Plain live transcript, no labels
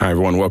Hi,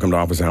 everyone. Welcome to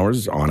Office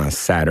Hours on a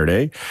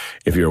Saturday.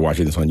 If you're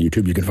watching this on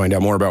YouTube, you can find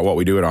out more about what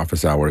we do at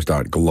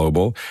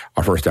officehours.global.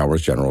 Our first hour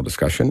is general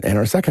discussion, and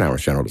our second hour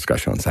is general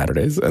discussion on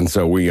Saturdays. And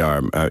so we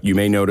are, you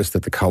may notice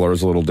that the color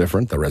is a little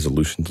different. The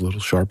resolution's a little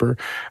sharper.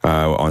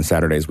 On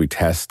Saturdays, we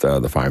test the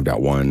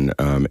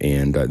 5.1,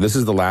 and this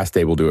is the last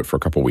day we'll do it for a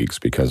couple weeks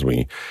because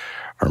we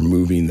are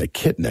moving the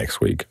kit next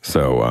week.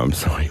 So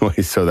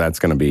anyway, so that's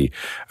going to be,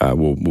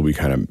 we'll be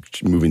kind of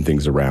moving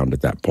things around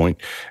at that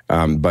point.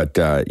 So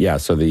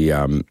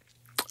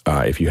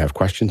if you have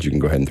questions, you can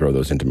go ahead and throw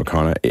those into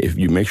Makana. If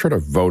you make sure to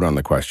vote on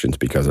the questions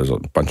because there's a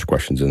bunch of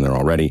questions in there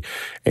already,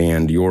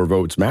 and your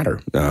votes matter.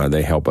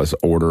 They help us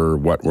order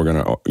what we're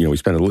going to, we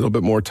spend a little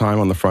bit more time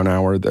on the front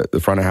hour, the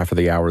front half of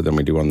the hour than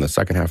we do on the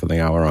second half of the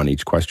hour on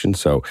each question.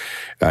 So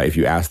if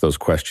you ask those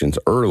questions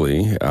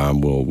early,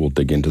 we'll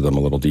dig into them a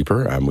little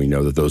deeper. We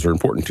know that those are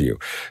important to you.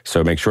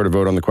 So make sure to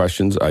vote on the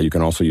questions. You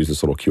can also use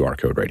this little QR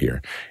code right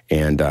here.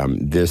 And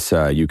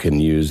you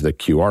can use the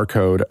QR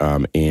code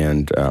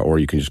or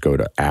you can just go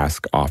to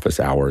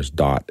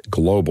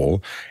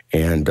askofficehours.global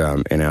and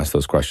ask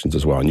those questions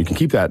as well. And you can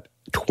keep that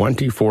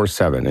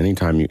 24/7.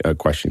 Anytime a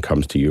question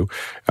comes to you,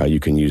 you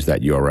can use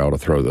that URL to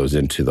throw those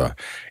into a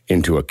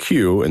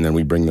queue, and then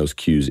we bring those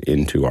queues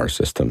into our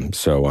system.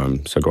 So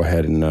go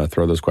ahead and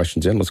throw those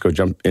questions in. Let's go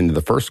jump into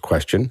the first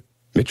question.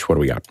 Mitch, what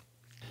do we got?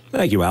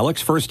 Thank you,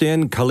 Alex. First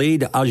in,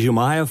 Khalid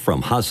Ajumaya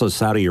from Hassa,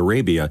 Saudi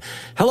Arabia.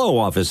 Hello,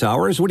 Office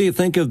Hours. What do you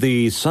think of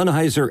the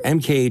Sennheiser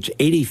MKH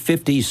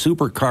 8050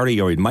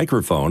 supercardioid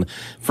microphone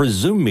for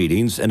Zoom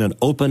meetings in an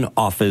open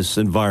office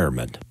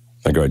environment?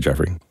 Go ahead,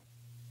 Jeffrey.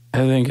 I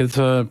think it's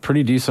a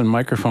pretty decent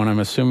microphone. I'm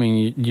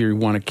assuming you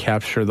want to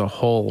capture the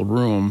whole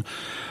room.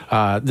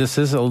 This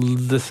is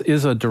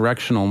a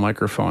directional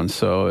microphone,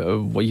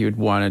 so what you'd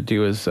want to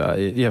do is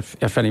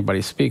if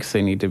anybody speaks,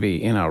 they need to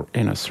be in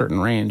a certain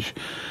range.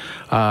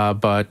 I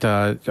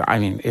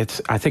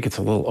think it's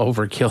a little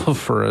overkill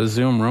for a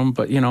Zoom room,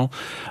 but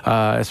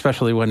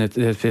especially when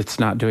if it's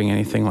not doing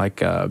anything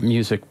like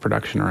music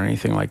production or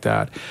anything like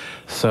that.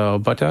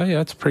 So,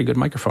 it's a pretty good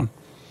microphone.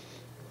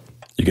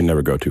 You can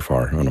never go too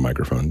far on a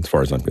microphone, as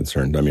far as I'm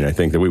concerned. I mean, I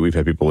think that we've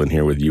had people in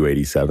here with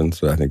U87,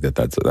 so I think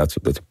that's a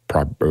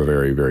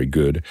very, very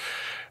good.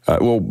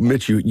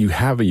 Mitch, you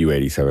have a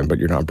U87, but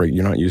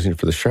you're not using it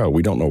for the show.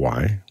 We don't know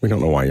why. We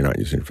don't know why you're not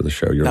using it for the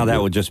show.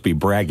 That would just be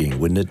bragging,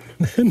 wouldn't it?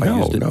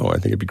 No, I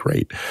think it'd be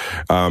great.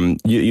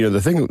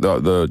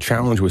 The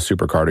challenge with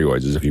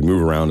supercardioids is if you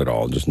move around at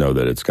all, just know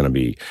that it's going to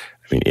be.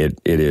 I mean, it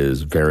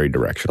is very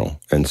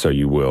directional, and so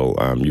you will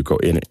you go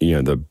in.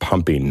 The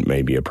pumping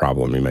may be a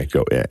problem. You might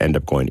end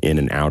up going in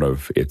and out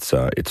of its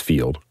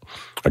field.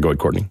 Go ahead,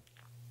 Courtney.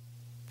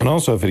 And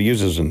also, if it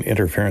uses an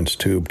interference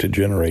tube to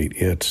generate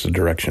its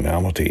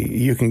directionality,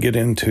 you can get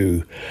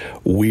into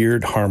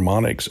weird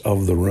harmonics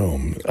of the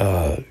room,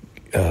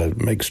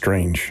 make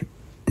strange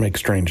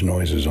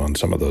noises on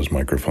some of those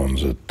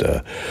microphones. It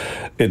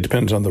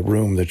depends on the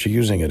room that you're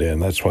using it in.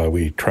 That's why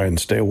we try and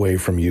stay away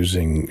from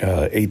using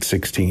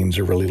 816s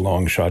or really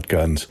long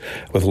shotguns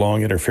with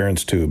long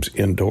interference tubes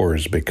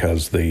indoors,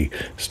 because the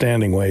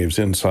standing waves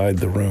inside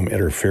the room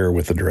interfere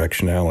with the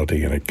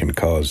directionality, and it can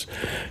cause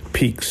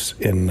peaks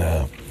in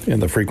the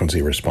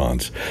frequency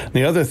response.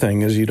 The other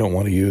thing is you don't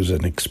want to use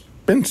an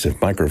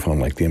expensive microphone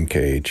like the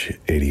MKH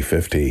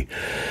 8050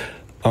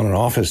 on an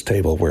office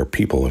table where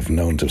people have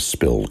known to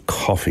spill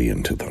coffee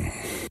into them.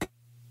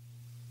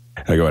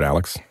 Go ahead,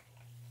 Alex.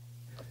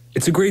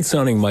 It's a great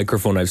sounding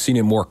microphone. I've seen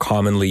it more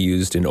commonly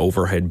used in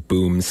overhead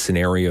boom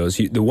scenarios.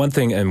 The one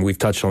thing, and we've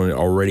touched on it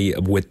already,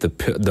 with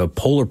the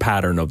polar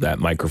pattern of that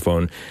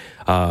microphone,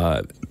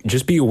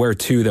 just be aware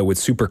too that with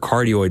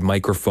supercardioid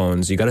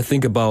microphones, you got to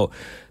think about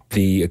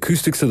the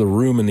acoustics of the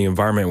room and the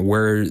environment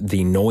where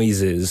the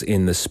noise is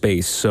in the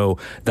space. So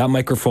that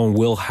microphone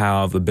will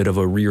have a bit of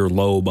a rear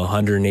lobe,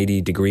 180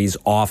 degrees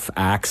off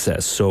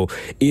axis. So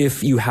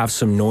if you have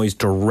some noise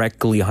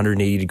directly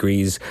 180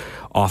 degrees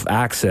off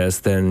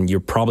axis, then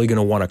you're probably going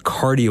to want a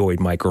cardioid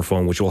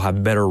microphone, which will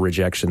have better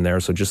rejection there.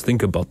 So just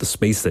think about the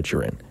space that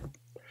you're in.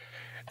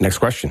 Next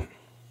question.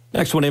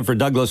 Next one in for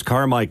Douglas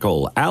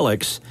Carmichael.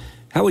 Alex,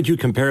 how would you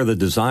compare the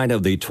design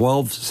of the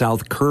 12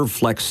 South Curve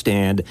Flex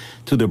stand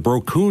to the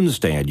Brocoon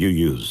stand you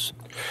use?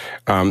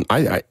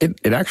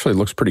 It actually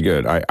looks pretty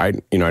good. I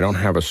don't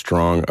have a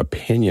strong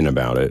opinion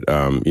about it.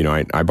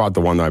 I bought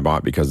the one that I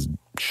bought because it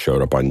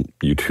showed up on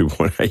YouTube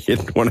when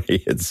I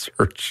hit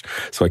search.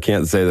 So I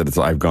can't say that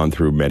I've gone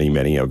through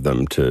many of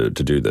them to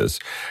do this.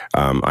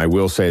 I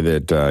will say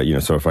that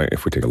so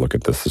if we take a look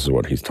at this is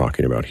what he's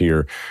talking about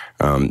here.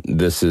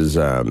 This is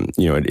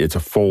it's a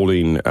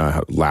folding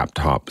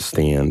laptop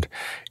stand.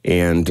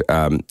 And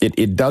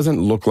it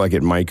doesn't look like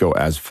it might go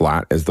as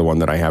flat as the one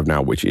that I have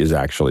now, which is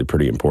actually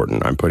pretty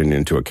important. I'm putting it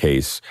into a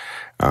case.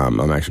 I'm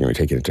actually going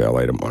to take it to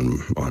LA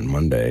on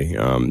Monday.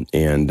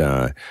 And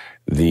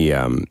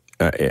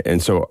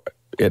so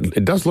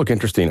it does look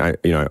interesting.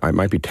 I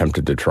might be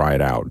tempted to try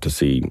it out to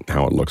see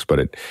how it looks,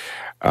 but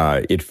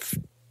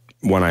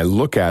when I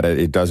look at it,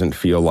 it doesn't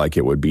feel like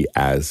it would be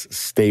as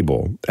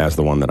stable as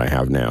the one that I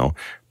have now.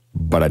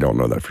 but I don't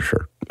know that for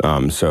sure.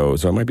 So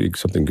it might be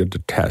something good to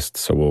test.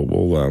 So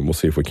we'll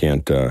see if we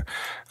can't.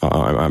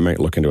 I might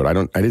look into it.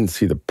 I didn't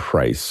see the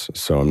price,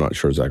 so I'm not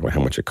sure exactly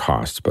how much it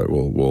costs. But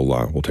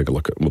we'll take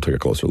a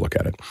closer look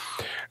at it.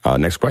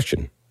 Next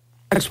question.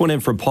 Next one in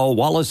from Paul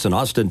Wallace in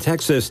Austin,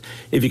 Texas.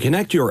 If you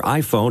connect your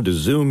iPhone to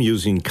Zoom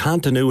using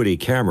continuity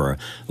camera,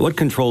 what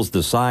controls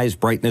the size,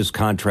 brightness,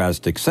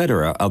 contrast,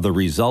 etc. of the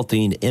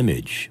resulting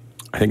image?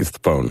 I think it's the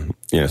phone.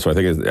 So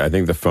I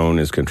think the phone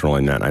is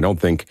controlling that. I don't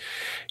think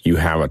you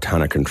have a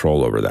ton of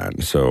control over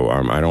that. So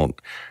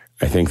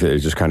I think that it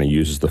just kind of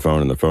uses the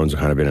phone, and the phone's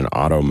kind of in an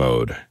auto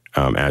mode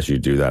as you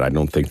do that. I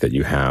don't think that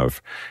you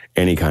have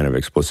any kind of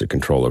explicit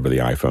control over the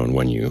iPhone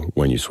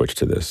when you switch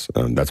to this.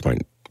 That's my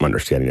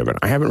understanding of it.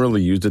 I haven't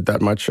really used it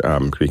that much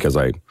because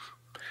I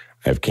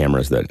have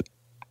cameras that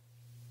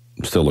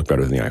still look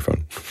better than the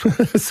iPhone.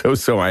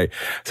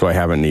 so I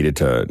haven't needed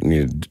to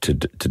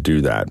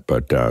do that.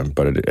 But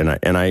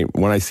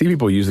when I see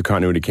people use the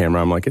continuity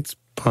camera, I'm like, it's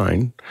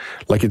fine.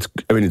 Like it's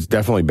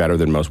definitely better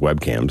than most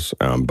webcams,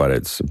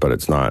 but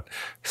it's not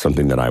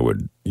something that I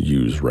would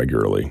use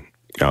regularly.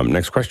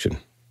 Next question.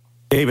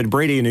 David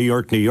Brady in New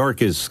York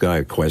is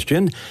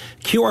question.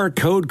 QR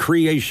code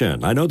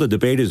creation. I know the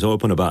debate is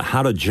open about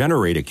how to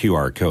generate a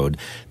QR code,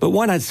 but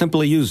why not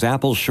simply use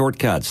Apple's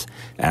shortcuts?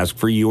 Ask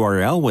for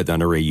URL with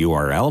enter a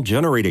URL,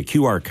 generate a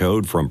QR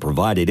code from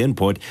provided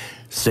input,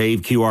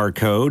 save QR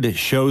code,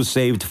 show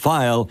saved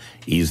file,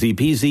 easy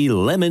peasy,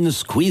 lemon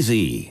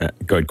squeezy.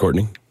 Go ahead,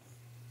 Courtney.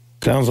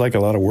 Sounds like a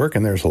lot of work,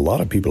 and there's a lot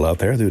of people out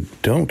there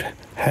that don't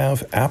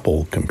have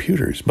Apple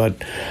computers.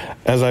 But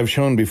as I've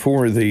shown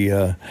before, if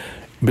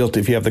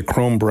you have the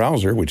Chrome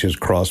browser, which is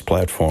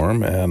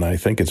cross-platform, and I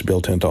think it's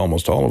built into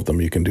almost all of them,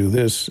 you can do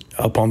this.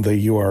 Up on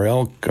the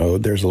URL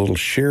code, there's a little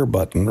share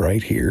button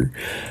right here,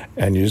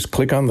 and you just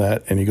click on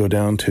that, and you go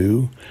down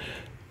to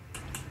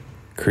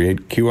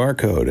create QR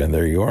code, and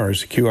there you are,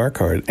 it's a QR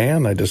code.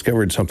 And I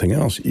discovered something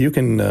else. You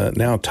can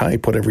now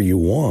type whatever you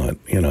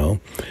want,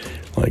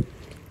 like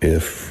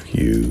if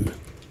you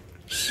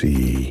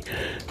see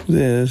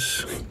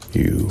this,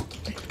 you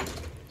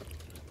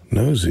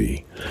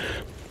nosy.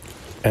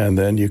 And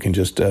then you can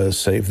just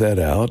save that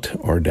out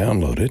or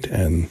download it.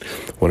 And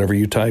whatever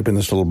you type in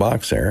this little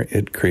box there,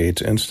 it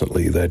creates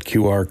instantly that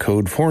QR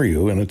code for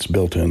you. And it's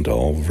built into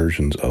all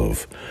versions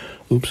of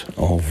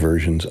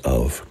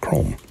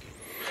Chrome.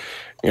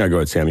 Yeah, go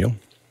ahead, Samuel.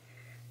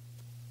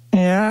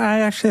 Yeah, I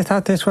actually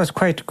thought this was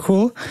quite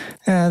cool,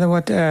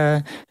 what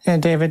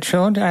David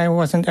showed. I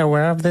wasn't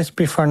aware of this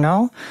before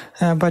now,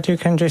 but you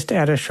can just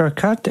add a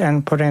shortcut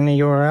and put in a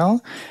URL,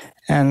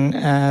 and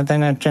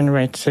then it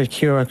generates a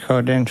QR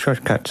code in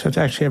shortcut. So it's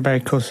actually a very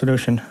cool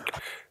solution.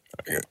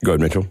 Go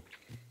ahead, Mitchell.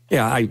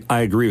 Yeah,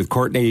 I agree with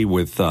Courtney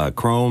with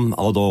Chrome,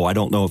 although I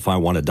don't know if I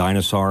want a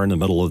dinosaur in the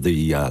middle of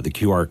the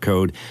QR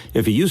code.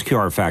 If you use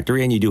QR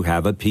Factory and you do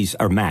have a piece,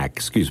 or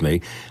Mac,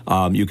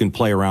 you can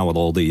play around with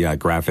all the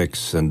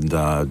graphics and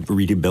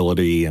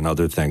readability and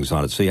other things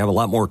on it. So you have a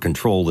lot more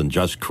control than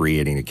just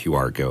creating a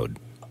QR code.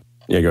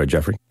 Yeah, go ahead,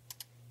 Jeffrey.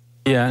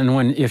 Yeah,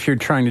 and if you're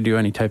trying to do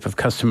any type of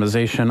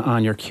customization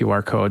on your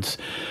QR codes,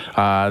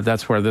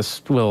 that's where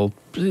this will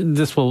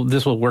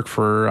work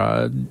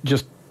for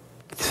just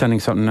sending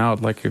something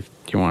out, like if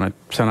you want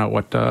to send out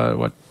what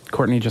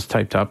Courtney just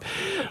typed up.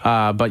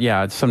 But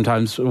yeah,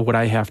 sometimes what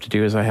I have to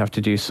do is I have to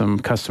do some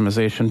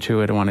customization to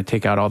it. I want to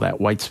take out all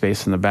that white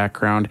space in the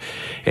background,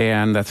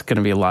 and that's going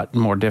to be a lot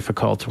more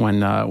difficult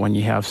when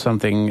you have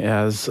something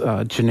as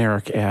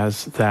generic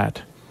as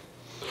that.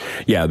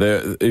 Yeah,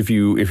 if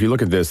you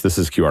look at this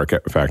is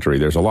QR Factory.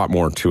 There's a lot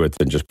more to it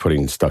than just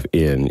putting stuff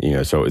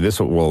in. So this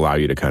will allow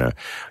you to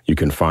you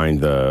can find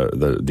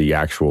the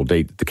actual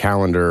date, the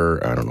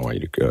calendar. I don't know why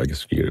I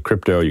guess you go to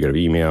crypto, you go to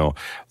email,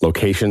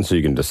 location, so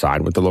you can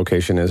decide what the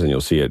location is, and you'll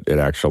see it. It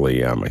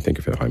actually, I think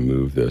if I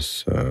move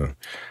this.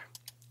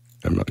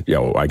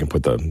 I can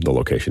put the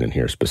location in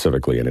here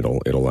specifically, and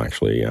it'll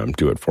actually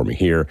do it for me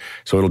here.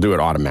 So it'll do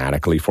it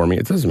automatically for me.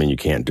 It doesn't mean you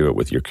can't do it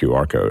with your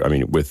QR code. I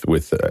mean,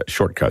 with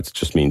shortcuts, it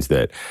just means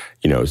that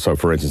So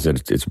for instance,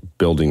 it's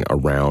building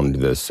around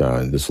this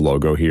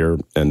logo here,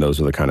 and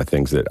those are the kind of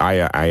things that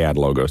I add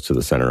logos to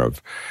the center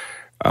of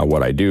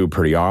what I do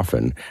pretty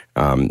often.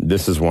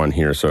 This is one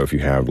here. So if you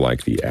have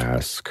like the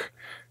Ask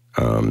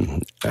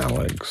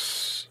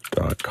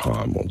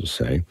Alex.com, we'll just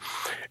say,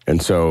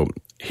 and so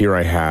here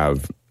I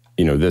have.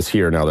 This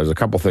here. Now, there's a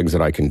couple things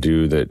that I can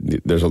do. That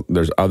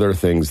there's other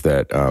things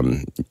that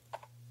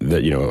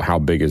how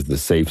big is the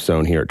safe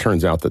zone here? It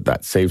turns out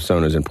that safe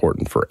zone is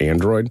important for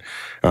Android.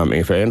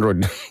 If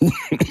Android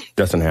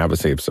doesn't have a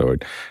safe zone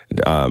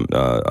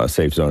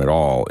at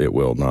all, it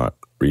will not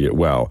read it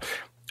well.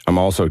 I'm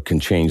also can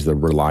change the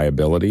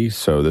reliability.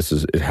 So this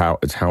is how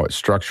it's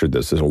structured.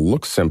 It'll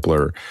look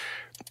simpler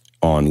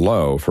on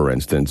low, for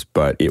instance,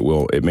 but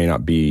it may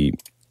not be.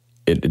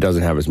 It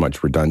doesn't have as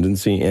much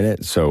redundancy in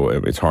it, so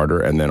it's harder.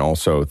 And then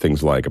also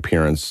things like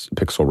appearance,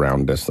 pixel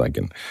roundness. I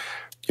can,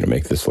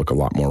 make this look a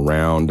lot more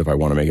round if I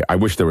want to make it. I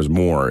wish there was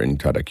more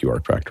inside a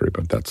QR Factory,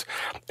 but I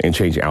can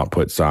change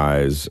output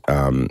size.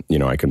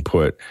 I can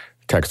put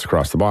text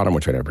across the bottom,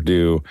 which I never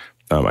do.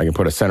 I can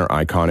put a center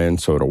icon in,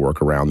 so it'll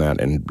work around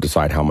that and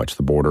decide how much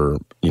the border,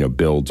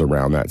 builds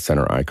around that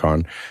center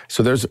icon.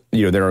 So there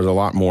is a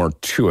lot more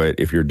to it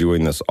if you're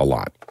doing this a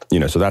lot.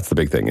 So that's the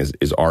big thing is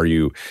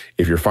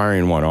if you're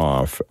firing one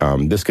off,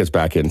 this gets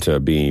back into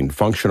being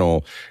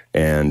functional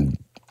and,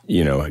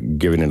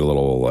 giving it a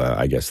little,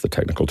 I guess the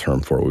technical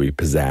term for it would be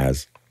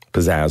pizzazz.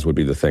 Pizzazz would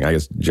be the thing. I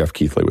guess Jeff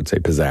Keithley would say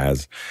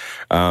pizzazz.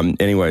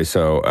 Anyway,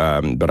 so,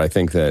 but I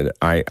think that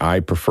I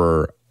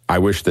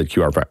wish that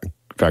QR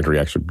Factory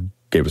actually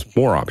gave us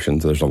more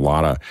options. There's a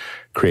lot of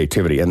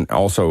creativity. And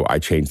also I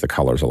changed the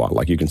colors a lot.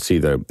 Like you can see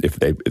the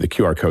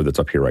QR code that's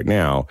up here right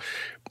now,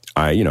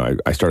 I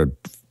started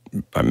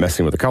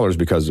messing with the colors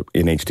because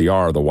in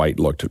HDR, the white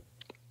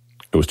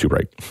it was too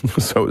bright.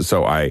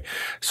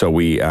 So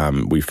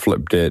we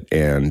flipped it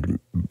and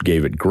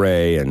gave it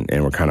gray and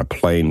we're kind of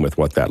playing with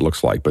what that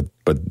looks like. But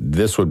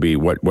this would be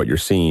what you're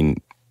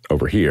seeing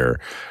over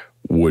here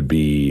would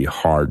be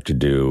hard to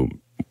do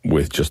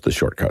with just the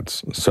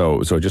shortcuts. So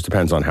it just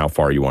depends on how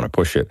far you want to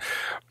push it.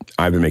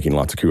 I've been making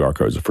lots of QR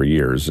codes for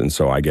years, and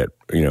so I get,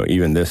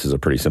 even this is a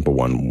pretty simple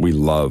one. We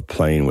love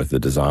playing with the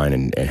design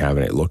and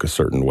having it look a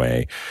certain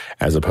way,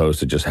 as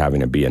opposed to just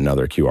having it be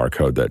another QR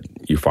code that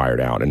you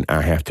fired out. And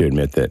I have to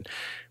admit that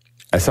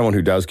as someone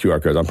who does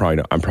QR codes,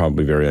 I'm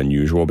probably very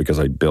unusual because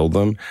I build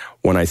them.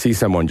 When I see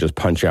someone just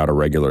punch out a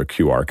regular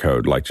QR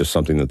code, like just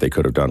something that they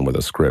could have done with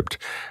a script,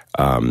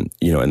 and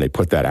they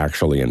put that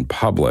actually in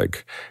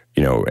public,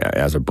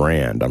 as a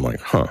brand, I'm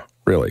like, huh,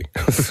 really?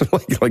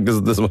 like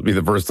this must be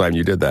the first time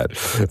you did that.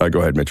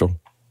 Go ahead, Mitchell.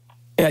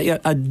 Yeah.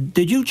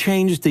 Did you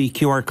change the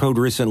QR code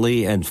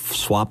recently and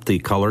swap the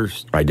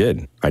colors? I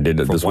did it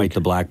From this white week. to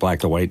black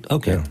to white.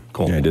 Okay, yeah.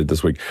 Cool. Yeah, I did it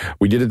this week.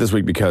 We did it this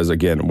week because,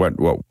 again,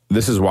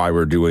 this is why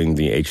we're doing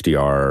the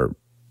HDR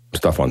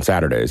stuff on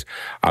Saturdays.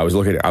 I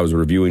was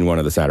reviewing one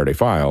of the Saturday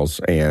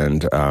files,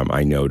 and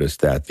I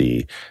noticed that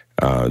the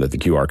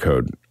QR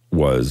code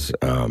was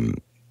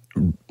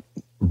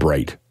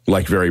bright.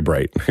 Like very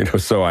bright,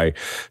 So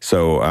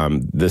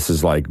this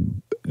is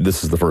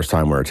the first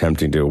time we're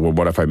attempting to. Well,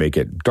 what if I make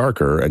it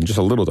darker and just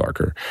a little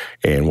darker?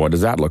 And what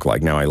does that look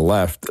like? Now I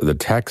left the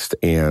text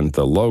and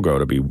the logo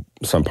to be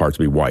some parts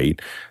be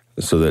white,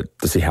 so that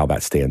to see how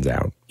that stands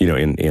out,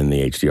 in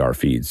the HDR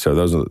feed. So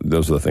those are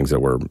the things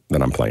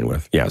that I'm playing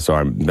with. Yeah.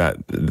 So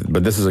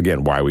but this is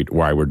again why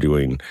we're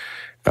doing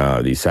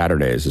these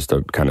Saturdays is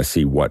to kind of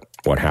see what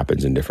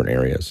happens in different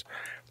areas.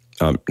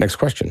 Next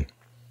question.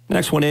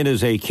 Next one in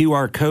is a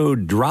QR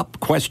code drop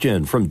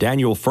question from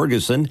Daniel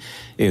Ferguson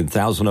in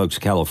Thousand Oaks,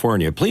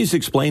 California. Please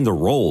explain the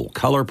role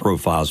color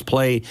profiles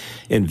play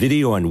in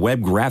video and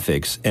web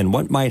graphics and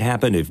what might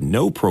happen if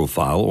no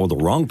profile or the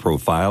wrong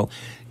profile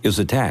is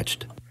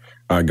attached.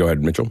 Go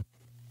ahead, Mitchell.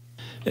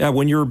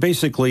 When you're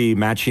basically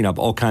matching up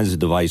all kinds of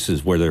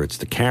devices, whether it's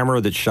the camera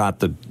that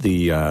shot the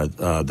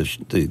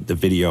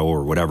video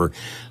or whatever,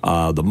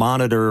 the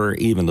monitor,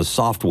 even the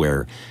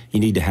software,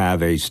 you need to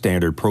have a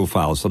standard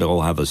profile so they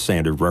all have a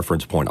standard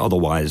reference point.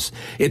 Otherwise,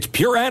 it's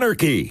pure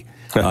anarchy,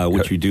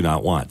 which you do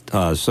not want.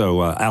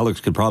 So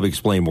Alex could probably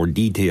explain more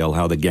detail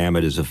how the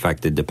gamut is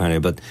affected depending,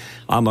 but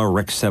I'm a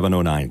Rec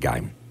 709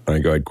 guy. All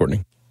right, go ahead,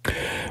 Courtney.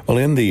 Well,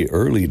 in the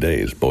early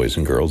days, boys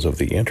and girls of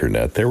the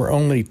internet, there were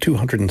only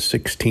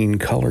 216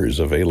 colors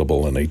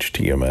available in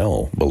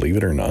HTML, believe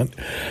it or not.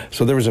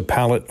 So there was a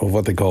palette of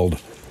what they called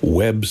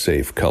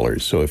web-safe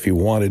colors. So if you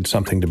wanted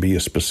something to be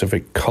a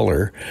specific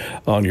color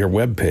on your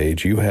web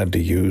page, you had to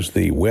use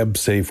the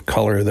web-safe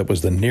color that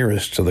was the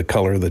nearest to the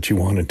color that you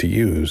wanted to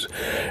use.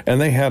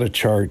 And they had a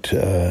chart,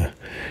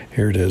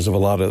 here it is, of a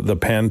lot of the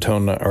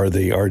Pantone or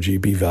the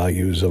RGB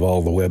values of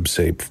all the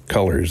web-safe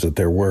colors that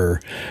there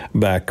were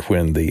back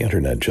when the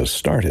internet just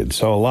started.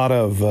 So a lot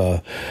of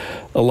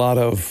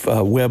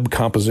web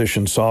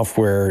composition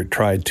software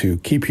tried to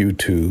keep you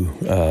to,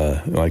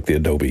 like the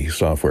Adobe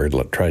software,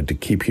 tried to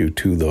keep you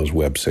to those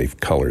web-safe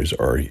colors,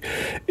 or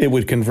it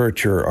would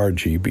convert your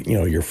RGB,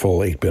 your full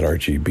 8-bit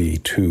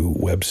RGB to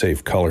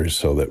web-safe colors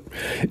so that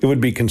it would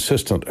be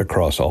consistent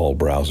across all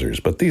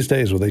browsers. But these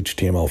days with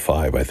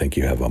HTML5, I think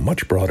you have a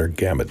much broader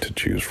gamut to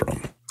choose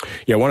from.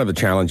 Yeah, one of the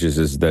challenges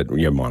is that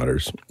you have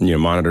monitors,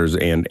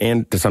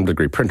 and to some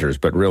degree printers,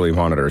 but really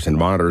monitors, and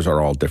monitors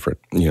are all different.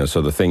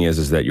 So the thing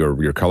is that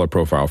your color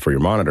profile for your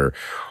monitor,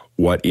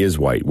 what is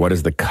white? What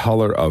is the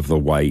color of the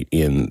white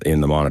in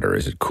the monitor?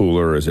 Is it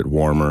cooler? Is it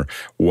warmer?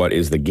 What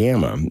is the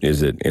gamma?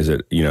 Is it,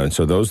 and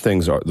so those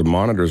things the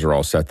monitors are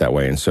all set that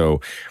way. And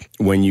so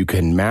when you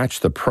can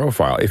match the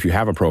profile, if you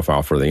have a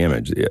profile for the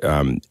image,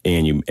 and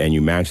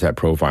you match that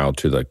profile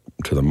to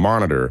the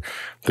monitor,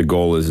 the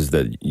goal is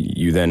that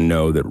you then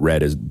know that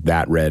red is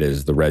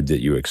the red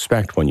that you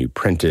expect when you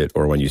print it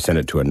or when you send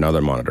it to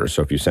another monitor.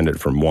 So if you send it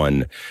from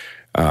one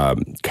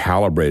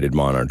calibrated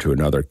monitor to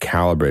another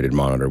calibrated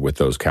monitor with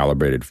those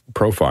calibrated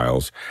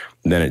profiles,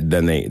 then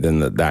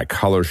that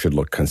color should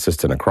look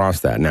consistent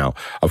across that. Now,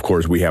 of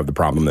course, we have the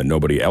problem that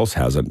nobody else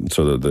has it,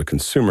 so that the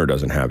consumer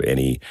doesn't have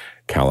any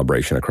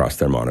calibration across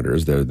their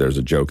monitors. There's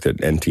a joke that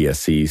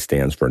NTSC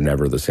stands for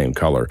never the same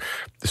color.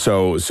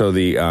 So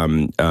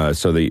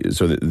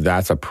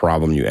that's a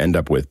problem you end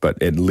up with.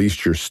 But at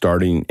least you're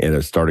starting at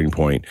a starting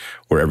point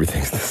where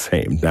everything's the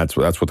same. That's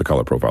what the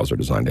color profiles are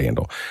designed to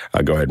handle.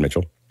 Go ahead,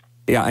 Mitchell.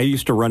 Yeah, I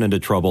used to run into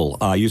trouble.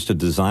 I used to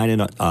design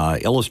in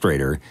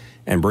Illustrator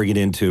and bring it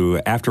into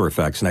After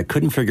Effects, and I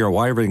couldn't figure out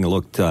why everything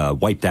looked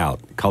wiped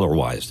out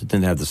color-wise. It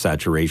didn't have the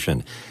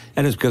saturation.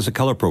 And it's because the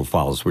color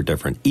profiles were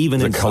different, even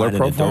the inside color an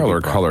profile Adobe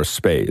or color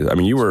space. I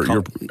mean,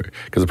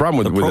 because the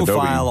problem with the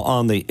profile Adobe,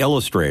 on the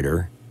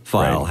Illustrator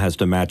file has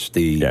to match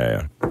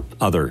the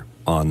other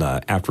on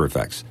After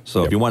Effects.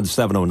 So if you wanted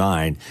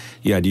 709,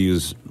 you had to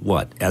use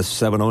what,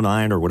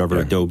 S709 or whatever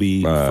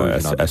Adobe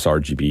version of it.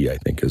 sRGB, I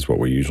think, is what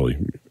we usually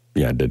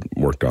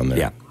worked on there.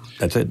 Yeah,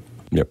 that's it.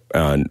 Yep.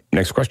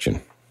 Next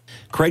question.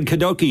 Craig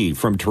Kadoki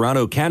from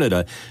Toronto,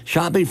 Canada,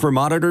 shopping for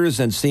monitors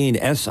and seeing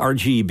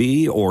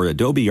sRGB or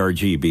Adobe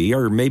RGB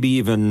or maybe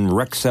even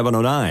Rec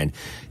 709.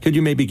 Could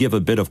you maybe give a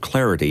bit of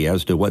clarity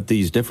as to what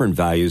these different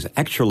values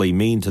actually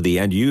mean to the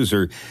end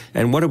user,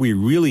 and what do we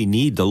really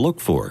need to look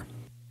for?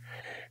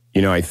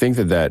 You know, I think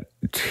that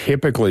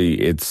typically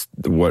it's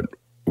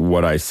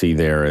what I see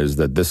there is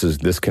that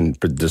this can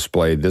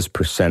display this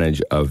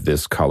percentage of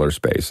this color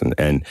space,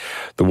 and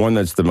the one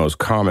that's the most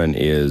common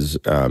is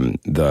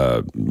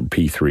the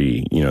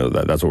P3. You know,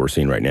 that's what we're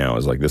seeing right now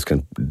is like this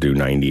can do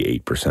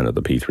 98% of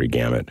the P3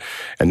 gamut,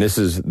 and this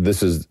is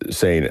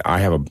saying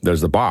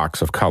there's the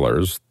box of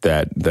colors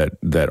that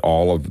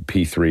all of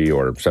P3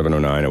 or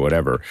 709 or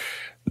whatever.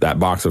 That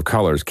box of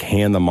colors,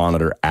 can the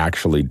monitor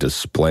actually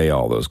display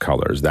all those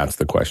colors? That's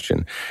the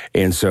question.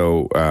 And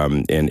so,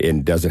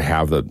 and does it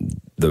have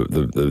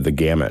the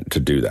gamut to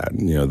do that?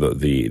 You know,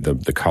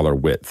 the color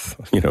width,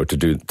 you know,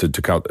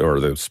 to or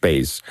the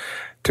space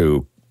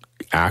to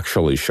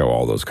actually show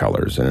all those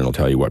colors, and it'll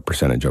tell you what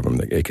percentage of them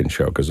it can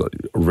show, because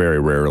very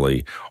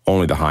rarely,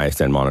 only the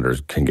highest end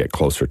monitors can get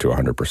closer to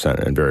 100%,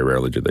 and very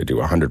rarely do they do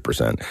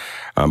 100%.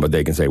 But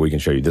they can say, we can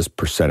show you this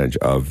percentage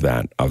of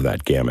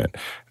that gamut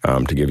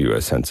to give you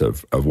a sense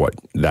of what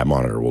that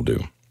monitor will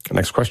do.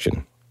 Next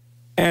question.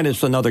 And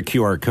it's another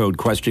QR code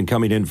question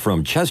coming in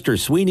from Chester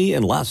Sweeney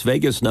in Las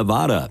Vegas,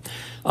 Nevada.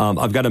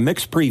 I've got a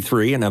MixPre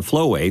 3 and a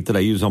Flow 8 that I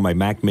use on my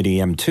Mac Mini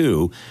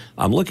M2.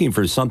 I'm looking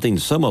for something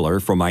similar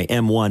for my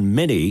M1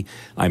 Mini.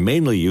 I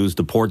mainly use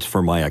the ports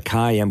for my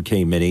Akai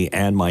MK Mini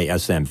and my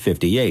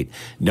SM58.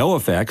 No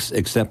effects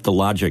except the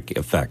Logic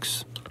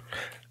effects.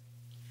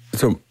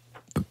 So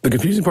the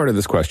confusing part of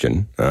this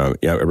question, I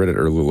read it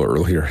a little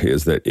earlier,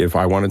 is that if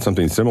I wanted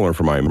something similar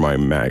for my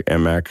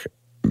Mac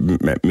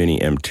Mini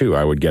M2,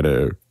 I would get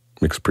a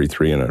MixPre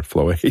 3 and a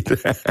Flow 8.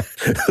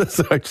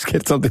 So I just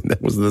get something that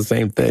was the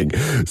same thing.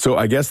 So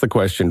I guess the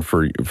question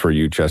for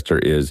you, Chester,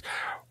 is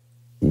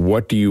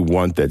what do you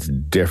want that's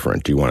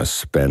different? Do you want to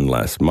spend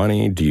less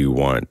money? Do you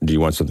want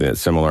something that's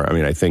similar? I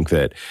mean, I think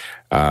that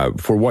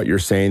for what you're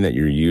saying that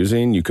you're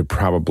using, you could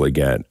probably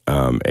get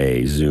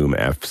a Zoom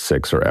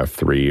F6 or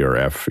F3 or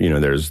F. You know,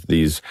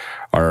 these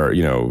are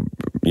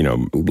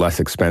less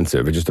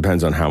expensive. It just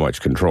depends on how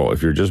much control.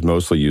 If you're just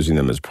mostly using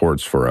them as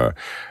ports for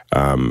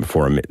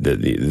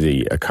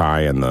the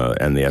Akai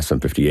and the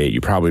SM58,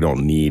 you probably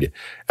don't need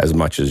as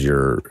much as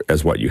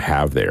what you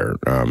have there.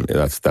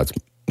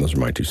 Those are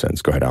my 2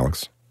 cents. Go ahead,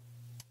 Alex.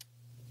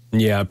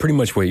 Yeah, pretty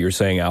much what you're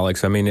saying,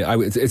 Alex. I mean,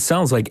 it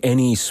sounds like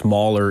any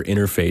smaller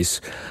interface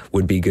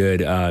would be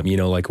good.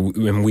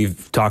 And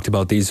we've talked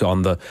about these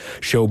on the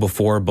show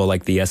before, but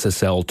like the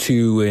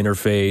SSL2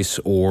 interface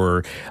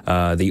or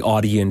the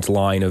Audient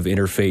line of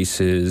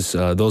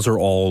interfaces, those are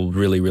all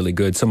really, really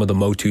good. Some of the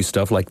Motu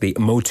stuff, like the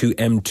Motu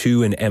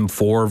M2 and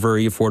M4, are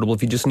very affordable.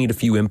 If you just need a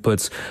few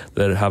inputs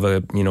that have a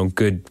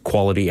good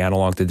quality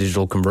analog to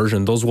digital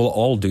conversion, those will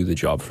all do the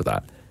job for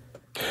that.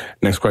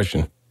 Next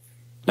question.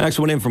 Next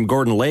one in from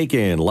Gordon Lake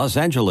in Los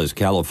Angeles,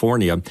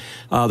 California.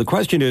 The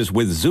question is,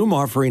 with Zoom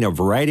offering a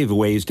variety of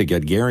ways to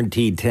get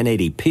guaranteed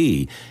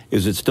 1080p,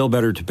 is it still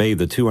better to pay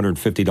the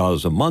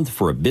 $250 a month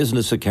for a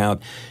business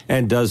account?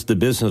 And does the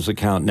business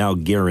account now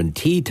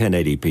guarantee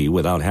 1080p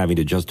without having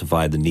to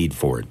justify the need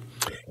for it?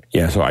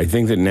 Yeah, so I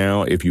think that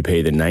now if you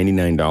pay the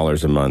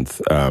 $99 a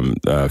month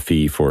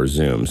fee for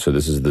Zoom, so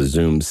this is the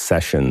Zoom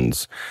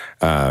Sessions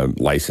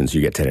license,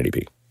 you get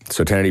 1080p.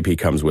 So 1080p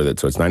comes with it,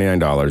 so it's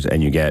 $99,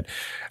 and you get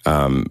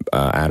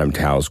Adam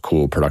Tao's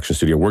cool production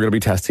studio. We're going to be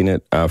testing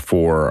it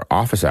for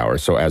office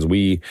hours. So as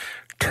we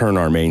turn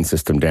our main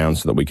system down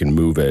so that we can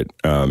move it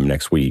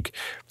next week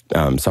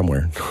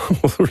somewhere,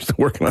 we're still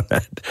working on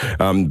that.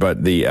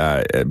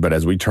 But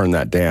as we turn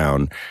that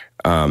down,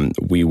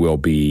 we will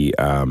be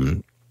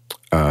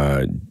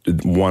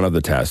one of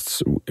the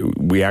tests,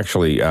 we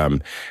actually,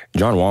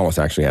 John Wallace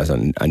actually has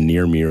a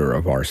near mirror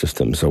of our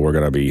system. So we're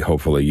going to be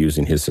hopefully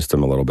using his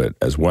system a little bit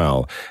as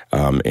well,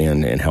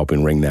 and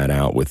helping ring that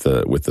out with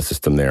the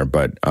system there.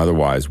 But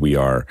otherwise, we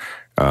are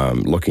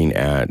looking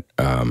at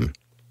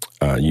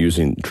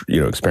using,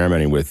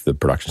 experimenting with the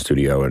production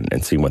studio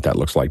and seeing what that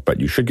looks like. But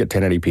you should get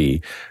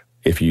 1080p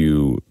if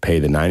you pay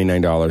the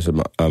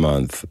 $99 a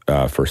month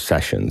for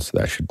sessions.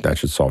 That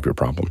should solve your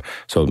problem.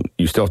 So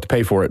you still have to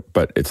pay for it,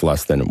 but it's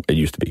less than it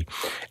used to be.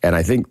 And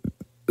I think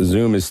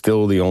Zoom is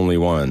still the only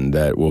one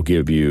that will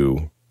give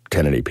you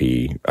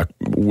 1080p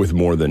with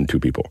more than two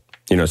people.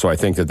 So I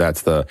think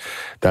that's the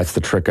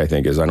trick. I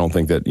think is I don't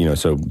think that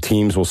so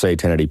Teams will say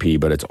 1080p,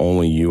 but it's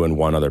only you and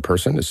one other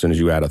person. As soon as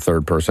you add a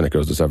third person, it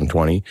goes to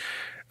 720.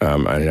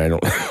 And I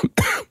don't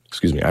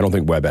excuse me. I don't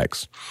think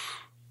WebEx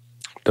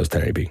does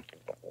 1080p.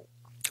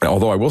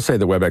 Although I will say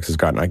that WebEx has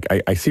gotten,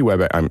 I see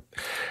WebEx.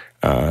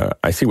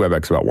 I see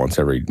WebEx about once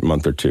every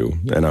month or two,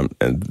 and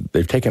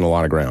they've taken a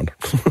lot of ground.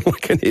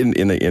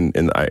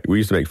 We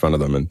used to make fun of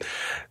them, and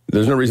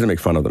there's no reason to make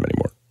fun of them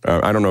anymore.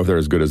 I don't know if they're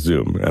as good as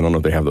Zoom. I don't know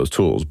if they have those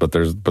tools, but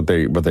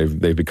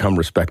they've become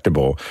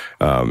respectable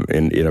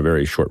in a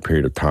very short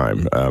period of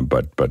time.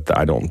 But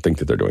I don't think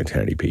that they're doing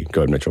 1080p.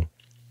 Go ahead, Mitchell.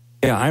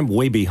 Yeah, I'm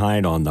way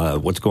behind on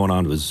what's going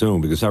on with Zoom,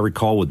 because I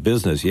recall with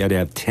business, you had to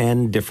have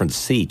 10 different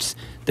seats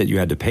that you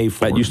had to pay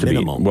for. That used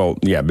minimum. To be. Well,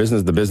 yeah,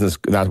 the business,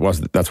 that's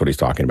what he's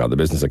talking about. The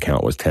business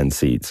account was 10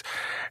 seats.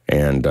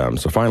 And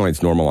so finally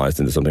it's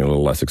normalized into something a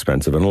little less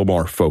expensive and a little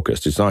more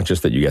focused. It's not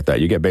just that you get that.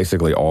 You get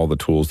basically all the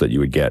tools that you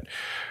would get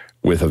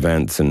with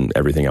events and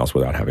everything else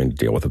without having to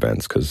deal with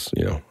events, because,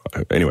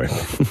 anyway.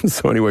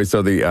 So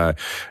the,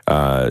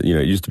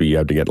 it used to be you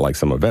had to get like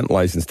some event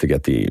license to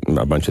get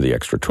a bunch of the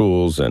extra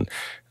tools, and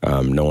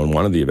no one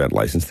wanted the event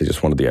license. They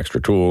just wanted the extra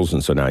tools,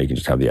 and so now you can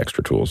just have the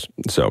extra tools.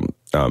 So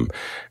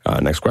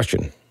next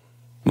question.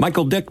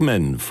 Michael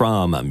Dickman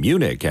from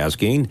Munich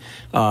asking,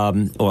 by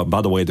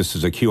the way, this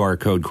is a QR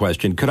code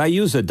question. Could I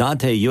use a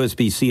Dante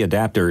USB-C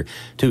adapter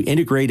to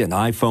integrate an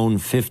iPhone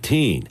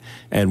 15?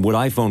 And would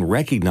iPhone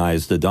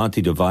recognize the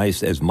Dante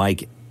device as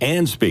mic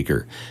and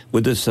speaker?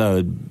 Would this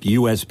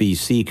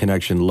USB-C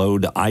connection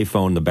load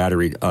iPhone, the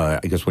battery, I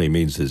guess what he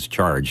means is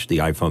charge the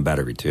iPhone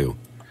battery too?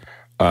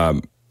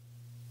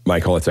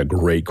 Michael, it's a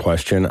great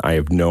question. I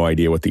have no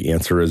idea what the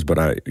answer is,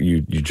 but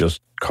you just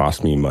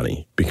cost me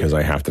money, because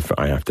I have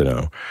to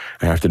know.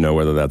 I have to know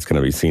whether that's going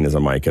to be seen as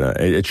a mic, and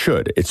it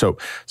should. So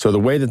the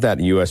way that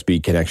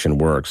USB connection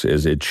works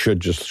is it should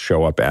just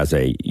show up as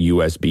a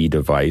USB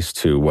device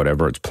to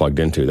whatever it's plugged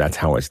into. That's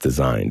how it's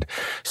designed.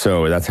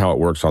 So that's how it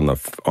works on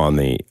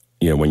the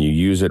when you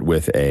use it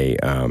with a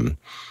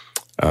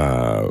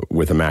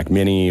Mac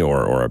Mini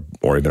or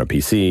even a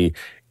PC.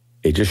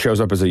 It just shows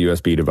up as a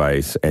USB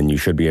device, and you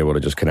should be able to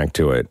just connect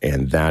to it.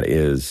 And that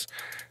is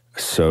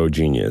so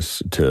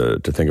genius to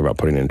think about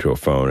putting it into a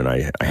phone. And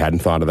I hadn't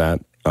thought of that.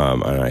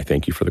 And I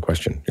thank you for the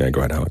question. Yeah,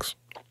 go ahead, Alex.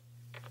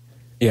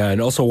 Yeah, and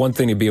also one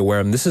thing to be aware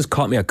of, and this has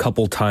caught me a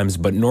couple times,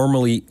 but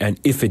normally, and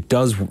if it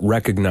does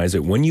recognize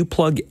it, when you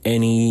plug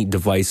any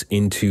device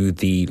into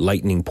the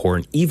Lightning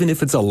port, even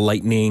if it's a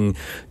Lightning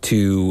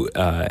to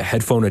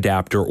headphone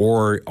adapter,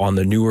 or on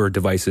the newer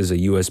devices, a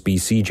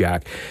USB-C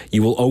jack,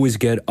 you will always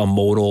get a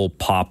modal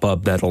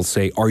pop-up that'll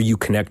say, are you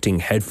connecting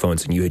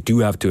headphones? And you do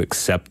have to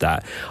accept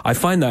that. I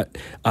find that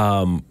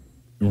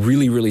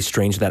really, really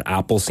strange that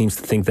Apple seems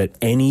to think that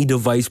any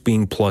device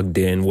being plugged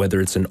in,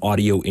 whether it's an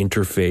audio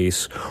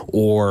interface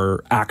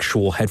or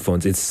actual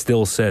headphones, it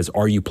still says,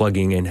 are you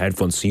plugging in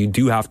headphones? So you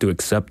do have to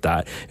accept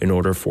that in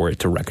order for it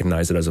to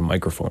recognize it as a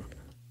microphone.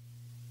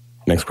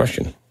 Next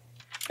question.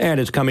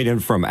 And it's coming in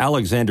from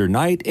Alexander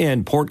Knight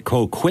in Port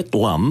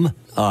Coquitlam,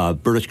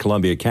 British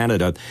Columbia,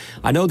 Canada.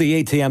 I know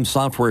the ATM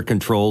software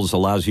controls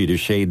allows you to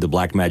shade the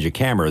Blackmagic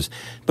cameras,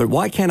 but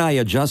why can't I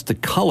adjust the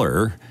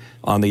color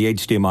on the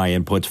HDMI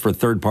inputs for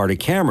third-party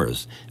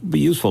cameras? It'd be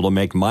useful to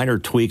make minor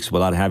tweaks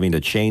without having to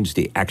change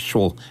the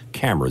actual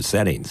camera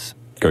settings.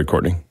 Go ahead,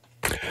 Courtney.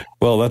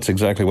 Well, that's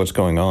exactly what's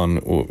going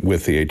on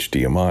with the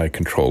HDMI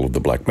control of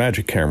the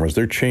Blackmagic cameras.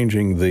 They're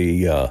changing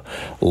the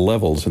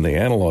levels in the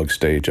analog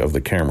stage of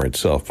the camera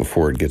itself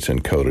before it gets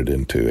encoded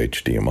into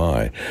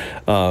HDMI.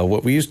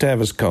 What we used to have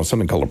is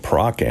something called a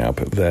proc amp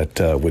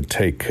that would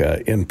take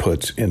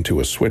inputs into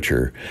a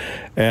switcher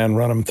and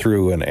run them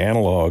through an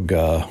analog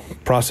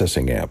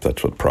processing amp.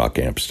 That's what proc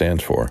amp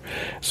stands for.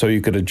 So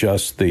you could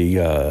adjust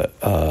the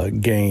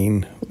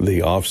gain,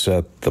 the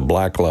offset, the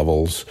black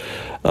levels,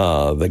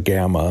 the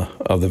gamma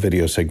of the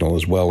video signal,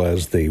 as well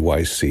as the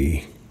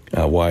YCRCB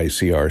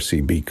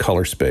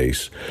color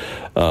space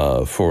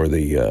for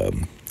the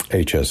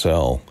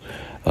HSL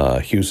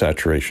hue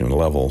saturation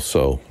level.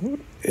 So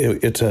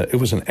it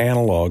was an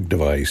analog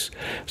device,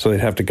 so they'd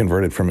have to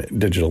convert it from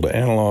digital to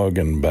analog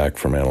and back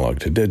from analog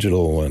to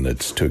digital, and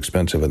it's too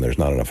expensive, and there's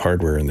not enough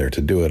hardware in there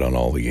to do it on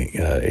all the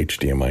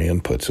HDMI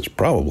inputs. Is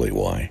probably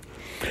why.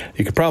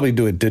 You could probably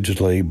do it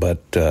digitally,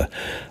 but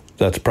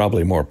that's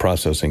probably more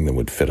processing than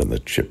would fit on the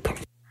chip.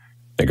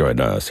 Hey, go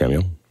ahead,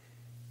 Samuel.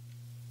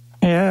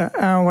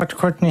 Yeah, what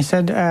Courtney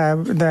said,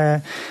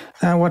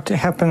 what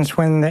happens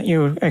when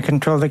you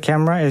control the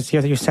camera is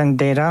you send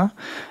data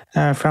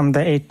from the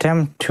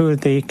ATEM to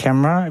the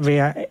camera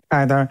via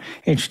either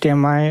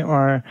HDMI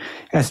or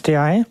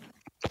SDI.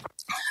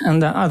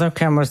 And the other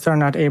cameras are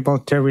not able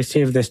to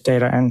receive this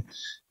data and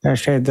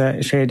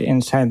shade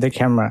inside the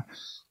camera.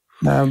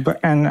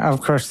 And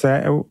of course,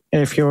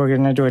 if you were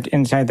going to do it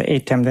inside the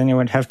ATEM, then you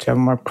would have to have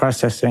more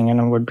processing and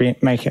it would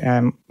make it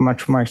a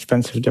much more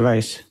expensive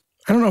device.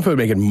 I don't know if it would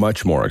make it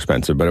much more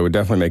expensive, but it would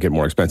definitely make it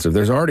more expensive.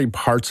 There's already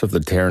parts of the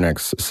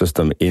Teranex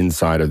system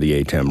inside of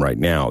the ATEM right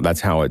now.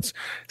 That's how it's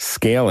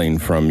scaling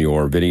from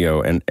your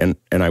video. And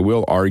I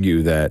will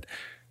argue that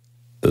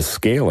the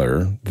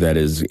scaler that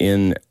is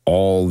in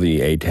all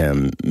the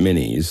ATEM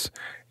minis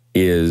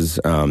is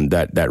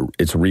that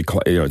it's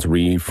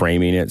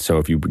reframing it. So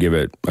if you give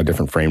it a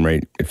different frame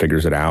rate, it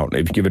figures it out.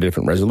 If you give it a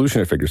different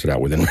resolution, it figures it out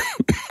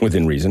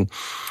within reason.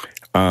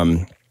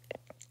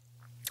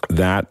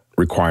 That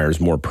requires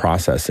more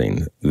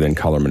processing than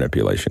color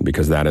manipulation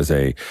because that is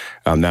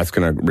that's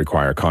going to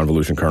require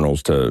convolution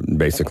kernels to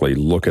basically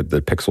look at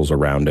the pixels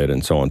around it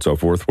and so on and so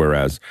forth.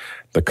 Whereas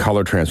the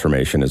color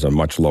transformation is a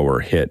much lower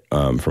hit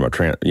from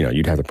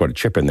you'd have to put a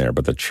chip in there,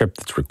 but the chip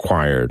that's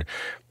required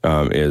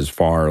is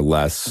far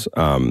less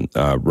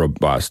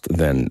robust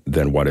than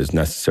what is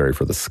necessary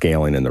for the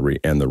scaling and and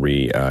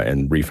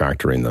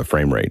refactoring the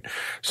frame rate.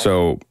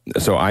 So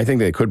I think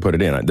they could put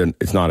it in.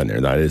 It's not in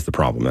there. That is the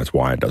problem. That's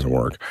why it doesn't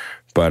work.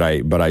 But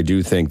I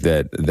do think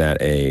that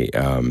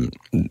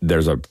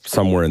there's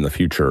somewhere in the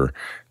future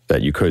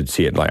that you could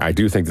see it. Like I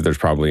do think that there's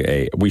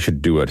probably we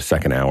should do a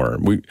second hour.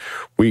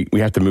 We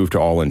have to move to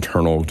all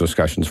internal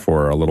discussions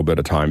for a little bit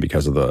of time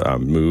because of the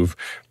move.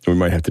 We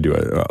might have to do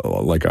a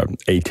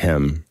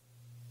ATEM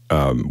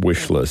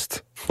wish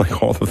list,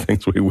 like all the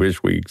things we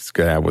wish we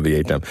could have with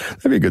the ATEM.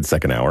 That'd be a good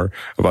second hour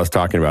of us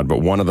talking about it.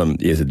 But one of them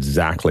is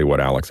exactly what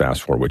Alex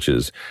asked for, which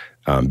is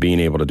being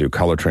able to do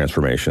color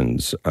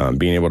transformations,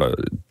 being able to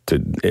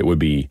it would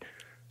be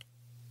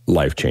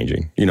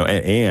life-changing,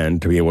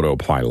 and to be able to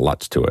apply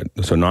LUTs to it.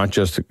 So not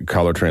just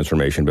color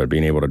transformation, but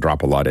being able to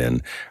drop a LUT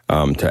in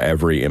to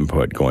every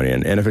input going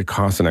in. And if it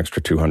costs an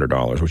extra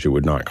 $200, which it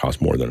would not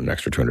cost more than an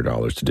extra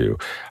 $200 to do,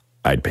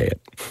 I'd pay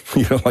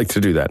it. Like to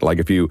do that. Like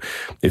if you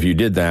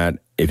did that,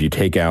 if you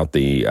take out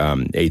the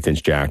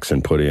 1/8-inch jacks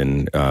and put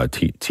in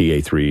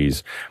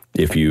TA3s,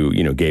 if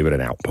you gave it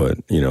an output,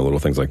 little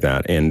things like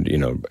that. And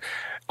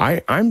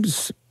I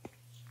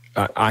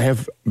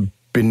have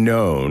been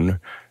known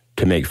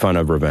to make fun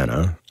of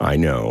Ravenna. I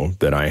know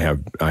that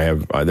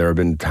there have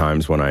been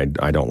times when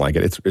I don't like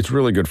it. It's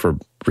really good for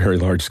very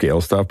large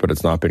scale stuff, but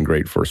it's not been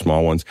great for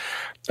small ones.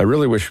 I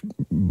really wish,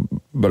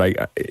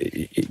 but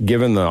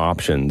given the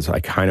options, I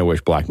kind of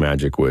wish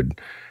Blackmagic would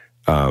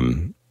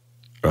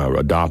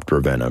adopt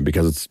Ravenna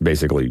because it's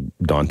basically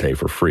Dante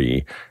for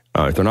free.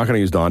 If they're not going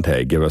to use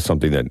Dante, give us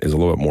something that is a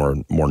little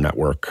bit more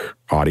network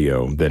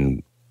audio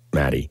than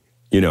Maddie,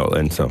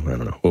 and so I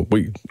don't know. Well,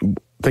 we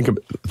think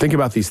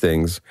about these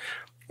things.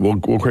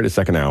 We'll create a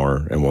second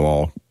hour and we'll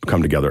all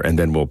come together and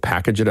then we'll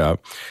package it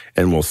up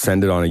and we'll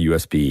send it on a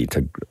USB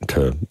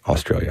to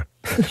Australia.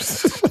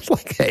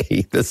 Like,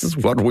 hey, this is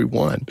what we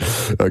want.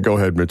 Go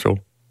ahead, Mitchell.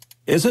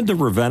 Isn't the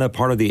Ravenna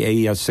part of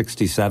the AES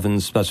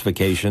 67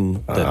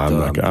 specification?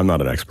 I'm not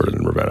an expert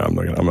in Ravenna. I'm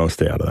going to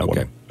stay out of that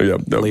one.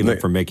 Yeah, leave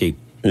it for Mickey.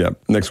 Yeah.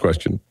 Next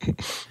question.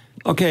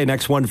 Okay,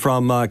 next one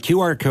from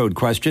QR code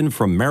question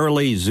from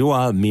Marilee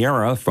Zua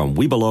Miera from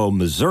Webelow,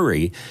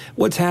 Missouri.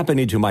 What's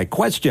happening to my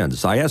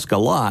questions? I ask a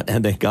lot,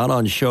 and they got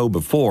on show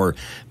before,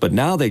 but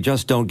now they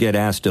just don't get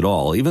asked at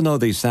all, even though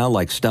they sound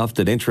like stuff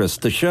that interests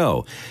the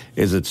show.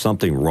 Is it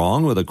something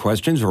wrong with the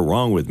questions or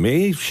wrong with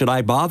me? Should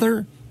I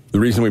bother? The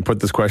reason we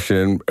put this question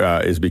in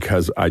is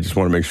because I just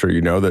want to make sure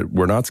you know that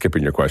we're not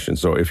skipping your questions.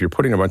 So if you're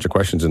putting a bunch of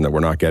questions in that we're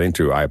not getting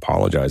to, I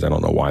apologize. I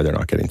don't know why they're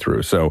not getting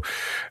through. So,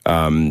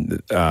 so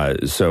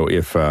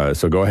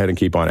go ahead and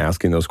keep on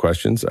asking those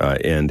questions.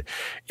 And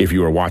if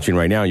you are watching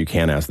right now, you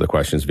can ask the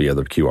questions via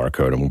the QR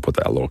code, and we'll put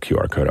that little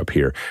QR code up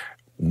here.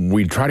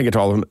 We try to get to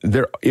all of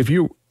them. If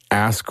you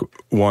ask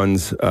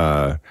ones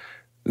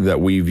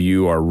that we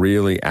view are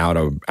really out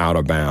of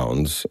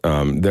bounds.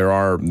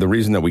 The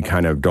reason that we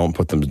kind of don't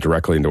put them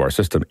directly into our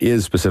system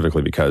is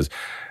specifically because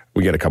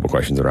we get a couple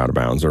questions that are out of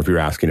bounds. Or if you're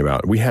asking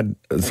about, we had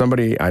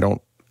somebody, I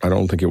don't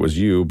think it was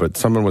you, but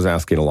someone was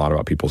asking a lot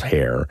about people's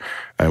hair,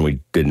 and we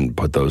didn't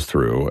put those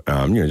through.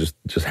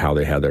 Just how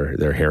they had their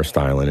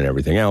hairstyling and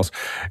everything else,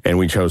 and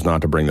we chose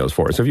not to bring those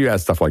forward. So if you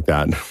ask stuff like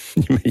that,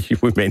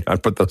 we may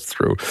not put those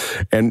through.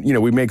 And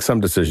we make some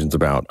decisions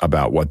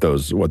about what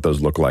those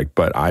look like.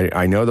 But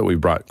I know that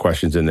we've brought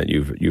questions in that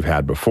you've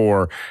had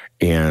before,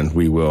 and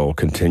we will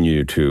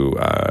continue to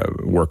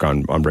work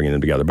on bringing them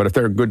together. But if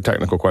they're good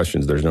technical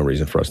questions, there's no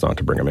reason for us not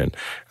to bring them in.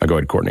 Go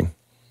ahead, Courtney.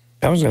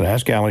 I was going to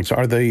ask Alex,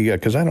 are they,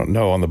 because I don't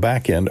know, on the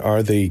back end,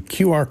 are the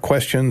QR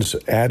questions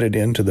added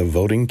into the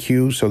voting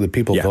queue so that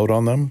people vote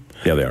on them?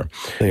 Yeah, they are.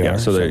 They are?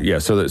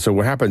 So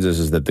what happens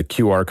is that the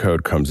QR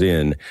code comes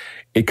in,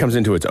 it comes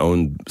into its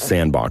own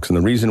sandbox. And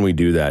the reason we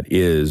do that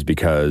is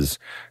because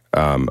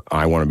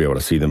I want to be able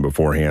to see them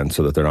beforehand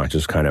so that they're not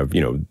just kind of,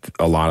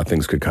 a lot of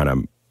things could kind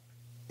of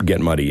get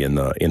muddy in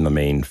the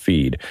main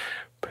feed.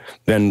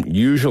 Then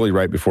usually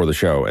right before the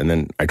show, and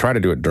then I try to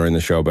do it during the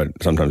show, but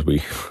sometimes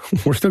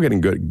we're still getting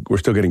good. We're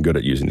still getting good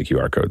at using the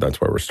QR code. That's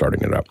why we're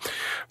starting it up.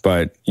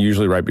 But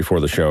usually right before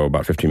the show,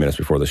 about 15 minutes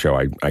before the show,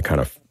 I kind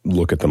of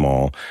look at them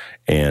all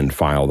and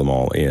file them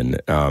all in.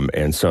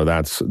 And so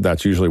that's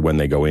usually when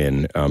they go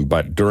in.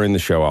 But during the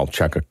show, I'll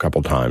check a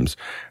couple times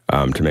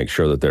to make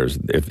sure that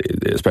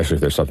especially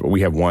if there's something.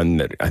 We have one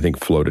that I think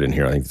floated in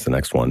here. I think it's the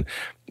next one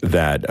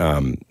that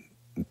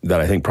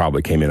I think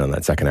probably came in on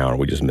that second hour.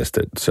 We just missed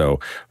it. So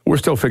we're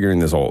still figuring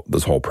this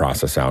whole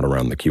process out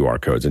around the QR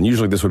codes. And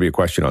usually this would be a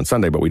question on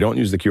Sunday, but we don't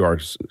use the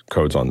QR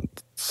codes on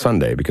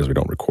Sunday because we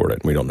don't record it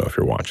and we don't know if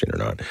you're watching or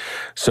not.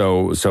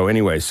 So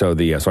anyway, so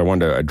I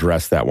wanted to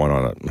address that one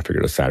I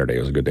figured a Saturday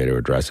was a good day to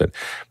address it.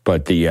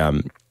 But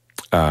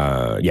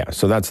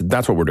so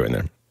that's what we're doing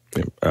there.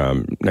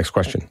 Next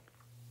question.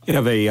 You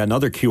have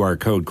another QR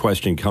code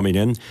question coming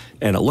in,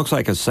 and it looks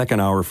like a second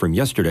hour from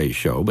yesterday's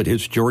show, but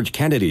it's George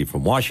Kennedy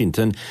from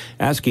Washington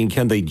asking,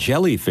 can the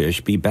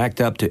jellyfish be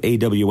backed up to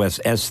AWS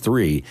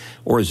S3,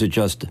 or is it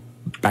just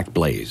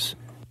Backblaze?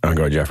 Go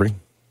ahead, Jeffrey.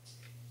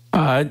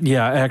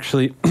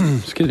 Actually,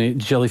 excuse me,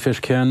 jellyfish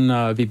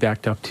can be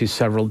backed up to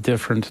several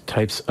different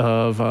types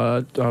of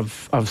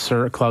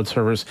cloud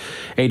servers.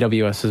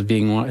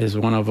 AWS is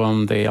one of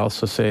them. They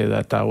also say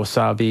that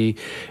Wasabi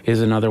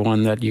is another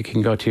one that you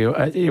can go to.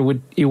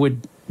 It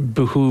would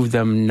behoove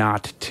them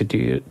not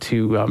to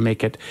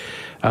make it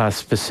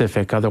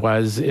specific.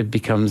 Otherwise, it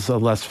becomes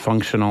less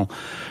functional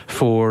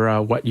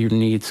for what you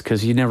need,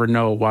 because you never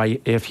know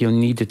if you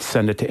need to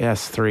send it to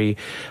S3,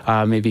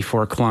 maybe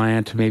for a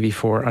client, maybe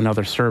for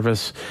another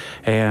service,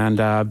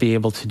 and be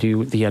able to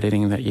do the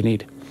editing that you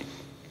need.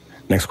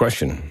 Next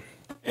question.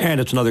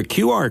 And it's another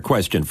QR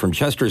question from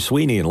Chester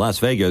Sweeney in Las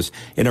Vegas.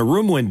 In a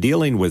room when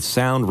dealing with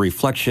sound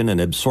reflection and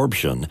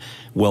absorption,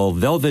 will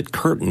velvet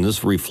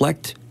curtains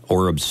reflect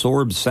or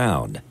absorb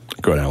sound?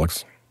 Go ahead,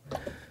 Alex.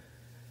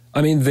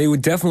 I mean, they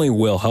would definitely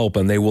will help,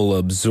 and they will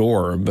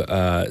absorb.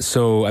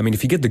 So, I mean,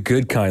 if you get the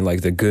good kind,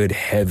 like the good,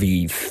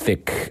 heavy,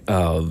 thick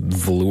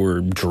velour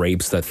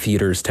drapes that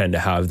theaters tend to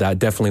have, that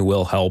definitely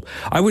will help.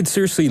 I would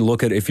seriously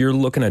look at, if you're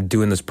looking at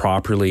doing this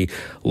properly,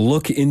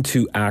 look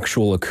into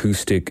actual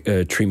acoustic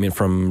treatment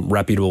from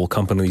reputable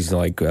companies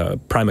like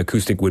Prime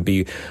Acoustic would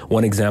be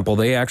one example.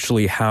 They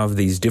actually have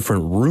these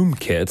different room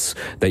kits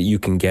that you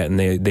can get, and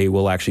they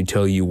will actually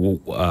tell you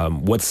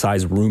what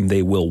size room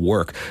they will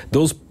work.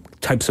 Those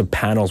types of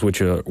panels, which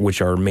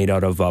are made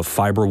out of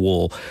fiber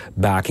wool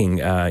backing,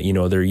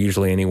 they're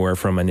usually anywhere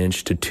from 1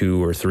 inch to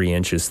 2 or 3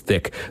 inches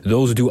thick.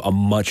 Those do a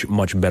much,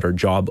 much better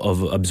job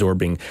of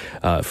absorbing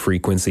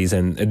frequencies,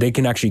 and they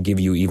can actually give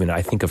you even,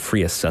 I think, a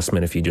free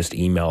assessment if you just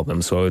email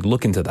them. So I would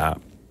look into that.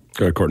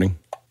 Go ahead, Courtney.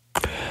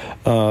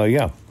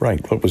 Yeah, right.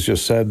 What was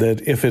just said,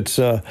 that if it's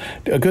a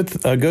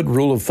good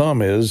rule of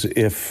thumb is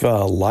if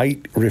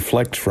light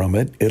reflects from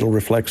it, it'll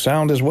reflect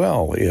sound as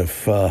well.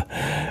 If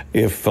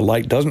the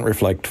light doesn't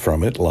reflect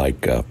from it,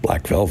 like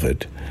black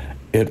velvet,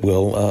 it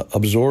will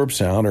absorb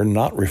sound or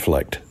not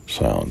reflect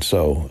sound.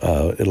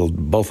 So it'll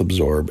both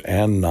absorb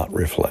and not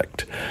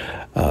reflect.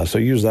 So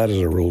use that as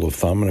a rule of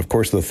thumb. And of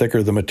course, the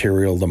thicker the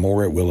material, the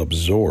more it will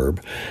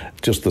absorb.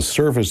 Just the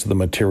surface of the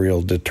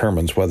material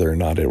determines whether or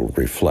not it will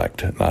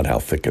reflect, not how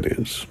thick it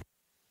is.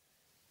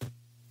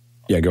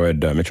 Yeah, go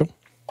ahead, Mitchell.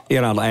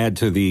 And I'll add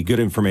to the good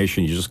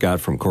information you just got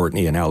from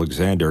Courtney and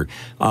Alexander.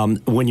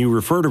 When you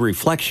refer to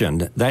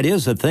reflection, that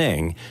is a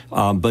thing.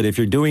 But if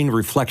you're doing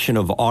reflection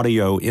of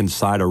audio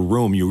inside a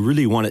room, you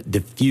really want it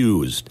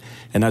diffused.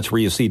 And that's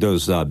where you see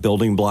those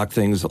building block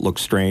things that look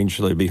strange.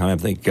 They're behind,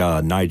 I think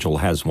Nigel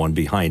has one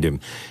behind him.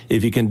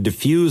 If you can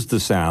diffuse the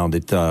sound,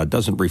 it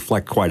doesn't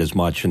reflect quite as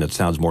much and it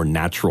sounds more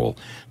natural.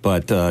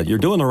 But you're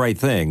doing the right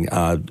thing.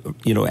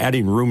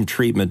 Adding room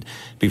treatment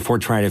before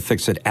trying to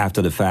fix it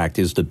after the fact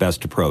is the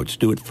best approach.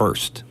 Do it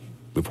first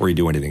before you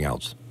do anything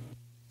else.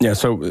 Yeah,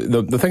 so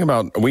the thing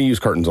about, we use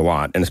curtains a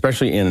lot, and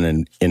especially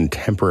in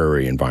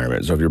temporary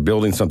environments. So if you're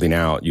building something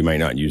out, you might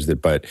not use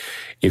it, but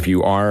if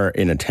you are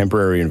in a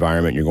temporary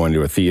environment, you're going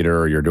to a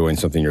theater, or you're doing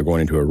something, you're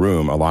going into a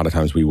room, a lot of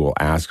times we will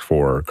ask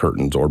for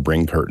curtains or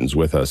bring curtains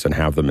with us and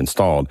have them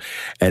installed,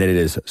 and it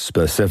is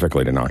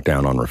specifically to knock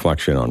down on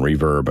reflection, on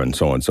reverb, and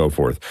so on and so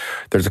forth.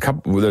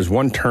 There's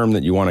one term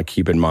that you want to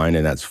keep in mind,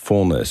 and that's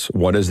fullness.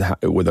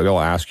 They'll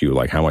ask you,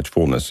 like, how much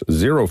fullness?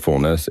 Zero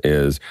fullness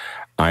is,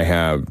 I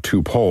have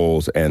 2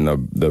 poles and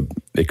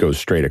it goes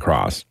straight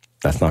across.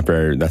 That's not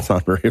very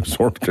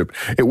absorptive.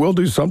 It will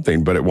do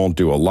something, but it won't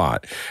do a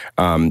lot.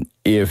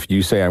 If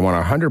you say I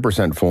want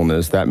 100%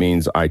 fullness, that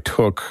means I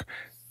took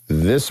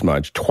this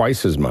much,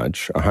 twice as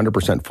much.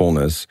 100%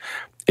 fullness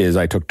is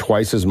I took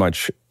twice as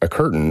much a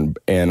curtain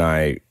and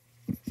I,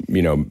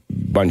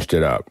 bunched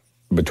it up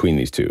between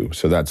these two.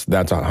 So that's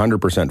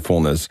 100%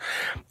 fullness.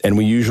 And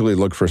we usually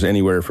look for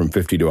anywhere from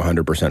 50 to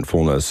 100%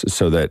 fullness,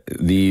 so that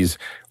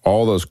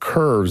all those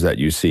curves that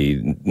you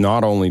see,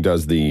 not only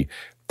does the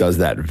does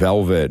that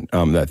velvet,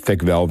 that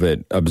thick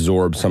velvet,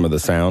 absorb some of the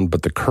sound,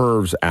 but the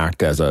curves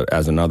act as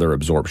another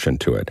absorption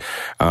to it.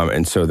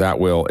 And so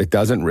it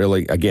doesn't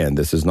really, again,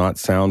 this is not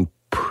sound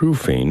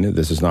proofing.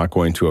 This is not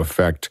going to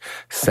affect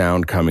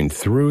sound coming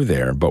through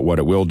there, but what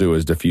it will do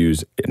is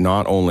diffuse,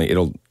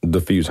 it'll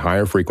diffuse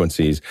higher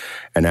frequencies,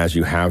 and as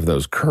you have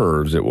those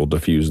curves, it will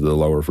diffuse the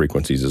lower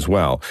frequencies as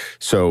well.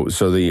 So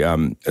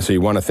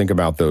you want to think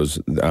about those,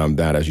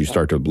 that as you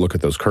start to look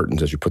at those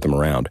curtains as you put them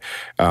around.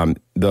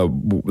 The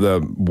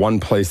one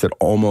place that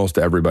almost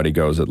everybody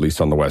goes, at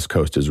least on the West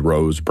Coast, is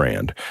Rose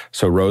Brand.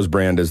 So Rose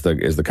Brand is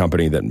the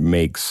company that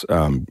makes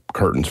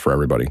curtains for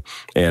everybody,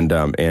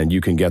 and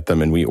you can get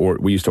them. And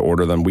we used to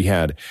order them. We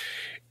had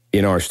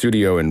in our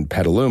studio in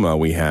Petaluma,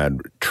 we had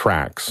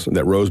tracks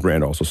that Rose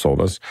Brand also sold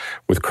us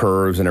with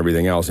curves and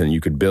everything else, and you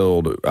could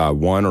build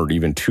one or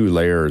even two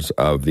layers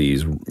of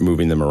these,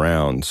 moving them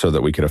around so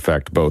that we could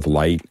affect both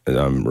light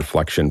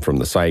reflection from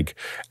the cyc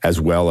as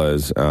well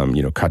as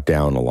cut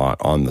down a lot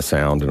on the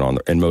sound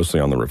and mostly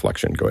on the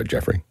reflection. Go ahead,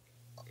 Jeffrey.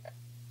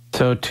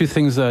 So 2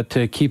 things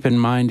to keep in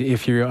mind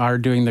if you are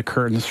doing the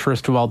curtains.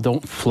 First of all,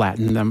 don't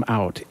flatten them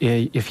out.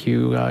 If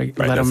you let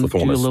them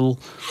do a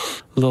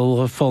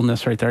little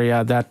fullness right there,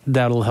 yeah,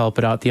 that'll help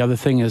it out. The other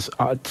thing is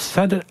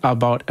set it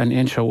about an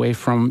inch away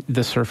from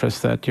the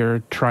surface that you're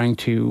trying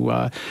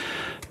to,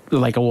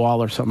 like a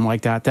wall or something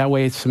like that. That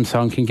way some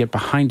sound can get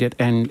behind it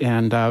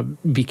and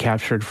be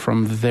captured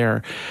from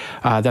there.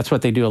 That's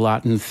what they do a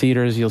lot in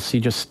theaters. You'll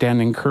see just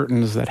standing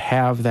curtains that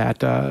have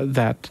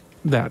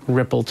that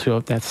ripple to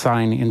it, that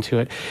sign into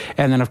it.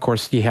 And then, of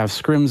course, you have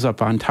scrims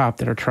up on top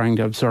that are trying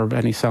to absorb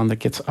any sound that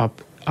gets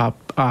up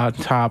on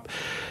top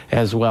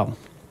as well.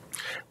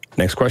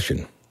 Next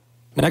question.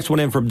 The next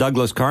one in from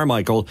Douglas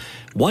Carmichael.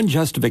 One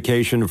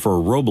justification for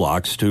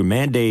Roblox to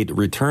mandate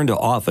return to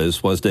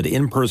office was that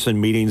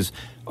in-person meetings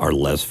are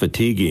less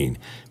fatiguing.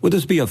 Would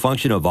this be a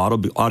function of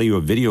audio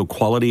video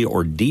quality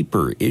or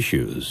deeper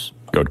issues?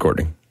 Go ahead,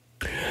 Courtney.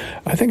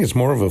 I think it's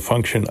more of a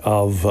function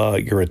of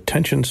your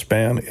attention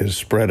span is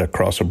spread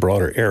across a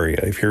broader area.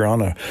 If you're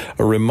on a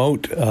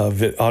remote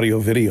audio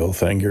video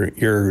thing,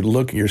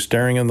 you're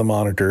staring in the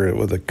monitor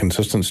with a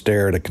consistent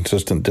stare at a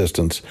consistent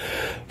distance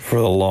for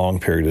a long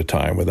period of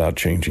time without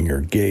changing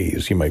your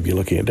gaze. You might be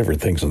looking at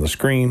different things on the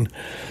screen,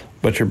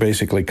 but you're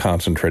basically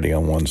concentrating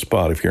on one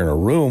spot. If you're in a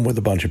room with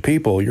a bunch of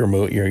people, you're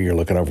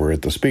looking over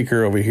at the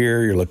speaker over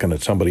here, you're looking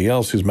at somebody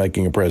else who's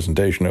making a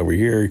presentation over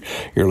here,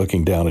 you're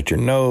looking down at your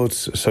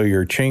notes, so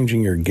you're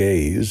changing your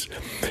gaze,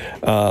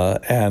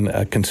 and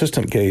a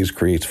consistent gaze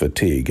creates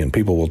fatigue, and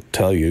people will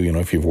tell you,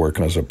 if you're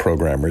working as a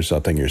programmer or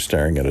something, you're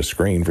staring at a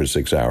screen for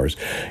 6 hours,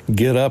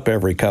 get up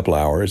every couple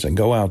hours and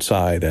go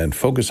outside and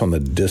focus on the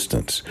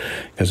distance,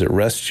 because it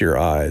rests your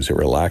eyes, it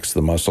relaxes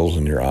the muscles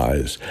in your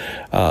eyes,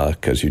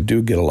 because you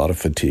do get a lot of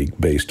fatigue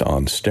based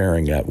on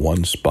staring at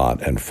one spot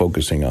and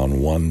focusing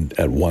on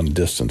one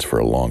distance for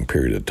a long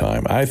period of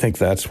time. I think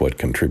that's what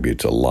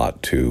contributes a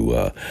lot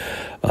to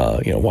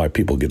why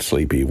people get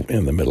sleepy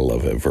in the middle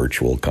of a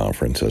virtual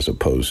conference as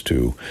opposed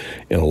to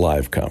in a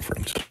live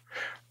conference.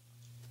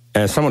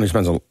 As someone who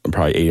spends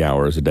probably 8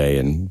 hours a day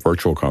in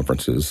virtual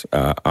conferences,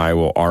 I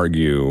will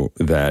argue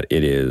that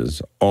it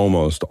is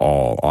almost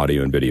all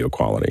audio and video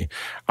quality.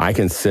 I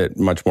can sit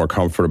much more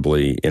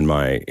comfortably in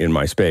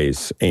my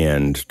space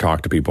and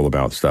talk to people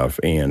about stuff,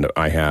 and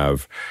I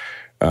have.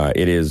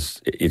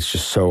 It's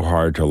just so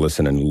hard to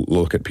listen and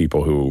look at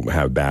people who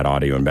have bad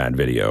audio and bad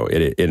video.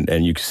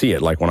 And you see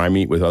it, like when I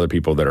meet with other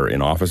people that are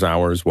in office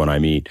hours, when I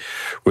meet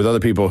with other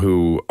people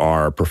who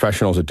are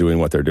professionals at doing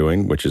what they're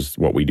doing, which is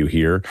what we do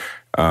here,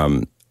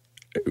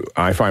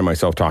 I find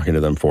myself talking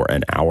to them for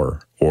an hour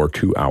or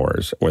 2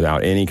 hours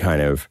without any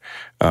kind of,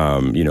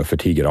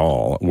 fatigue at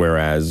all.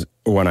 Whereas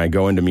when I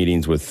go into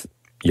meetings with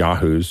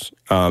yahoos,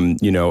 and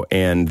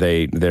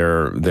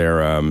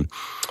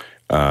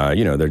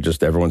they're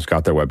just, everyone's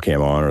got their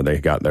webcam on, or they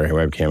got their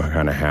webcam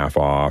kind of half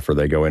off, or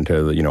they go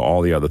into,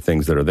 all the other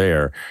things that are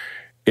there.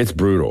 It's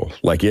brutal.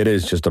 Like, it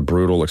is just a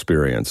brutal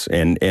experience.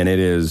 And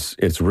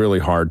it's really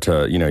hard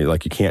to, you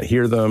can't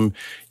hear them,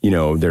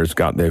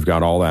 they've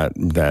got all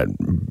that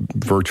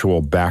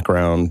virtual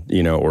background,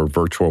 or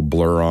virtual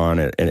blur on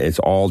it. And it's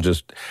all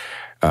just,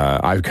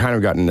 I've kind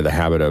of gotten into the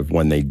habit of,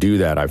 when they do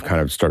that, I've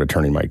kind of started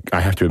I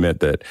have to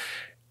admit that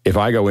if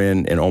I go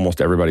in and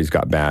almost everybody's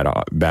got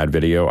bad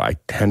video, I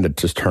tend to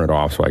just turn it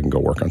off so I can go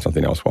work on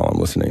something else while I'm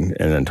listening,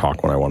 and then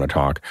talk when I want to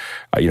talk.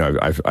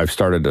 I've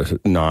started to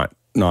not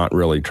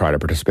really try to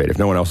participate. If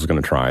no one else is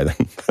going to try, then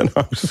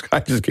I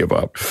just give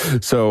up.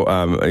 So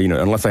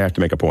unless I have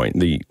to make a point,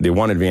 the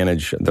one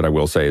advantage that I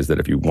will say is that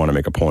if you want to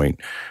make a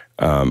point,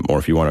 or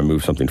if you want to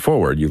move something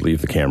forward, you leave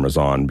the cameras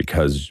on,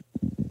 because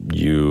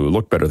you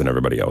look better than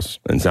everybody else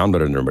and sound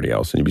better than everybody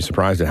else. And you'd be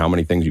surprised at how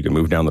many things you can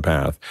move down the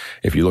path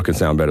if you look and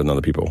sound better than other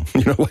people.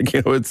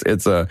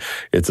 It's a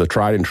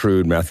tried and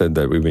true method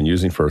that we've been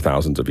using for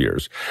thousands of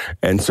years.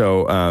 And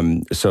so I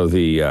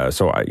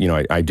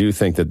do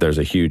think that there's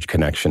a huge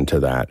connection to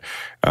that,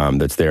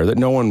 that's there, that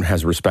no one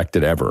has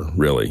respected ever,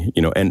 really.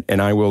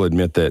 And I will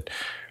admit that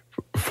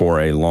for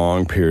a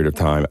long period of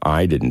time,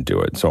 I didn't do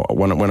it. So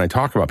when I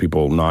talk about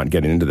people not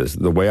getting into this,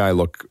 the way I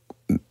look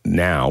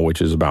now,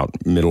 which is about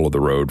middle of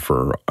the road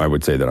I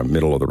would say that I'm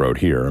middle of the road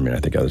here. I mean, I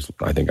think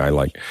I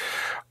like,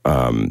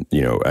 I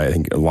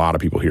think a lot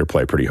of people here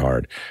play pretty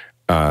hard.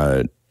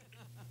 I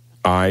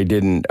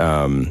didn't,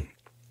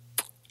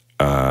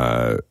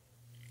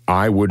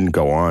 I wouldn't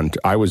go on.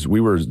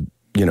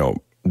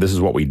 This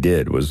is what we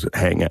did was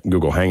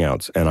Google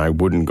Hangouts, and I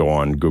wouldn't go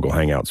on Google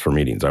Hangouts for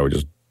meetings. I would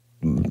just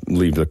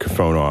leave the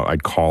phone on.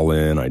 I'd call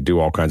in. I'd do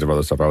all kinds of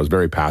other stuff. I was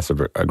very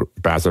passive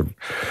aggressive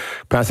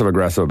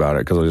about it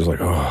because I was just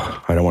like,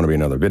 oh, I don't want to be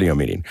another video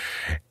meeting.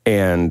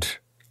 And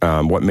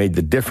what made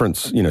the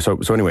difference,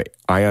 so anyway,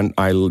 I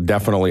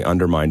definitely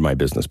undermined my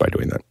business by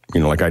doing that.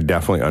 I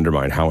definitely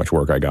undermined how much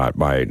work I got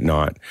by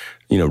not,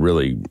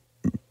 really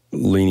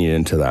leaning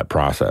into that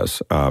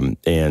process.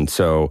 And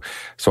so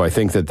I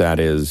think that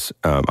is,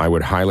 I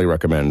would highly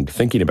recommend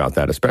thinking about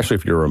that, especially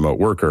if you're a remote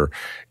worker,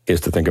 is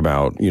to think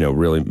about,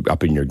 really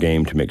upping your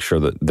game to make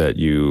sure that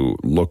you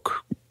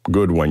look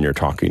good when you're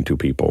talking to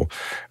people.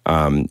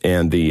 So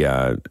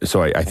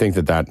I think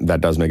that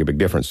does make a big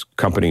difference.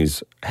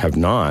 Companies have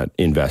not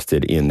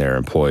invested in their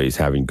employees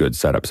having good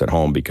setups at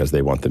home because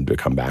they want them to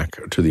come back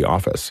to the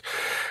office.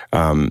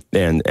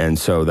 And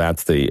so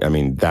that's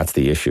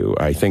the issue.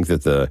 I think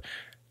that the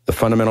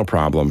fundamental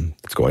problem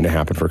that's going to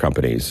happen for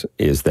companies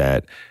is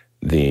that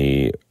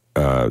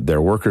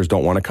their workers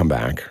don't want to come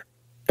back,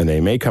 and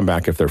they may come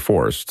back if they're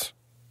forced.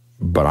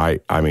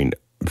 But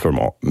from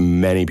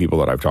many people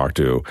that I've talked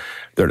to,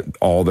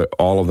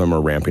 all of them are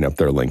ramping up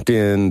their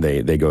LinkedIn.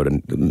 They go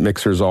to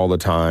mixers all the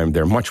time.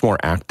 They're much more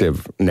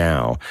active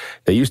now.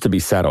 They used to be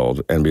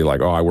settled and be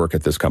like, oh, I work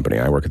at this company.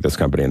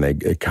 And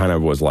it kind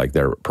of was like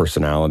their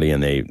personality,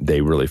 and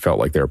they really felt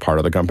like they were part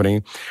of the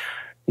company.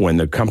 When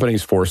the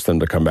companies force them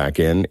to come back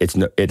in,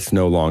 it's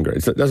no longer.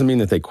 It doesn't mean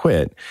that they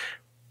quit,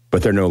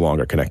 but they're no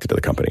longer connected to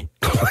the company.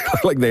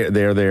 Like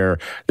they're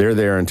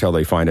there until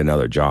they find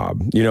another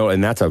job.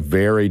 And that's a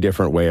very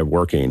different way of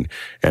working.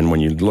 And when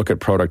you look at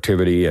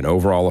productivity and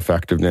overall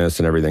effectiveness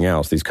and everything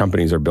else, these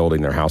companies are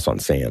building their house on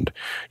sand.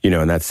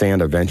 And that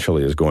sand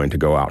eventually is going to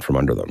go out from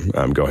under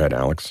them. Go ahead,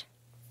 Alex.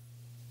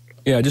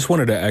 Yeah, I just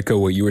wanted to echo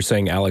what you were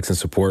saying, Alex, and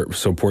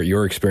support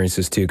your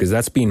experiences too, because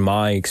that's been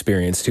my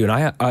experience too. And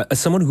I as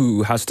someone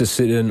who has to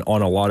sit in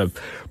on a lot of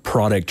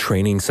product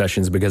training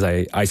sessions because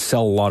I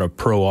sell a lot of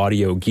pro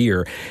audio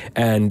gear,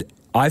 and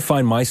I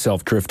find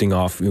myself drifting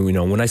off.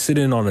 When I sit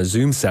in on a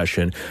Zoom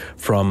session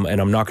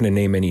and I'm not going to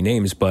name any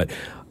names, but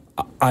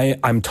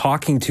I'm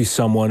talking to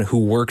someone who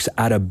works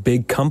at a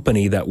big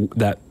company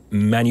that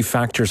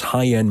manufactures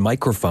high-end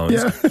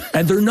microphones,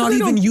 and they're not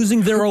even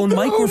using their own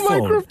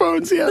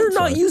microphones. They're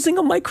not using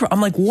a microphone. I'm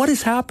like, what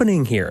is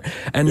happening here?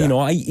 And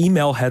I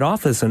email head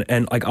office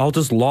and like I'll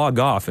just log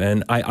off.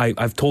 And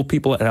I've told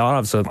people at head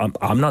office,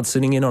 I'm not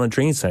sitting in on a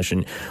training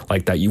session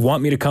like that. You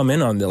want me to come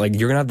in on like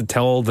you're gonna have to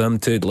tell them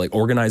to like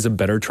organize a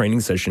better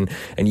training session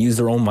and use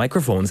their own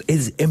microphones.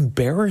 It's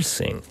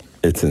embarrassing.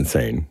 It's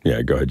insane.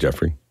 Yeah, go ahead,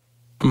 Jeffrey.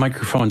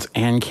 Microphones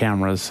and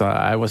cameras.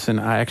 I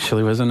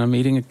actually was in a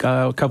meeting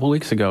a couple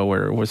weeks ago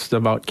where it was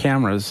about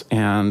cameras,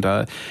 and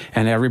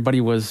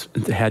everybody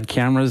had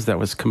cameras that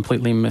was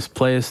completely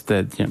misplaced.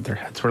 That their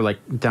heads were like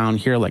down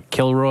here, like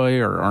Kilroy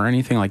or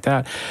anything like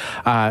that.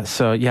 I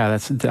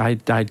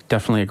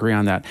definitely agree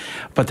on that.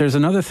 But there's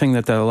another thing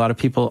that a lot of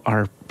people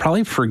are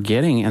probably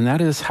forgetting, and that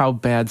is how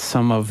bad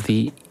some of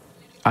the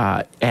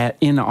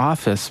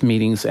in-office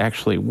meetings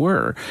actually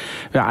were.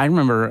 I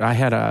remember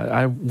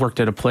I worked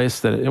at a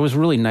place that it was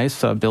really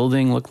nice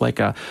building, looked like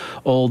a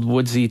old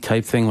woodsy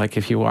type thing, like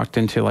if you walked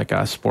into like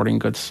a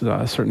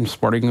certain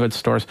sporting goods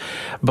stores,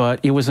 but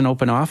it was an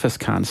open office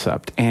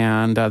concept,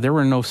 and there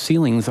were no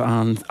ceilings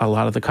on a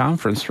lot of the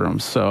conference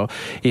rooms. So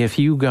if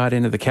you got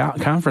into the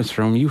conference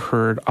room, you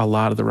heard a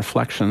lot of the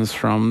reflections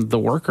from the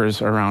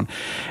workers around.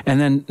 And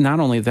then not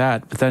only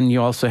that, but then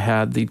you also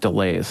had the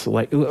delays.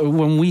 Like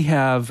when we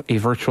have a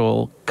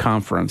virtual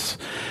conference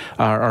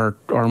or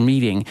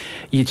meeting,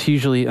 it's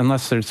usually,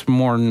 unless there's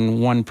more than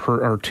one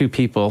or two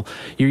people,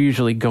 you're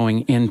usually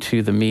going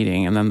into the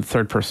meeting and then the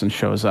third person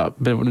shows up.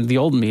 But in the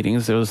old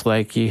meetings, it was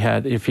like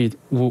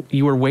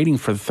you were waiting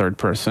for the third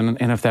person,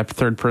 and if that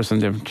third person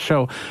didn't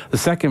show, the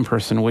second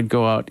person would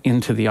go out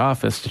into the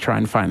office to try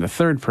and find the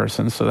third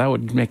person, so that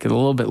would make it a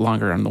little bit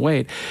longer on the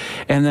wait.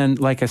 And then,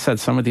 like I said,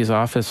 some of these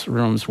office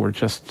rooms were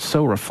just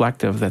so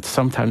reflective that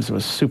sometimes it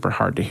was super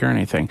hard to hear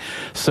anything.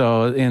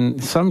 So in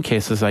some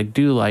cases, I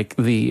do like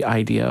the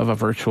idea of a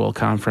virtual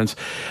conference,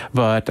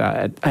 but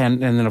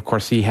and then of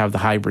course you have the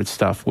hybrid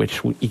stuff,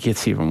 which it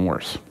gets even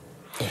worse.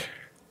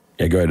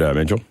 Yeah, go ahead,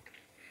 Mitchell.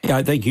 Yeah,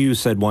 I think you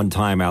said one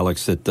time,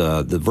 Alex, that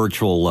the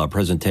virtual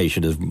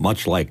presentation is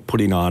much like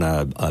putting on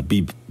a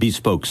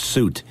bespoke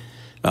suit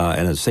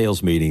in a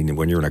sales meeting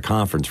when you're in a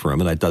conference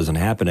room, and that doesn't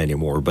happen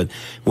anymore. But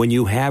when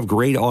you have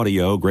great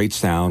audio, great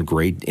sound,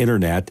 great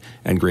internet,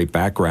 and great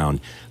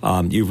background,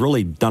 you've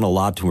really done a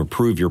lot to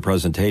improve your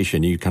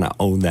presentation. You kind of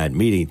own that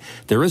meeting.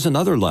 There is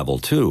another level,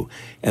 too,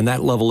 and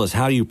that level is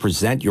how you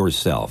present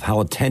yourself, how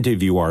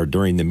attentive you are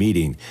during the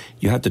meeting.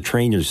 You have to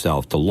train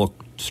yourself to look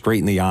straight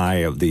in the eye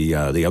of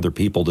the other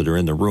people that are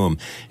in the room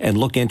and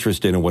look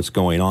interested in what's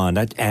going on.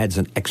 That adds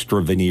an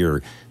extra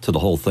veneer to the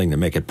whole thing to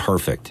make it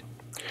perfect.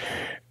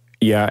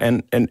 Yeah,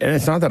 and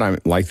it's not that I'm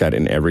like that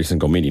in every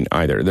single meeting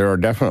either. There are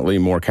definitely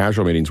more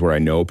casual meetings where I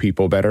know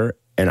people better,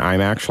 and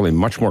I'm actually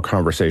much more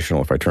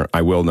conversational if I turn.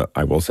 I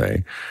will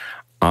say,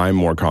 I'm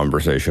more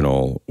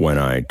conversational when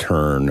I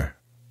turn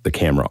the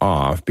camera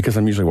off because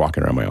I'm usually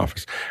walking around my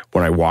office.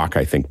 When I walk,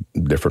 I think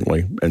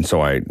differently, and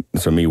so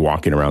me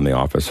walking around the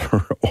office,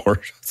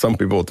 or some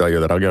people will tell you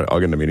that I'll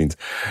get into meetings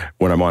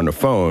when I'm on the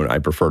phone. I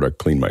prefer to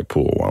clean my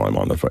pool while I'm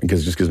on the phone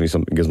because it just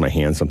gives my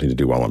hands something to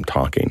do while I'm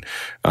talking,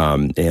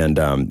 and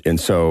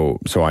so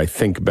I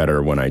think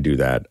better when I do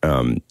that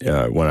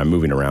when I'm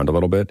moving around a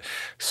little bit.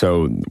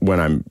 So when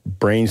I'm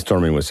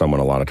brainstorming with someone,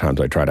 a lot of times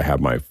I try to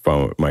have my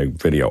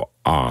video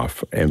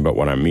off, but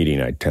when I'm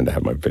meeting, I tend to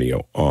have my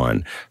video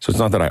on. So it's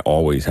not that I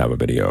always have a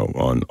video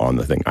on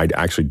the thing. I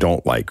actually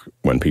don't like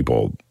when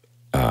people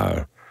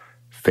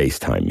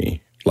FaceTime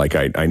me. Like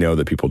I know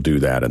that people do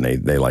that, and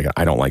they like it.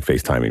 I don't like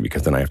FaceTiming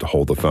because then I have to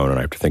hold the phone and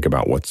I have to think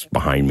about what's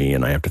behind me,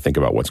 and I have to think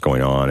about what's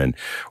going on and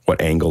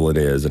what angle it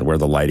is and where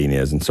the lighting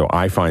is. And so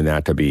I find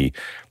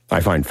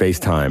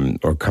FaceTime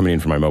or coming in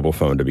from my mobile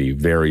phone to be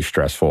very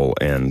stressful.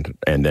 And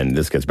then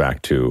this gets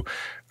back to,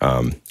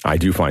 I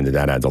do find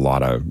that adds a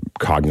lot of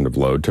cognitive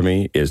load to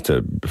me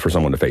for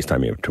someone to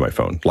FaceTime me to my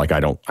phone. Like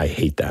I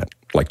hate that.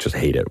 Like just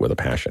hate it with a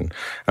passion.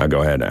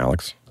 Go ahead,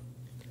 Alex.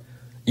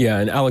 Yeah,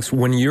 and Alex,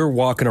 when you're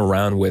walking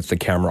around with the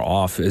camera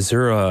off, is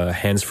there a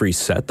hands-free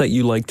set that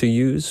you like to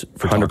use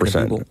for talking to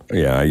people?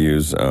 Yeah, I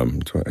use. I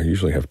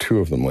usually have two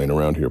of them laying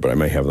around here, but I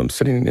may have them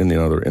sitting in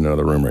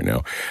another room right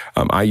now.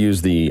 I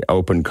use the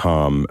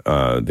OpenCom,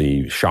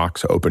 the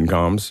Shox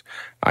OpenComs.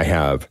 I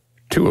have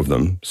two of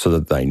them so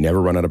that I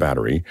never run out of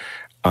battery.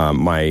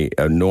 My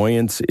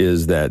annoyance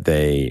is that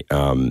they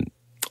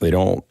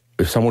don't.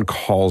 If someone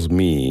calls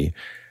me,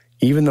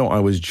 even though I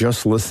was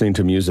just listening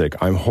to music,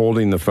 I'm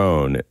holding the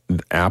phone.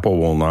 Apple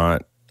will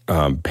not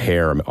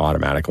pair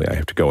automatically. I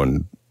have to go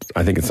in.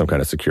 I think it's some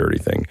kind of security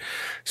thing.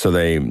 So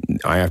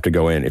I have to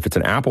go in. If it's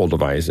an Apple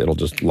device, it'll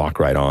just lock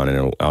right on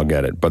and I'll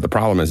get it. But the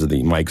problem is that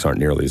the mics aren't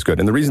nearly as good.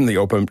 And the reason the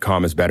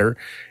OpenCom is better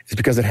is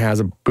because it has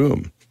a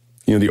boom.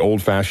 You know, the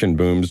old-fashioned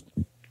booms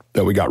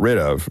that we got rid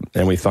of,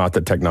 and we thought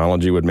that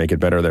technology would make it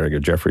better. There you go,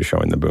 Jeffrey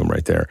showing the boom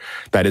right there.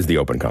 That is the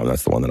OpenCom.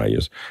 That's the one that I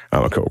use.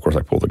 Of course,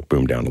 I pulled the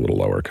boom down a little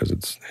lower because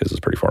his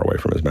is pretty far away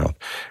from his mouth.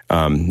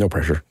 No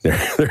pressure. There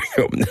you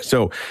go.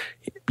 So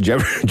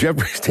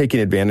Jeffrey's taking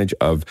advantage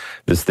of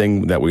this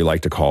thing that we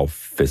like to call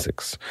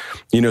physics.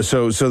 You know,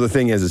 so the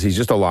thing is he's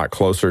just a lot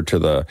closer to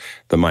the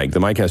mic. The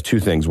mic has two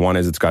things. One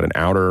is it's got an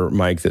outer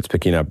mic that's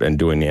picking up and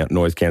doing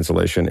noise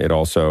cancellation. It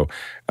also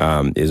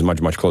is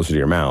much, much closer to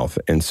your mouth.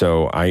 And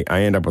so I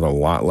end up with a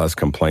lot less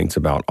complaints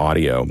about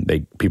audio.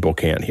 People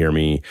can't hear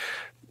me,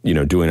 you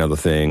know, doing other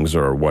things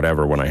or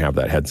whatever when I have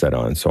that headset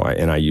on. So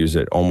I use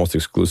it almost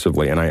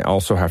exclusively. And I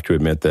also have to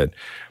admit that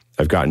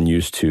I've gotten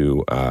used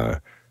to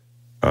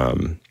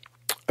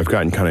I've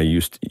gotten kind of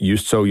used to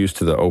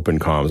the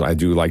OpenComs. I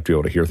do like to be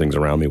able to hear things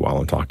around me while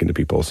I'm talking to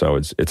people. So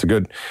it's a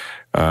good,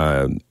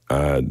 so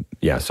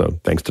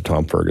thanks to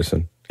Tom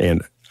Ferguson.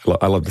 And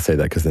I love to say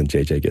that because then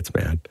JJ gets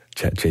mad.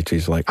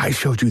 JJ's like, I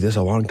showed you this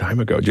a long time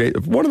ago.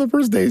 One of the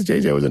first days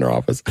JJ was in our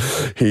office,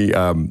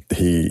 JJ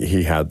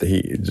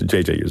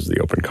uses the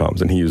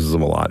OpenComs and he uses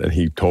them a lot. And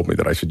he told me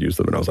that I should use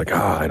them. And I was like,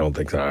 I don't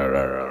think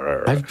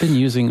so. I've been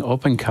using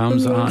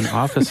OpenComs on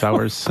office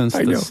hours since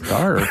the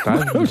start.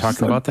 I've been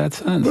talking about that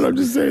since. But I'm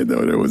just saying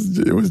though, it was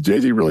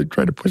JJ really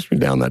tried to push me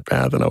down that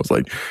path. And I was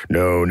like,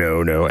 no.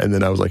 And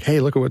then I was like, hey,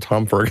 look at what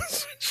Tom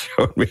Ferguson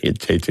showed me. And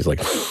JJ's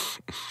like,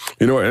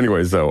 you know what?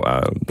 Anyway, so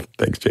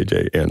thanks,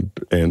 JJ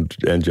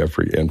and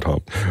Jeffrey and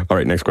Tom. All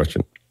right, next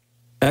question.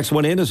 Next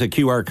one in is a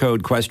QR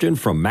code question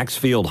from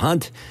Maxfield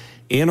Hunt.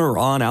 In or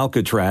on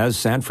Alcatraz,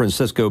 San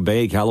Francisco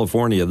Bay,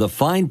 California, the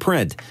fine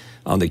print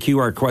on the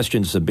QR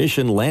question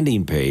submission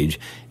landing page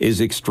is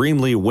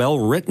extremely well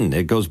written.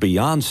 It goes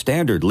beyond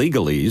standard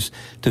legalese.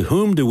 To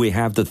whom do we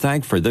have to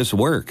thank for this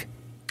work?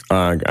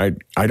 I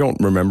don't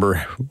remember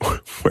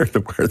where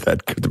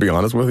that, to be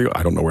honest with you,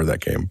 I don't know where that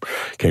came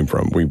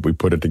from. We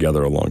put it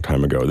together a long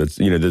time ago.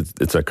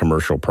 It's a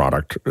commercial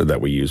product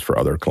that we use for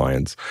other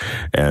clients,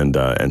 and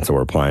so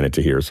we're applying it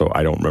to here. So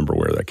I don't remember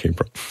where that came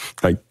from.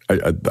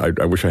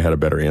 I wish I had a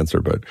better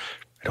answer, but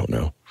I don't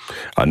know.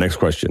 Next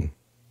question.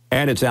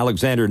 And it's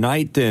Alexander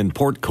Knight in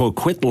Port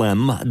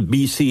Coquitlam,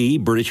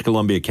 BC, British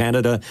Columbia,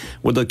 Canada,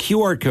 with a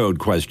QR code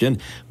question.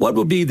 What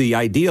would be the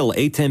ideal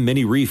ATEM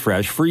Mini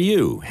refresh for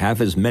you? Half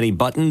as many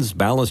buttons,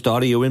 balanced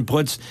audio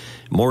inputs,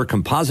 more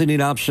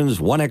compositing options,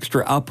 one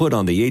extra output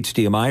on the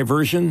HDMI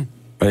version?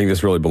 I think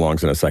this really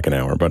belongs in a second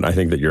hour, but I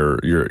think that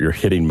you're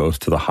hitting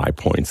most of the high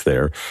points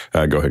there.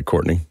 Go ahead,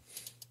 Courtney.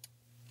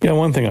 Yeah,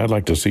 one thing I'd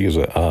like to see is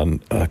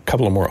a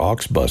couple of more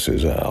aux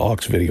buses, aux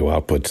video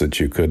outputs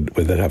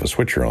that have a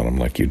switcher on them,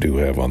 like you do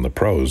have on the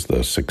Pros, the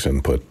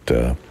 6-input,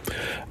 the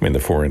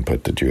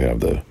 4-input that you have,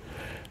 the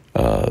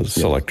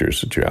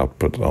selectors that you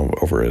output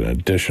over an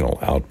additional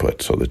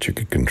output so that you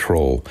could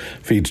control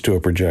feeds to a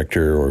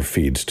projector or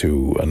feeds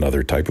to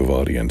another type of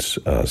audience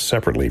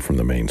separately from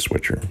the main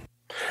switcher.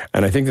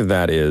 And I think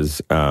that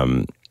is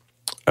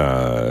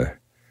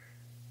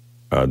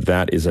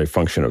a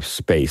function of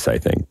space, I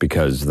think,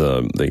 because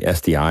the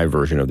SDI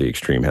version of the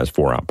Extreme has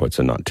 4 outputs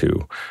and not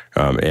 2.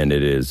 And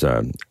it is,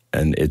 and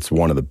it's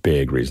one of the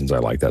big reasons I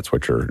like that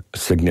switcher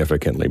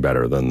significantly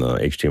better than the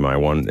HDMI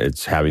one.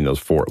 It's having those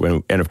 4.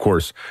 And of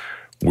course,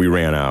 we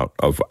ran out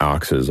of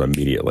auxes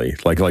immediately.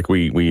 Like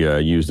we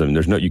used them.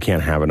 You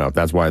can't have enough.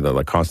 That's why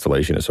the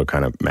Constellation is so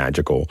kind of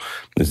magical,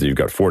 is that you've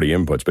got 40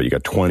 inputs, but you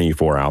got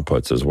 24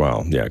 outputs as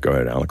well. Yeah, go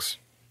ahead, Alex.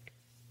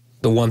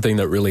 The one thing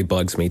that really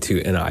bugs me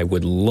too, and I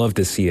would love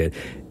to see it,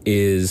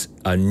 is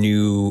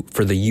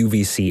for the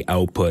UVC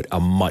output, a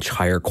much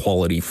higher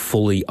quality,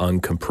 fully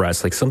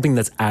uncompressed, like something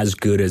that's as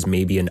good as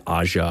maybe an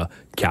Aja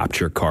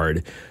capture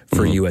card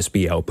for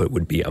USB output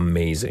would be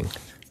amazing.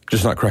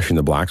 Just not crushing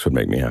the blacks would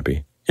make me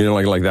happy.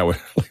 Like that would,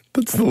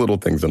 that's the little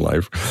things in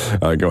life.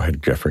 Go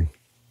ahead, Jeffrey.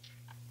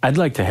 I'd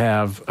like to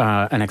have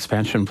an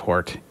expansion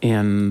port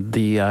in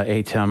the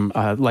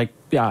ATEM, like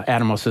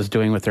Atomos is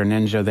doing with their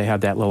Ninja. They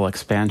have that little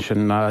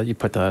expansion. You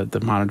put the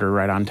monitor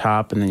right on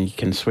top, and then you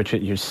can switch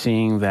it. You're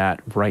seeing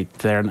that right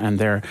there and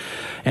there.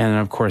 And,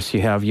 of course,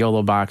 you have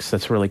YOLOBox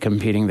that's really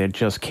competing. They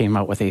just came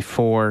out with a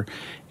 4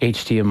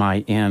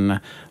 HDMI in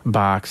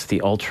box,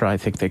 the Ultra, I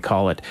think they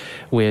call it,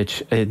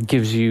 which it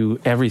gives you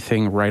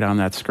everything right on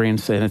that screen,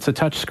 and it's a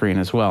touch screen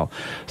as well.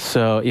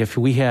 So if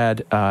we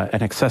had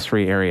an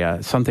accessory area,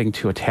 something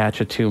to attach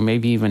it to,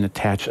 maybe even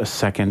attach a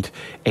second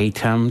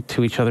ATEM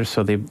to each other,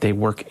 so they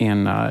work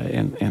in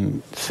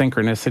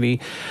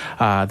synchronicity,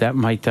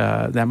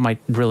 that might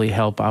really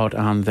help out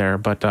on there.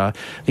 But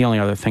the only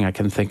other thing I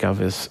can think of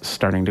is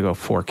starting to go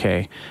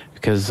 4K.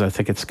 Because I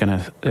think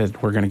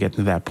we're gonna get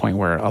to that point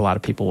where a lot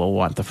of people will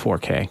want the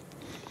 4K.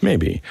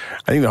 Maybe.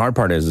 I think the hard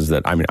part is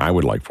that I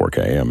would like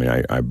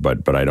 4K.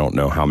 But I don't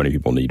know how many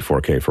people need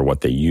 4K for what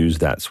they use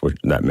that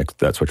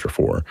switcher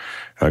for.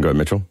 Go ahead,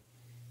 Mitchell.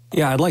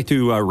 Yeah, I'd like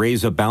to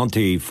raise a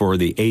bounty for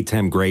the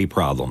ATEM gray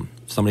problem.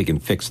 If somebody can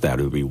fix that,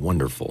 it would be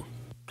wonderful.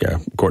 Yeah,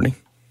 Courtney.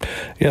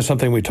 Yeah,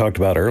 something we talked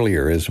about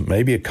earlier is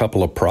maybe a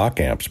couple of proc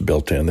amps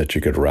built in that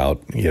you could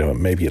route,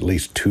 maybe at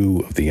least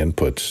 2 of the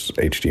inputs,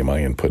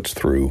 HDMI inputs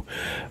through,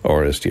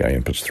 or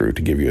SDI inputs through,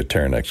 to give you a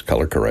Teranex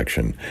color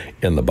correction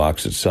in the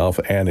box itself,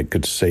 and it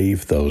could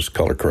save those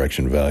color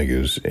correction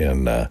values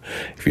in,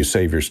 if you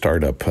save your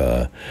startup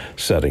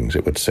settings,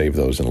 it would save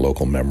those in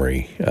local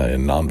memory,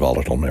 in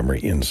non-volatile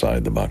memory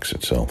inside the box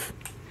itself.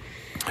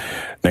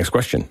 Next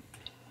question.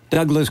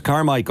 Douglas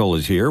Carmichael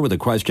is here with a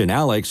question.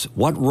 Alex,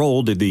 what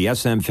role did the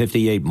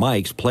SM58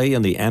 mics play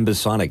in the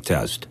ambisonic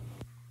test?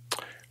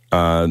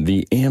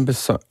 The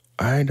ambisonic,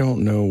 I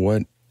don't know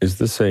what, is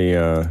this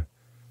is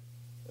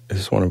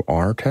this one of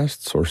our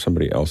tests or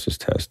somebody else's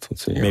test?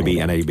 Let's see. Maybe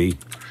NAB.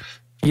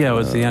 Yeah, it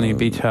was the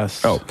NAB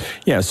test. Oh,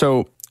 yeah.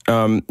 So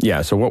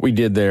what we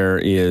did there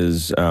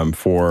is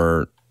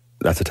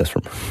that's a test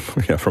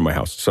from my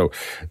house. So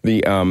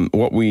the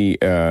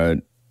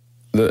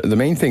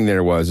main thing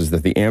there is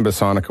that the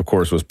ambisonic, of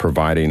course, was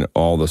providing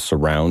all the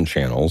surround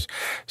channels.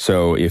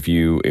 So if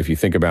you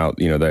think about,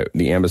 the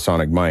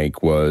ambisonic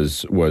mic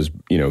was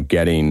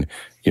getting,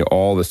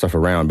 all the stuff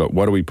around, but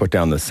what do we put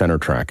down the center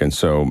track? And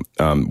so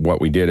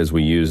what we did is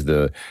we used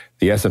the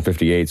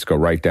SM58s go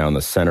right down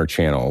the center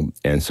channel.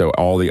 And so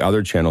all the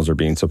other channels are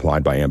being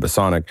supplied by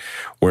ambisonic,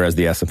 whereas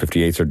the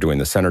SM58s are doing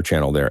the center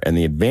channel there. And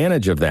the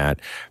advantage of that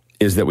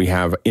is that we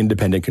have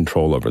independent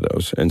control over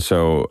those. And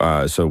so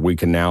we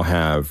can now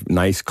have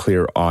nice,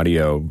 clear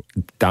audio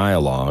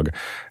dialogue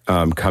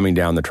coming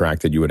down the track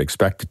that you would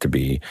expect it to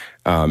be.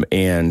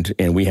 And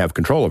we have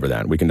control over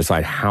that. We can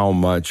decide how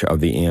much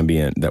of the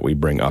ambient that we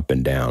bring up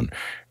and down.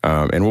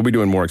 And we'll be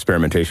doing more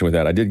experimentation with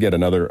that. I did get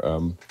another...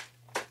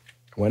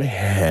 went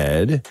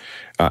ahead.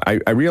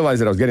 I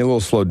realized that I was getting a little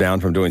slowed down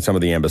from doing some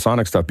of the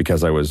ambisonic stuff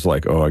because I was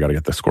like, I got to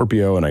get the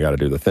Scorpio and I got to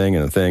do the thing.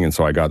 And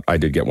so I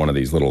did get one of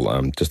these little,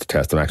 just to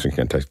test. I'm actually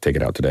going to take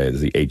it out today. It's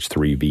the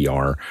H3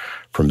 VR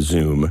from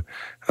Zoom,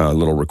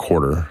 little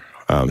recorder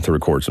to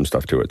record some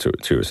stuff to it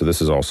too. So this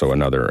is also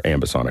another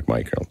ambisonic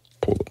mic. I'll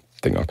pull the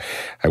thing off.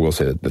 I will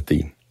say that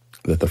the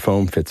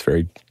foam fits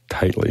very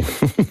tightly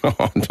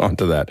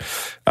onto that.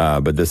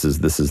 But this is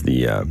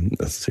the,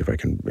 let's see if I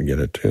can get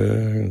it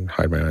to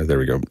hide my eyes. There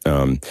we go.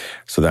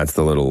 So that's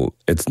the little,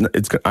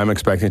 I'm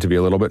expecting it to be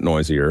a little bit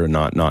noisier,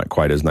 not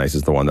quite as nice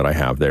as the one that I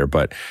have there,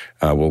 but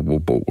we're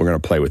going to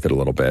play with it a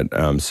little bit.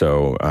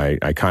 So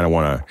I kind of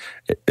want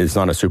to, it's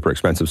not a super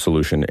expensive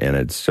solution, and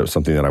it's just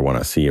something that I want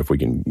to see if we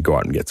can go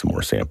out and get some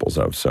more samples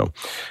of. So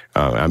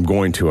I'm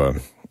going to a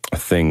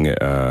thing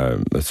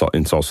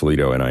in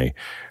Sausalito, and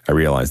I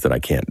realized that I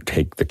can't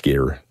take the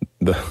gear.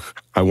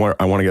 I want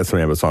to get some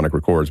Amazonic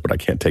Records, but I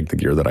can't take the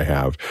gear that I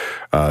have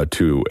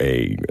to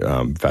a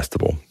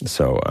festival.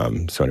 So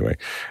anyway,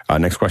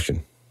 next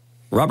question.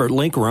 Robert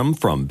Linkram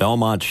from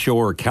Belmont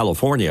Shore,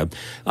 California.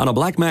 On a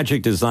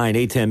Blackmagic Design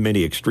A10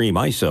 Mini Extreme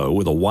ISO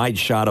with a wide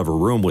shot of a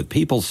room with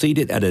people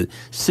seated at a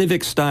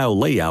Civic-style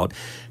layout,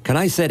 can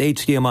I set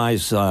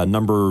HDMI's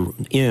number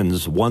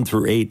ins 1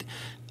 through 8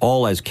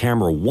 all as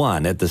camera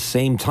 1 at the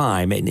same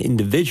time and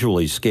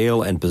individually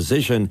scale and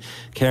position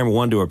camera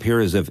 1 to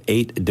appear as if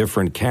 8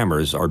 different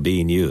cameras are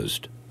being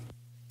used?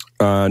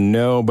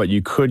 No, but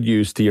you could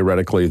use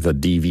theoretically the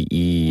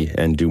DVE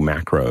and do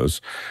macros.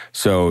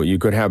 So you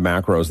could have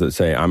macros that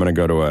say, I'm going to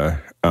go to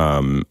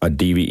a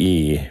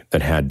DVE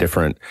that had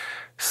different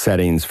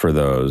settings for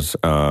those.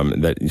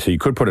 So you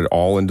could put it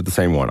all into the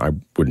same one. I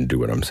wouldn't do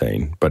what I'm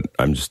saying, but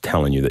I'm just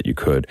telling you that you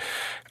could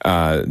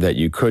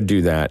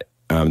do that.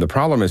 The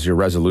problem is your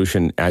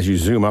resolution, as you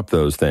zoom up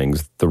those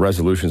things, the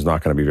resolution is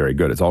not going to be very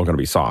good. It's all going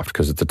to be soft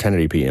because it's a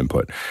 1080p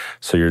input.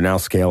 So you're now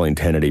scaling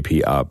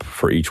 1080p up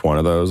for each one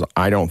of those.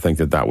 I don't think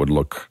that would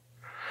look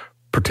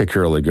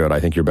particularly good. I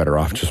think you're better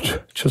off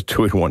just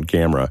doing one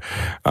camera.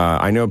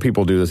 I know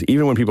people do this,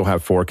 even when people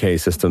have 4K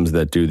systems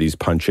that do these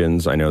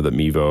punch-ins. I know that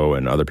Mevo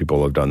and other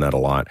people have done that a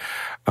lot.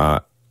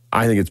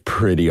 I think it's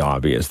pretty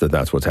obvious that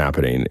that's what's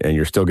happening, and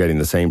you're still getting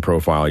the same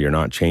profile. You're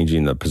not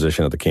changing the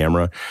position of the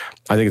camera.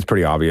 I think it's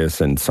pretty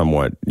obvious and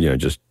somewhat,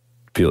 just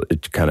feel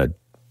it kind of.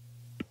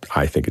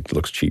 I think it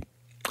looks cheap.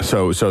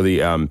 So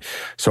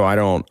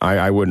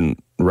I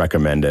wouldn't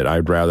recommend it.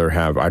 I'd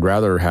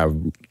rather have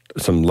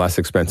some less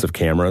expensive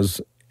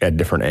cameras at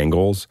different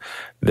angles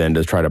than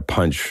to try to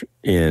punch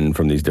in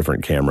from these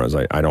different cameras.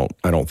 I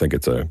don't think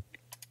it's a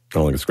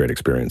great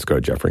experience. Go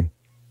ahead, Jeffrey.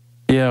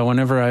 Yeah,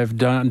 whenever I've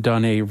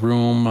done a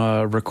room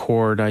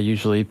record, I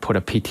usually put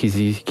a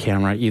PTZ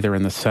camera either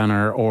in the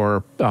center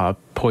or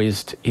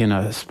poised in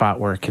a spot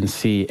where it can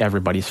see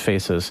everybody's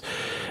faces.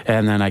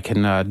 And then I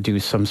can do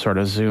some sort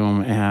of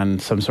zoom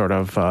and some sort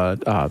of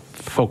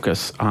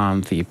focus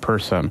on the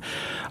person.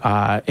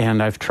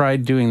 And I've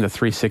tried doing the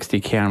 360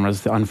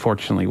 cameras,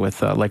 unfortunately,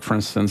 with, like, for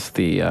instance,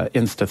 the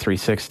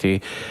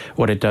Insta360.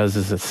 What it does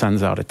is it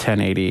sends out a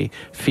 1080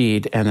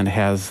 feed and then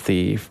has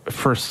the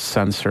first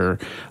sensor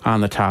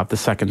on the top,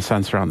 the second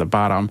sensor on the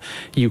bottom.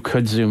 You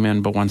could zoom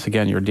in, but once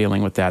again, you're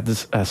dealing with that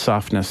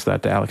softness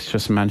that Alex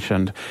just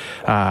mentioned.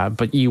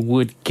 But you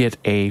would get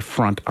a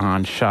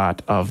front-on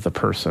shot of the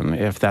person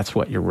if that's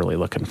what you're really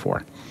looking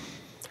for.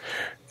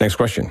 Next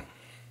question.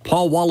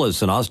 Paul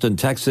Wallace in Austin,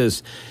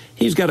 Texas.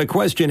 He's got a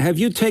question. Have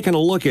you taken a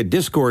look at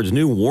Discord's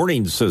new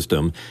warning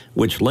system,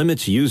 which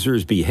limits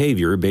users'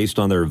 behavior based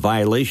on their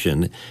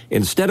violation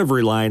instead of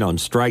relying on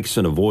strikes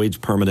and avoids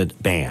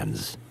permanent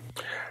bans?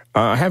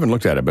 I haven't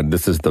looked at it, but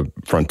this is the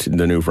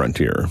new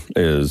frontier,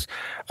 is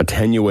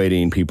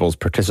attenuating people's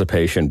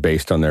participation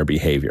based on their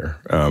behavior.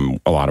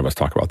 A lot of us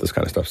talk about this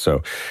kind of stuff.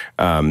 So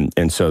the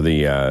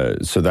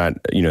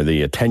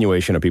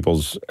attenuation of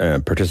people's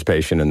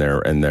participation and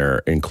their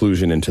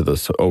inclusion into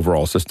the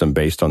overall system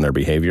based on their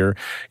behavior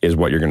is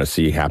what you're going to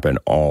see happen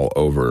all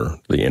over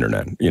the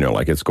internet.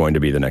 Like it's going to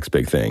be the next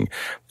big thing.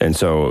 And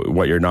so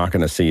what you're not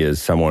going to see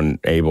is someone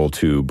able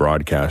to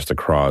broadcast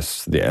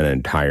across an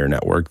entire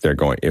network. They're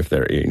going, if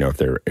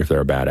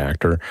they're a bad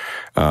actor,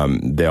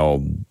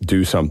 they'll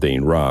do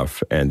something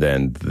rough, and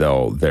then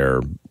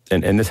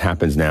and this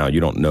happens now. You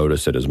don't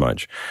notice it as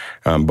much,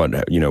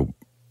 but you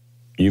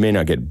may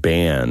not get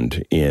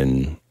banned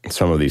in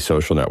some of these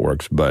social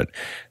networks, but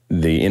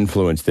the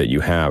influence that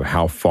you have,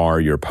 how far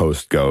your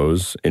post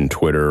goes in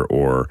Twitter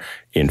or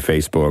in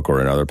Facebook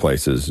or in other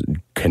places,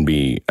 can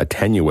be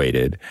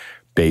attenuated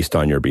based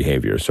on your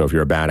behavior. So if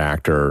you're a bad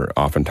actor,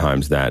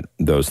 oftentimes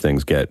those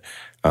things get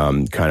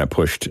kind of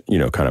pushed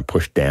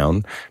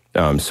down.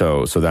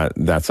 So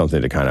that's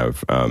something to kind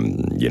of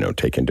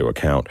take into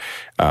account.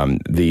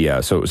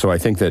 So I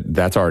think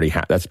that's already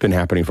that's been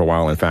happening for a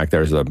while. In fact,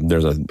 there's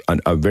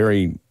a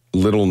very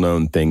little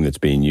known thing that's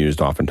being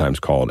used oftentimes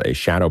called a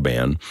shadow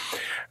ban.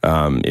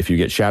 If you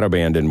get shadow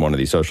banned in one of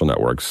these social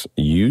networks,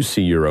 you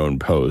see your own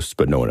posts,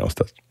 but no one else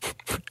does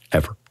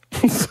ever.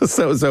 And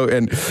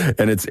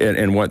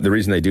what the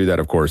reason they do that,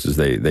 of course, is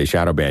they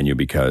shadow ban you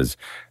because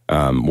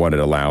what it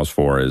allows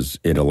for is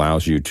it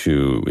allows you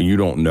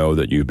don't know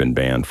that you've been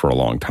banned for a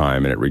long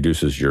time, and it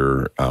reduces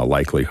your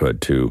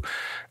likelihood to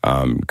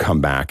come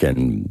back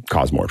and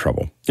cause more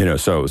trouble.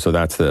 So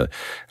that's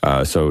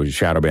so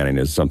shadow banning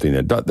is something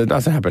that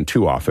doesn't happen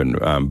too often,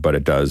 but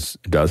it does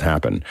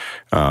happen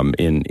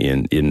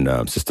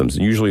in systems.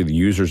 Usually the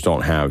users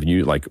don't have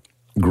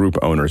group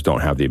owners don't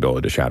have the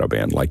ability to shadow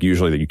ban. Like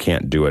usually you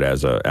can't do it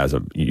as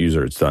a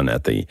user. It's done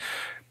at the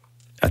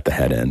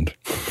head end,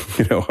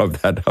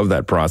 of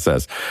that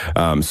process.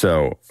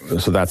 So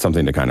that's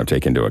something to kind of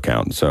take into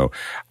account. So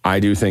I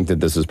do think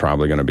that this is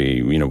probably going to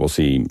be, we'll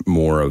see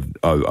more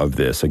of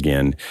this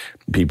again,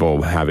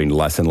 people having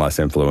less and less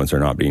influence or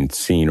not being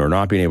seen or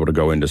not being able to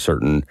go into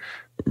certain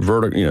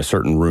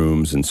certain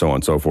rooms and so on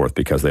and so forth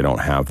because they don't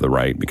have the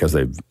right, because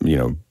they've,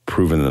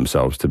 proven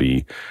themselves to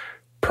be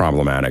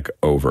problematic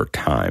over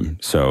time.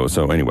 So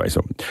anyway,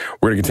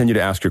 we're going to continue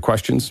to ask your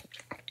questions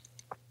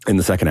in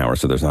the second hour.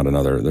 So there's not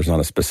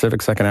a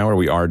specific second hour.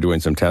 We are doing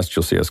some tests.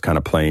 You'll see us kind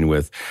of playing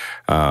with,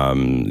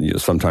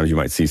 sometimes you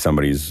might see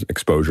somebody's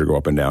exposure go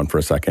up and down for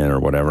a second or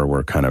whatever.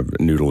 We're kind of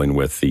noodling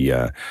with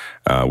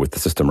the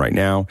system right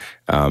now.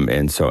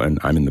 And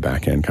I'm in the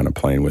back end kind of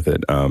playing with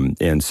it.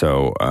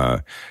 So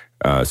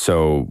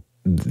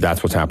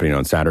that's what's happening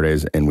on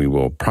Saturdays, and we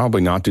will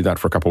probably not do that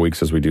for a couple of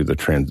weeks as we do we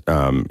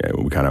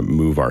kind of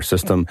move our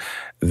system.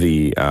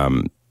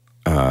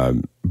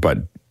 But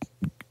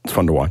it's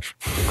fun to watch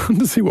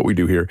to see what we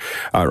do here.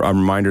 A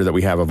reminder that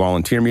we have a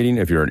volunteer meeting.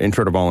 If you're an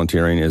intro to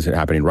volunteering, is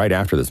happening right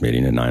after this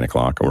meeting at 9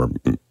 o'clock or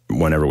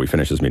whenever we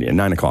finish this meeting. At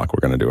 9 o'clock, we're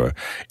going to do an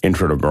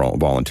intro to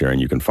volunteering.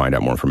 You can find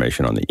out more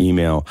information on the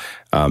email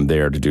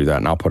there to do that.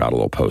 And I'll put out a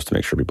little post to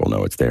make sure people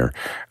know it's there.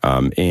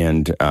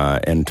 And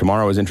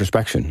tomorrow is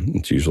introspection.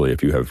 It's usually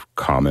if you have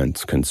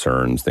comments,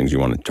 concerns, things you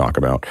want to talk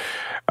about,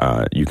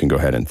 you can go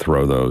ahead and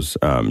throw those.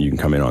 You can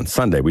come in on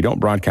Sunday. We don't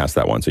broadcast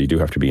that one, so you do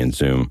have to be in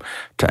Zoom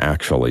to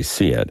actually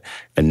see it.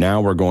 And now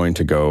we're going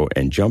to go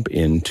and jump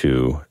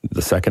into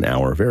the second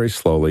hour very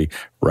slowly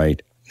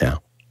right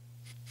now.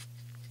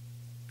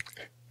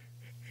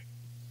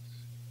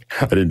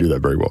 I didn't do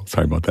that very well.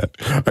 Sorry about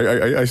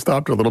that. I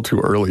stopped a little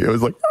too early. It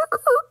was like,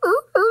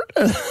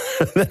 and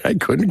then I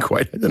couldn't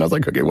quite. And I was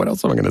like, okay, what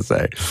else am I going to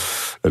say?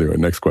 Anyway,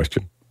 next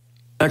question.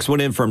 Next one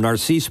in from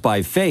Narcisse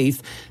by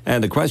Faith.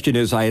 And the question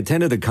is, I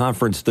attended a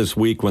conference this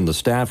week when the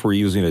staff were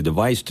using a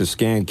device to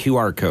scan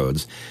QR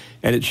codes,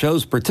 and it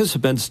shows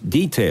participants'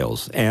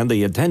 details and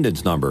the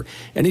attendance number.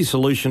 Any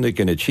solution that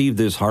can achieve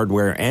this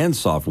hardware and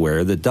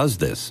software that does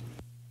this?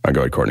 Go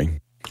ahead, Courtney.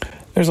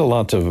 There's a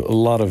lot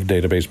of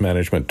database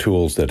management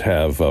tools that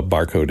have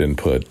barcode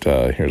input.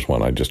 Here's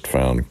one I just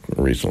found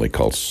recently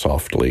called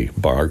Softly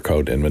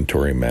Barcode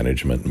Inventory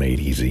Management Made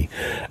Easy.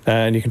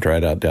 And you can try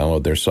it out,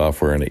 download their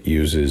software, and it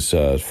uses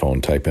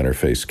phone type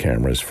interface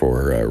cameras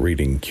for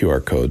reading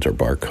QR codes or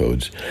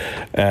barcodes.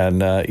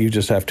 And you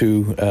just have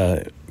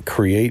to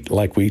create,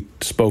 like we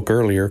spoke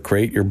earlier,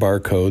 create your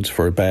barcodes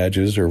for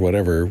badges or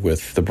whatever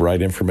with the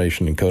right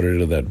information encoded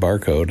into that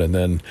barcode. And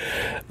then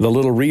the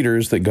little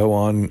readers that go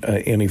on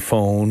any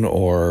phone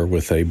or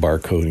with a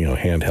barcode,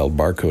 handheld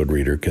barcode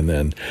reader can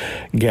then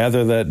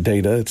gather that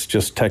data. It's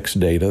just text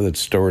data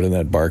that's stored in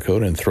that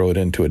barcode and throw it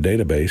into a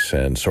database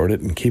and sort it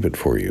and keep it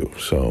for you.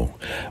 So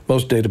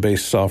most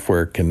database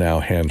software can now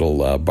handle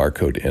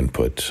barcode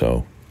input.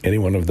 So any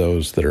one of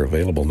those that are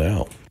available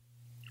now.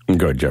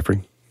 Go ahead,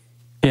 Jeffrey.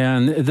 Yeah,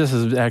 and this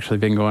has actually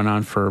been going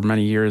on for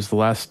many years. The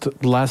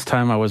last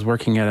time I was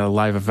working at a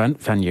live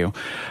event venue,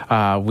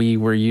 we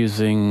were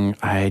using,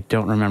 I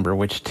don't remember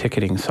which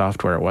ticketing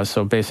software it was.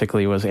 So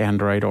basically it was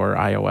Android or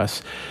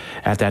iOS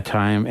at that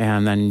time.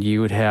 And then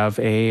you would have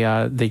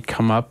they'd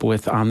come up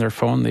with on their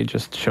phone, they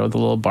just showed the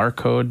little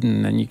barcode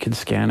and then you could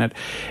scan it.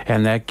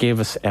 And that gave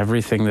us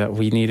everything that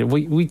we needed.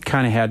 We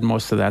kind of had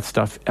most of that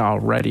stuff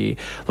already,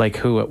 like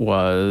who it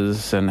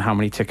was and how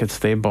many tickets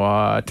they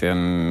bought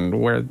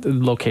and where the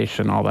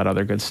location, all that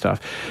other good stuff.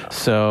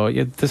 So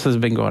this has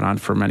been going on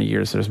for many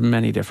years. There's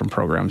many different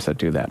programs that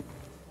do that.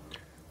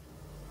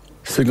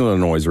 Signal to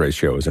noise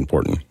ratio is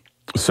important.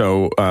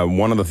 So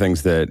one of the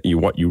things that you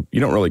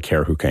don't really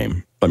care who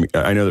came.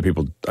 I know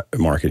that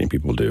marketing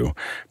people do,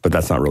 but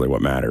that's not really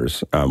what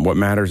matters. What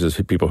matters is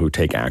people who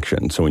take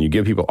action. So when you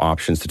give people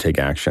options to take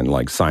action,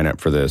 like sign up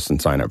for this and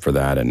sign up for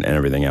that and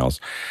everything else,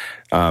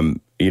 I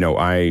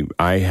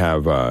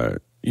have,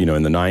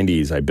 in the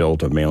 90s, I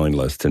built a mailing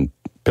list in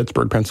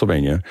Pittsburgh,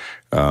 Pennsylvania,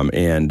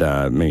 and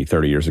maybe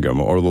 30 years ago,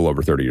 or a little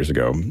over 30 years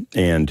ago.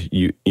 And,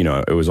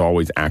 it was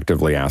always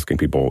actively asking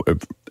people.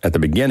 At the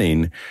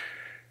beginning,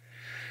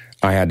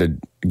 I had to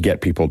get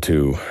people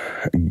to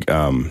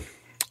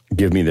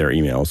give me their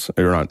emails,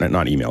 or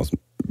not emails,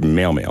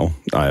 mail.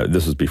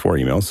 This was before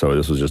emails, so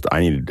this was just, I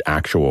needed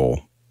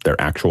their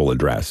actual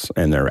address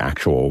and their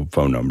actual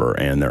phone number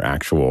and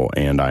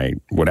and I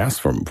would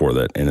ask for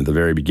that. And at the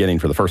very beginning,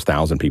 for the first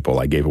 1,000 people,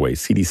 I gave away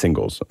CD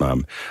singles. I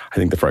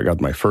think I got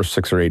my first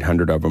 600 or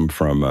 800 of them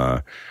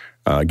from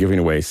giving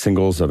away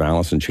singles of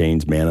Alice in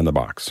Chains' Man in the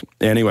Box.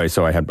 Anyway,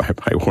 so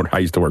I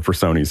used to work for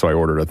Sony, so I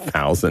ordered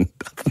 1,000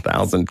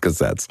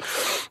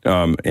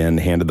 cassettes and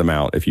handed them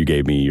out if you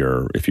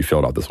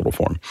filled out this little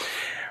form.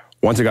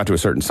 Once it got to a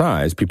certain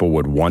size, people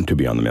would want to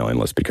be on the mailing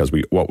list because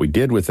what we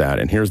did with that,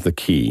 and here's the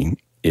key,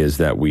 is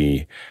that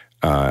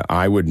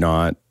I would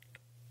not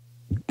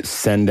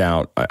send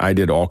out, I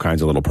did all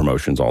kinds of little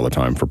promotions all the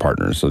time for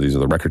partners. So these are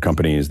the record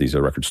companies, these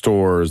are record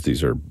stores,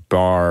 these are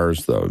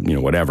bars,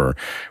 whatever.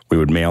 We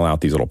would mail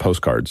out these little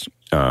postcards.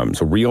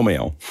 So real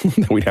mail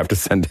that we'd have to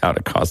send out.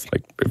 It cost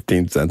like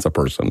 15 cents a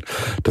person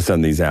to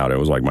send these out. It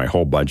was like my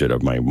whole budget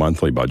of my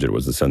monthly budget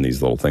was to send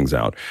these little things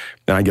out.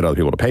 And I get other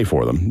people to pay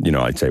for them.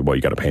 I'd say, well,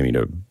 you got to pay me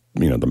to,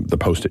 the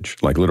postage.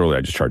 Like literally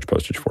I just charge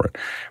postage for it.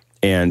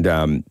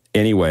 And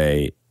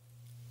anyway,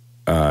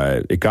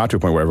 it got to a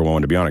point where everyone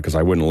wanted to be on it because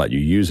I wouldn't let you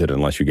use it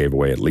unless you gave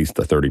away at least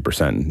the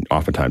 30%.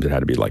 Oftentimes it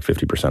had to be like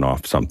 50%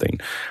 off something,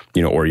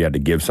 or you had to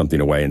give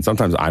something away. And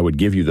sometimes I would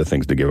give you the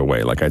things to give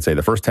away. Like I'd say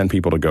the first 10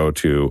 people to go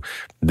to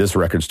this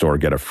record store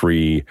get a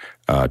free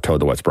Toad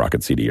the Wet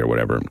Sprocket CD or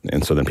whatever.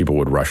 And so then people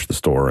would rush the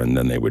store and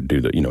then they would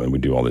do and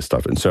we'd do all this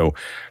stuff. And so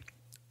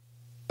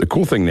the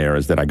cool thing there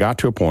is that I got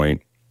to a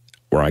point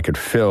where I could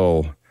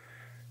fill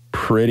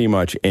pretty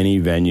much any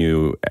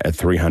venue at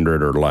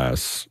 300 or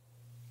less,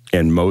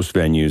 and most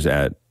venues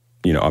at,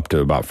 up to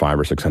about 500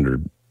 or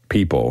 600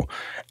 people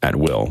at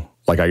will.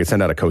 Like I could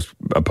send out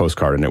a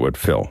postcard and it would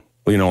fill,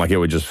 like it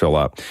would just fill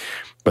up.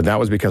 But that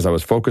was because I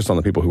was focused on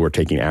the people who were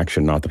taking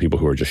action, not the people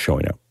who were just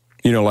showing up.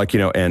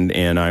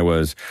 And I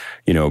was,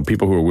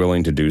 people who are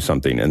willing to do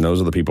something. And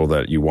those are the people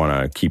that you want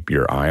to keep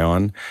your eye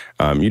on.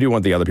 You do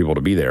want the other people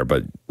to be there,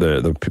 but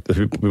the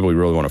people you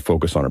really want to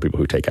focus on are people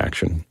who take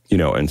action,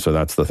 and so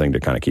that's the thing to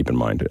kind of keep in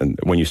mind. And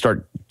when you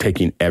start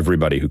taking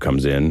everybody who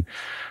comes in,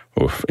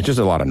 it's just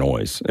a lot of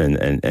noise.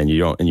 And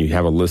you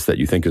have a list that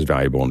you think is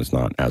valuable and it's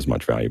not as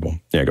much valuable.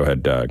 Yeah, go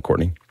ahead,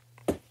 Courtney.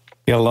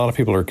 Yeah, a lot of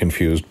people are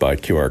confused by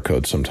QR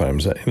codes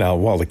sometimes. Now,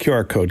 while the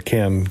QR code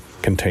can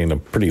contain a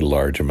pretty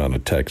large amount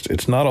of text,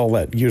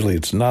 usually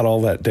it's not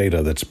all that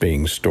data that's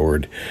being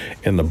stored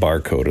in the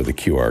barcode or the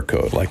QR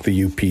code, like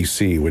the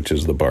UPC, which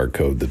is the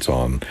barcode that's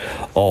on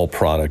all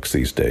products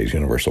these days,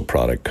 Universal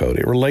Product Code.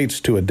 It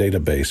relates to a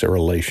database, a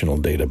relational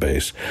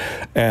database.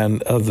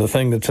 And the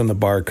thing that's in the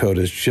barcode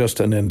is just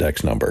an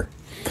index number.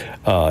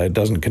 It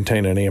doesn't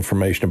contain any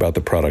information about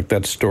the product.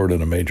 That's stored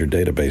in a major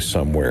database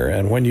somewhere.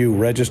 And when you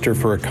register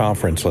for a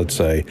conference, let's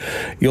say,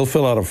 you'll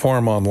fill out a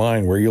form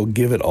online where you'll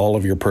give it all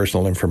of your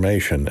personal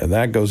information, and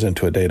that goes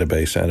into a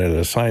database, and it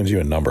assigns you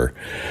a number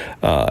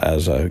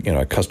as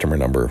a customer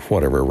number,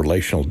 whatever, a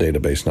relational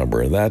database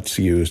number, and that's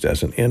used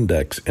as an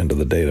index into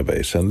the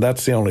database. And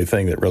that's the only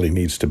thing that really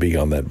needs to be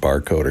on that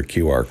barcode or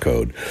QR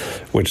code,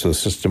 which the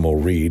system will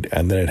read,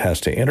 and then it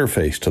has to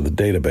interface to the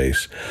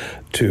database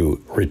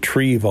to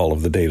retrieve all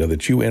of the data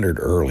that you entered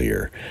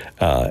earlier,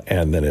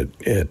 and then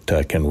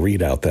it can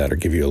read out that or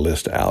give you a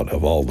list out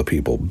of all the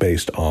people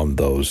based on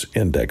those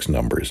index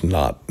numbers,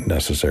 not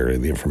necessarily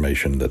the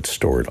information that's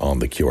stored on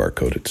the QR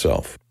code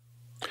itself.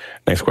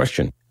 Next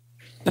question.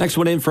 Next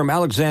one in from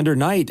Alexander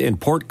Knight in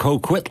Port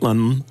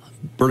Coquitlam,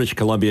 British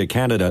Columbia,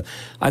 Canada.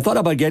 I thought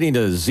about getting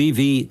a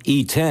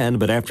ZV-E10,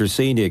 but after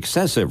seeing the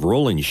excessive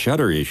rolling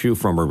shutter issue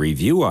from a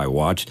review I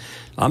watched,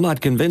 I'm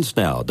not convinced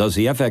now. Does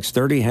the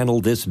FX30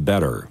 handle this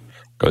better?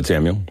 Go ahead,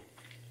 Samuel.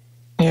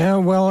 Yeah,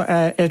 well,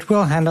 it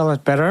will handle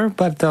it better,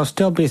 but there'll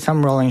still be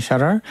some rolling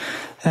shutter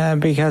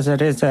because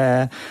it is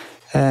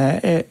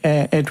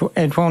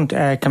it won't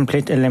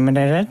completely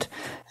eliminate it.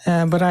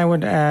 But I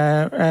would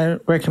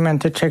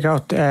recommend to check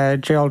out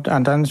Gerald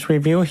Undon's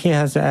review. He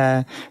has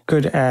a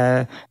good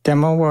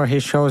demo where he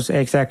shows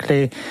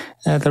exactly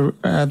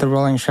the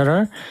rolling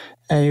shutter.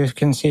 You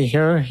can see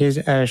here he's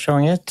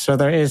showing it. So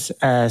there is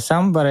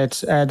some, but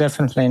it's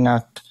definitely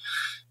not.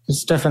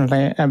 It's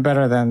definitely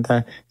better than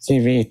the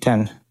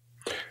ZV-10.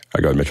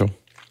 Go ahead, Mitchell.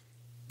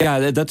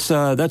 Yeah,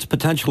 that's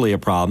potentially a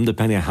problem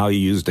depending on how you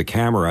use the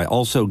camera.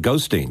 Also,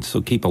 ghosting,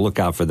 so keep a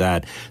lookout for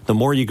that. The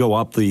more you go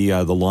up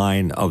the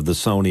line of the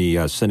Sony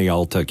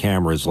Cinealta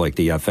cameras like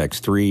the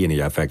FX3 and the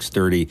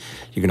FX30,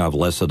 you can have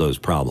less of those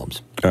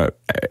problems.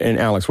 And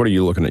Alex, what are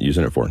you looking at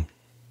using it for?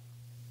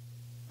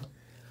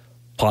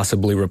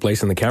 Possibly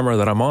replacing the camera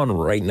that I'm on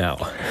right now.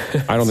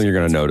 I don't think you're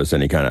going to notice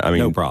any kind of,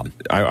 no problem.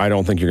 I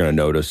don't think you're going to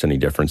notice any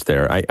difference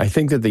there. I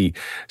think that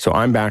so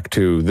I'm back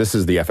to, this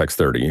is the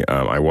FX30.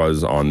 I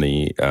was on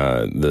the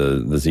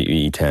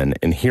ZV-10,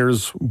 and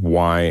here's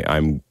why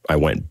I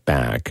went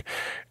back.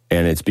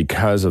 And it's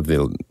because of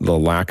the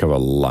lack of a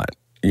LUT.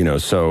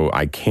 So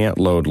I can't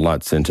load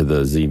LUTs into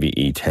the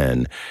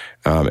ZV-E10.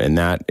 And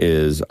that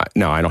is,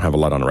 now I don't have a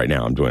LUT on it right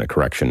now. I'm doing a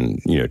correction,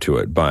 to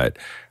it, but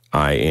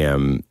I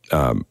am,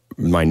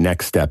 my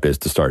next step is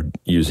to start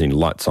using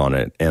LUTs on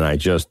it, and I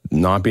just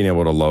not being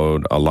able to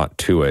load a LUT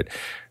to it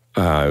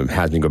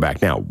has me go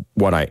back. Now,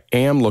 what I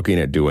am looking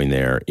at doing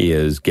there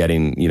is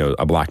getting,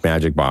 a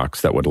Blackmagic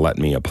box that would let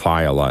me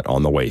apply a LUT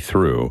on the way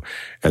through,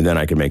 and then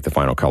I can make the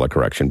final color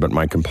correction. But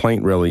my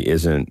complaint really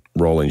isn't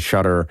rolling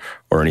shutter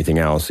or anything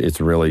else.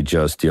 It's really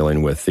just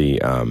dealing with the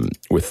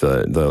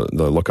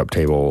lookup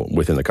table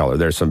within the color.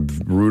 There's some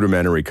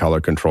rudimentary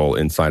color control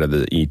inside of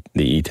the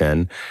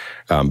E10,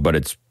 but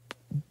it's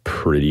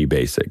pretty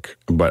basic.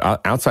 But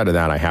outside of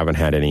that, I haven't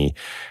had any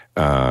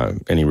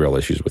real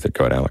issues with it.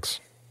 Go ahead,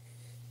 Alex.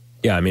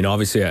 Yeah, I mean,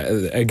 obviously,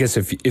 I guess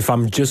if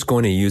I'm just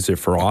going to use it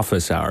for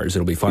office hours,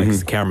 it'll be fine because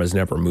the camera's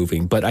never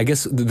moving. But I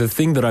guess the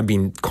thing that I've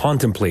been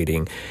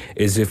contemplating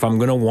is if I'm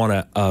going to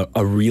want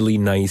a really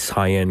nice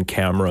high-end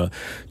camera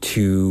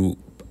to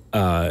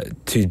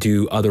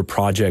do other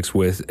projects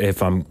with,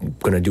 if I'm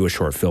going to do a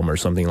short film or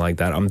something like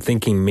that, I'm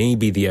thinking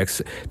maybe the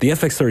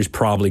FX30 is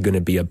probably going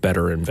to be a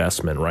better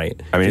investment,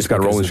 right? I mean, it's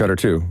got a rolling shutter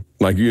too.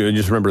 Like you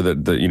just remember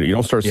that you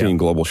don't start seeing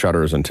global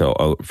shutters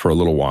until for a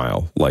little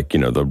while. Like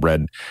the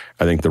red,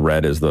 I think the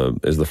red is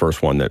the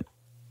first one that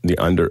the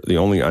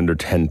only under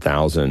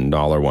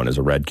 $10,000 one is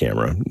a Red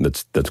camera.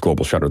 That's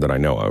global shutter that I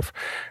know of.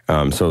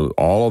 So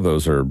all of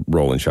those are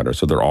rolling shutter.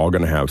 So they're all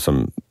going to have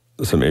some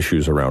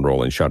issues around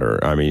rolling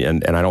shutter. I mean,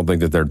 and I don't think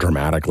that they're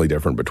dramatically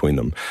different between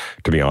them,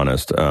 to be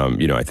honest.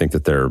 I think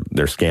that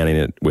they're scanning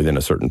it within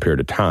a certain period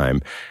of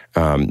time.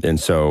 And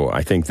so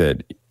I think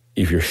that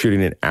if you're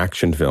shooting an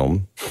action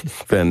film,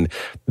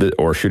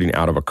 or shooting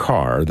out of a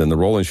car, then the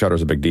rolling shutter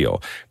is a big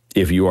deal.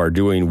 If you are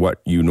doing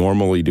what you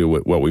normally do,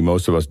 what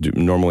most of us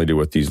normally do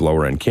with these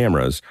lower end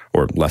cameras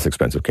or less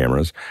expensive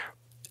cameras,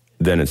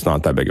 then it's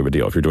not that big of a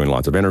deal. If you're doing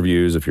lots of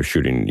interviews, if you're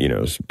shooting,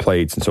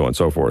 plates and so on and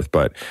so forth.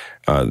 But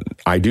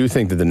I do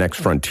think that the next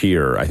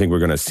frontier, I think we're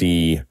going to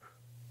see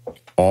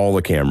all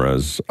the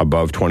cameras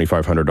above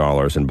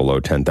 $2,500 and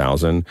below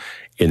 $10,000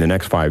 in the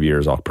next 5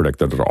 years. I'll predict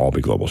that it'll all be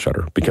global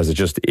shutter because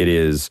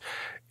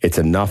it's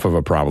enough of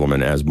a problem.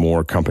 And as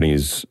more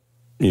companies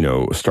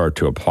start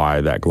to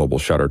apply that global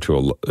shutter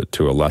to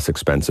a less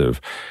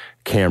expensive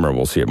camera,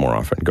 we'll see it more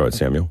often. Go ahead,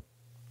 Samuel.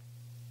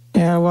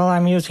 Yeah, well,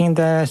 I'm using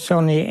the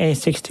Sony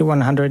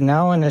a6100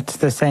 now, and it's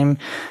the same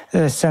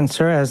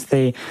sensor as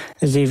the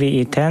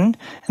ZV-E10,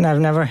 and I've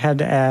never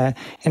had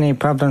any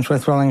problems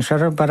with rolling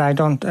shutter, but I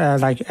don't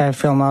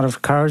film out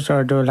of cars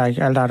or do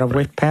a lot of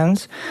whip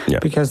pans,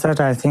 because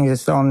that I think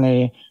is the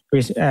only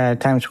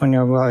times when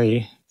you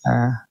really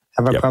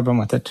have a problem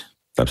with it.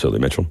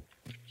 Absolutely. Mitchell?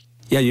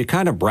 Yeah, you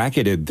kind of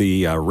bracketed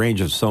the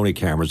range of Sony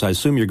cameras. I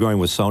assume you're going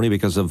with Sony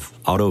because of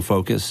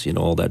autofocus,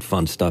 all that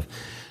fun stuff.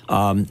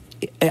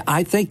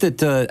 I think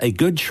that a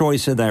good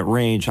choice in that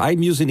range,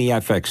 I'm using the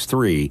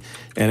FX3,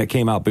 and it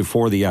came out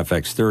before the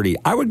FX30.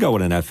 I would go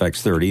with an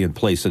FX30 in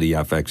place of the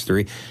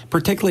FX3,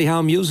 particularly how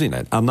I'm using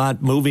it. I'm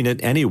not moving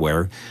it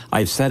anywhere.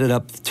 I set it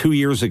up 2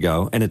 years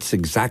ago, and it's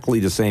exactly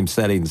the same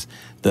settings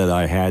that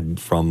I had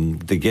from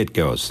the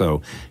get-go,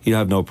 so you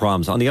have no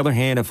problems. On the other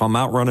hand, if I'm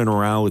out running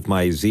around with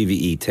my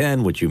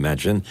ZV-E10, which you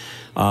mentioned,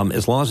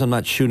 as long as I'm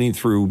not shooting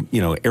through,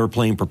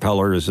 airplane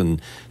propellers and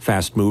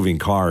fast-moving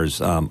cars,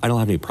 I don't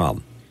have any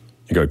problem.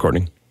 You go,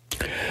 Courtney.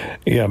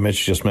 Yeah,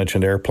 Mitch just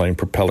mentioned airplane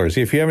propellers.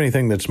 If you have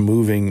anything that's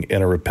moving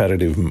in a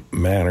repetitive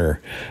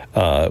manner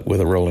with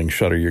a rolling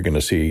shutter, you're going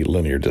to see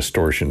linear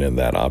distortion in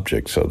that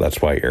object. So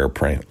that's why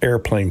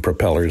airplane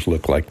propellers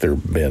look like they're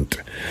bent.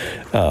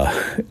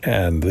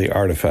 And the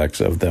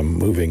artifacts of them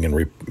moving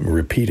and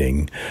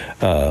repeating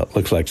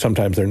looks like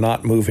sometimes they're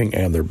not moving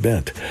and they're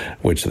bent,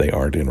 which they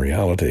aren't in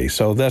reality.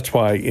 So that's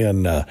why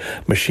in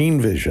machine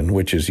vision,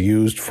 which is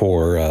used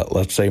for,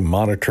 let's say,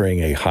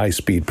 monitoring a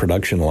high-speed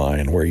production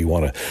line where you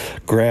want to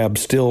grab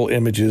still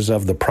images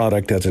of the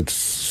product as it's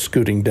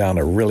scooting down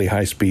a really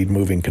high-speed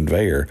moving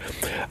conveyor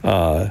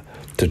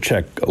to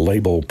check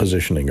label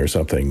positioning or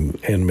something.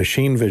 In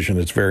machine vision,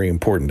 it's very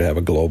important to have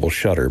a global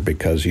shutter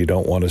because you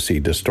don't want to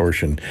see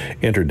distortion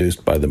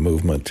introduced by the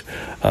movement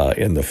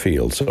in the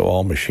field. So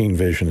all machine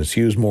vision is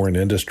used more in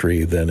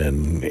industry than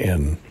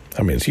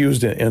it's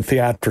used in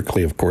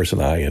theatrically, of course, in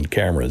high-end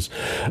cameras,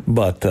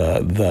 but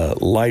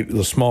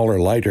the smaller,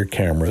 lighter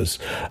cameras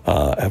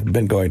have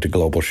been going to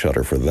global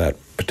shutter for that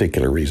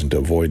particular reason, to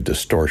avoid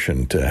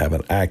distortion, to have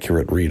an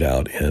accurate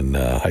readout in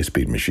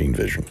high-speed machine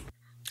vision.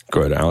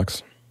 Go ahead,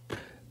 Alex.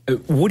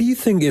 What do you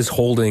think is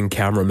holding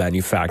camera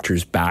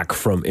manufacturers back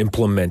from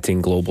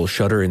implementing global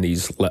shutter in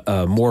these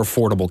more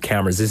affordable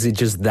cameras? Is it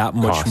just that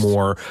much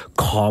more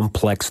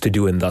complex to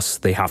do, and thus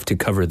they have to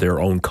cover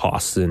their own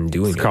costs in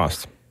doing it?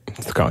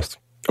 It's the cost.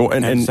 Oh,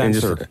 and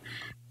sensor.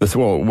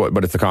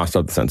 But it's the cost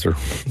of the sensor.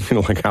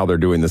 Like how they're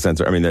doing the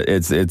sensor. I mean,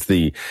 it's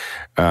the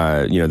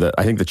I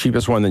think the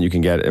cheapest one that you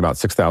can get about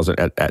 $6,000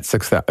 at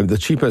 $6,000. The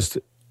cheapest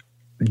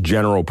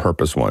general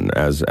purpose one,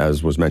 as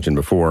was mentioned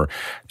before,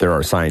 there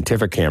are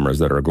scientific cameras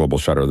that are a global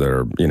shutter that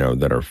are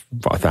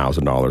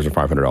 $1,000 or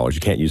 $500. You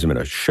can't use them in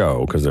a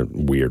show because they're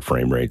weird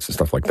frame rates and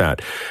stuff like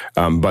that.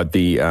 But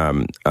the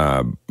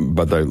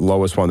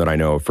lowest one that I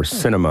know for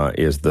cinema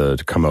is the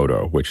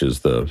Komodo, which is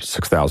the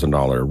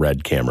 $6,000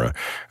 Red camera,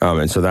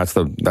 and so that's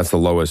the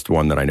lowest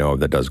one that I know of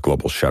that does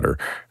global shutter.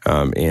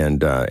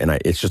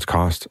 It's just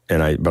cost,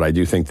 but I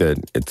do think that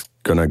it's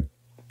gonna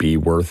be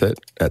worth it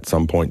at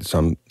some point,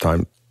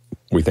 sometime.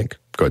 We think.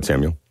 Go ahead,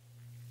 Samuel.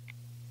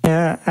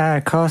 Yeah,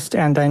 cost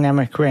and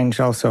dynamic range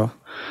also.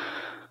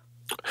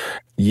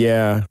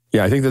 Yeah.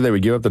 I think that they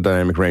would give up the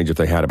dynamic range if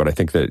they had it, but I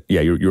think that,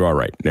 you're all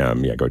right. Go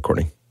ahead,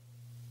 Courtney.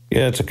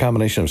 Yeah, it's a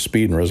combination of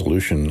speed and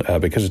resolution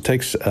because it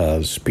takes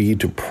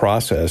speed to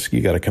process. You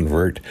got to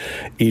convert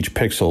each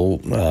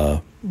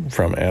pixel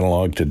from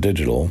analog to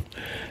digital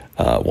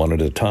one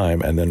at a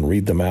time, and then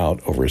read them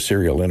out over a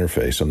serial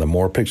interface. And the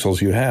more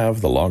pixels you have,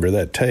 the longer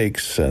that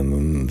takes.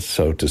 And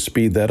so to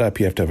speed that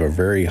up, you have to have a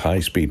very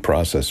high-speed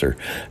processor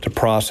to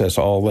process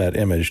all that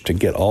image to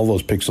get all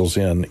those pixels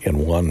in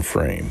one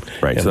frame.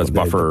 Right, so that's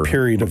the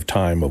period of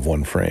time of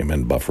one frame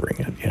and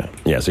buffering it,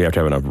 Yeah, so you have to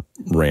have enough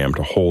RAM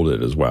to hold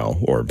it as well,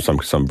 or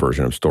some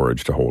version of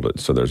storage to hold it.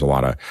 So there's a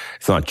lot of,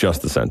 it's not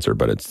just the sensor,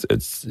 but it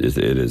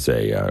is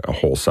a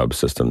whole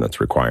subsystem that's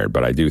required.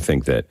 But I do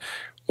think that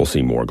we'll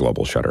see more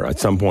global shutter. At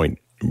some point,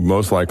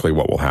 most likely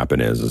what will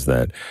happen is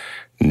that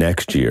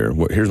next year,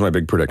 here's my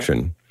big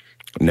prediction.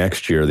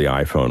 next year, the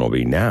iPhone will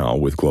be now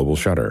with global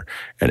shutter,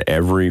 and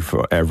every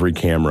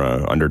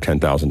camera under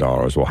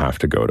 $10,000 will have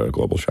to go to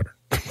global shutter.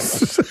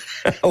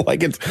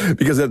 Like it's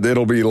because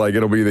it'll be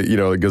that, you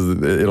know, because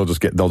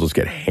they'll just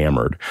get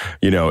hammered.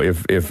 You know,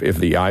 if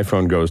the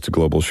iPhone goes to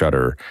global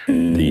shutter,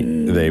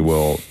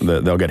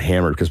 they'll get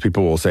hammered because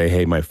people will say,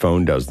 "Hey, my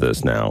phone does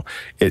this now."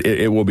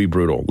 It will be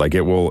brutal. Like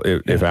it will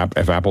if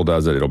Apple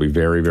does it, it'll be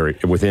very, very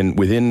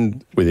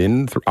within.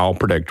 I'll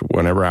predict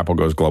whenever Apple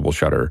goes global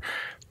shutter,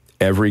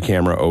 every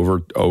camera over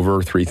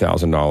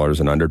 $3,000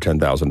 and under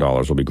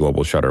 $10,000 will be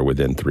global shutter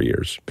within 3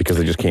 years because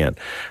they just can't.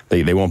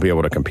 They won't be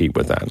able to compete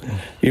with that.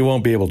 You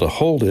won't be able to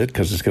hold it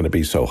because it's going to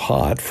be so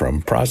hot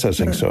from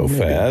processing so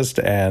fast,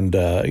 and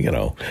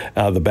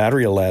the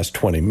battery will last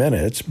 20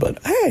 minutes.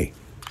 But hey,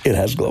 it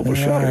has global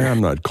shutter.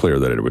 I'm not clear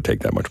that it would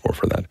take that much more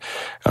for that.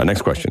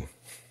 Next question.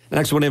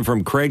 Next one in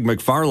from Craig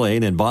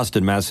McFarlane in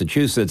Boston,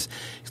 Massachusetts.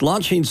 He's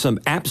launching some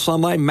apps on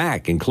my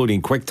Mac,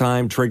 including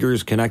QuickTime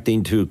triggers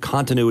connecting to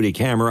continuity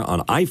camera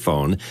on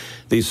iPhone.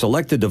 The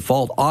selected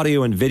default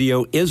audio and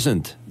video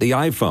isn't the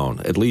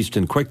iPhone, at least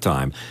in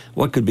QuickTime.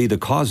 What could be the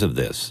cause of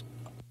this?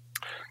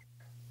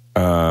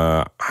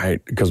 I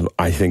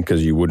think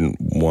you wouldn't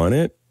want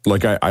it.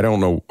 Like I don't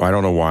know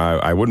why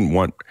I wouldn't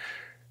want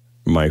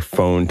my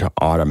phone to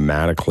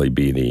automatically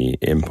be the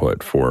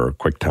input for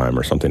QuickTime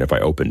or something if I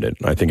opened it.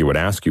 I think it would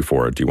ask you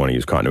for it. Do you want to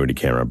use continuity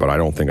camera? But I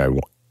don't think I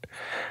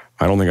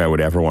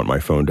would ever want my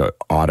phone to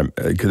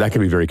because that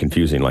could be very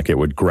confusing. Like it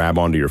would grab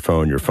onto your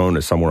phone. Your phone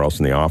is somewhere else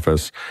in the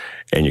office,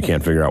 and you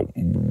can't figure out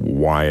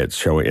why it's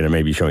showing. And it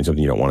may be showing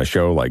something you don't want to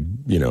show, like,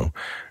 you know,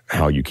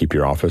 how you keep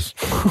your office.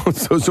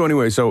 So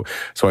anyway, so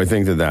I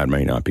think that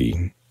may not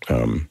be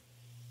an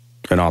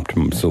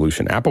optimum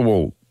solution.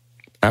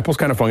 Apple's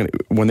kind of funny.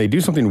 When they do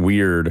something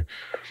weird,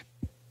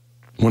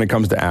 when it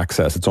comes to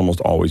access, it's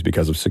almost always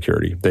because of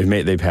security. They've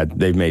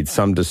made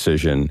some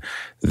decision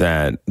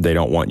that they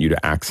don't want you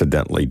to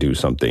accidentally do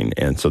something,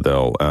 and so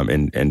they'll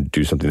and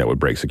do something that would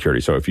break security.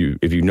 So if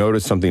you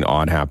notice something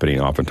odd happening,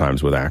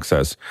 oftentimes with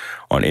access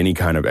on any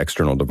kind of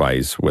external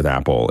device with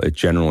Apple, it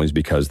generally is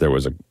because there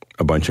was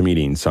a bunch of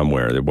meetings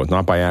somewhere. It was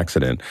not by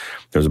accident.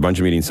 There was a bunch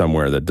of meetings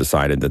somewhere that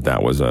decided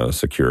that was a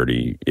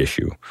security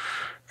issue.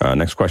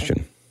 Next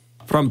question.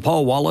 From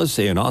Paul Wallace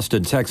in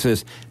Austin,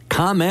 Texas,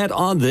 comment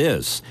on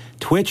this.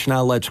 Twitch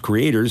now lets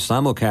creators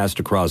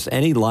simulcast across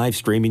any live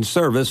streaming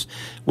service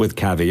with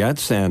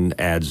caveats and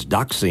adds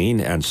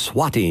doxing and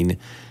swatting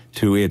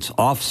to its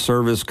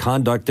off-service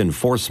conduct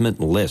enforcement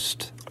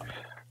list.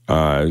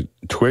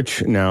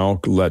 Twitch now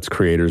lets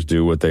creators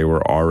do what they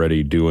were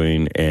already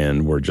doing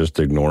and were just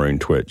ignoring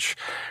Twitch.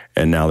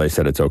 And now they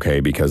said it's okay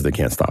because they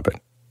can't stop it.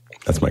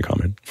 That's my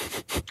comment.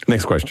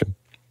 Next question.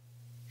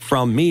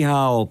 From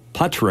Michał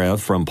Patrev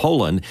from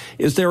Poland,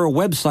 is there a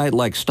website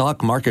like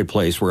Stock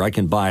Marketplace where I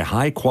can buy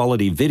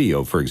high-quality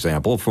video, for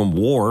example, from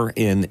war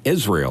in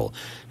Israel?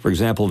 For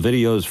example,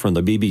 videos from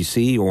the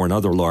BBC or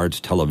another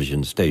large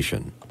television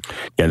station.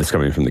 Yeah, this is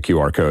coming from the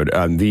QR code.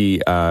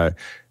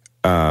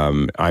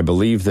 I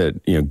believe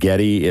that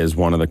Getty is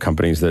one of the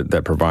companies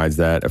that provides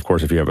that. Of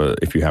course, if you have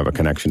a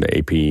connection to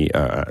AP,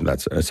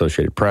 that's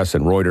Associated Press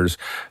and Reuters.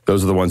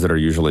 Those are the ones that are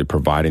usually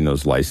providing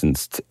those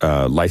licensed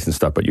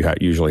stuff. But you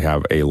usually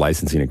have a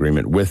licensing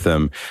agreement with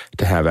them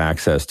to have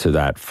access to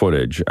that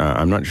footage.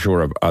 I'm not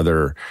sure of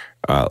other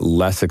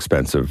less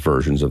expensive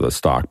versions of the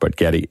stock, but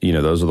Getty,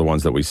 those are the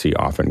ones that we see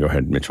often. Go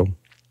ahead, Mitchell.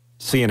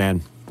 CNN,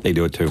 they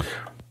do it too.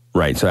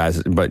 Right. So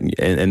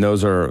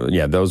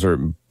those are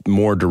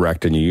more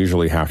direct, and you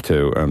usually have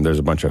to, there's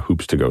a bunch of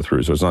hoops to go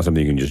through. So it's not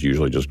something you can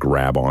usually just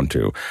grab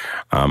onto.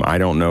 I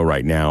don't know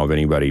right now of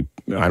any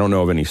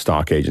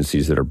stock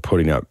agencies that are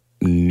putting up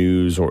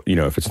news, or,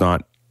 if it's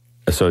not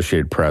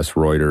Associated Press,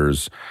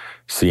 Reuters,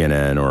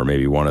 CNN, or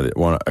maybe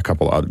a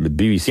couple other,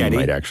 BBC Getty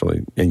might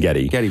actually, and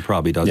Getty. Getty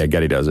probably does it. Yeah,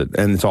 Getty does it.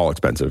 And it's all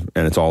expensive,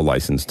 and it's all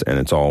licensed, and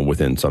it's all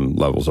within some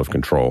levels of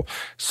control.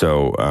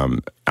 So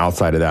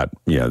outside of that,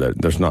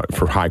 there's not,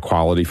 for high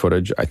quality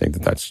footage, I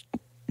think that's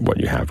what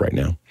you have right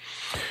now.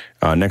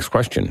 Next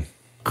question.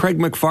 Craig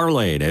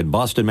McFarlane in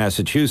Boston,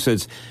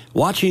 Massachusetts.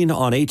 Watching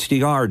on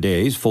HDR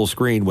days, full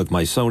screen with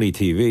my Sony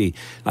TV,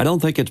 I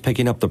don't think it's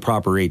picking up the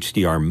proper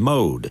HDR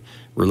mode.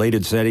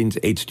 Related settings,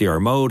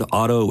 HDR mode,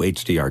 auto,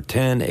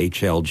 HDR10,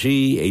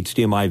 HLG,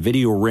 HDMI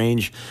video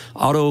range,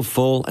 auto,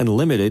 full, and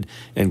limited,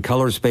 and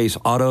color space,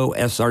 auto,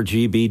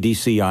 sRGB,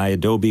 DCI,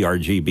 Adobe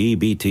RGB,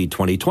 BT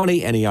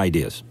 2020. Any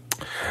ideas?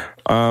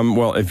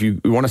 Well, if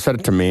you want to set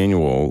it to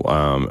manual,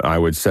 I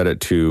would set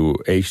it to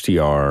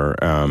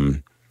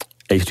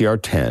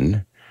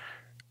HDR10,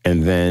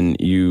 and then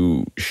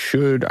you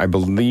should, I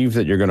believe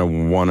that you're going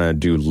to want to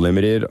do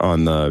limited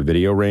on the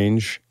video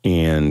range,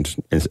 and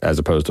as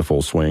opposed to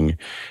full swing,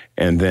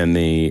 and then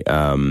the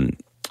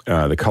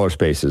color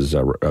space is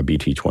a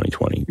BT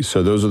 2020.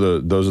 So those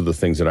are the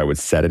things that I would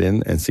set it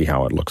in and see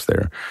how it looks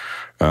there.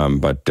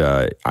 But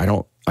I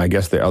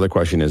guess the other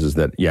question is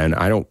that, yeah, and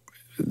I don't.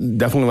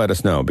 Definitely let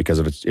us know, because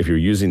if you're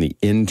using the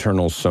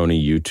internal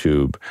Sony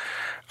YouTube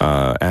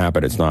app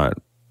and it's not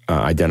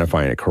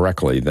identifying it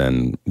correctly,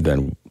 then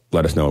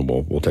let us know and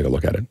we'll take a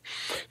look at it.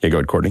 Yeah, go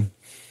ahead, Courtney.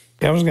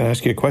 Yeah, I was going to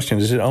ask you a question.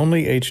 Is it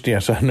only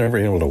HDR? So I'm never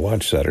able to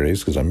watch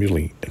Saturdays because I'm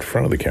usually in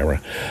front of the camera.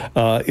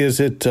 Is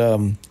it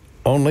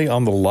only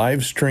on the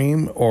live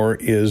stream, or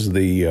is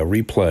the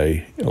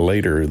replay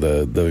later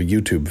the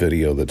YouTube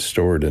video that's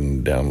stored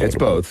and downloadable? It's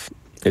both.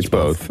 It's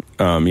both.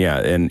 Yeah,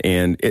 and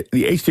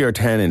the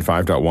HDR10 and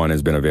 5.1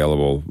 has been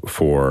available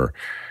for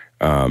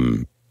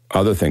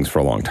other things for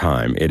a long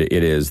time.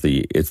 It's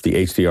the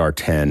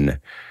HDR10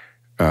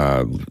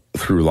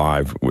 through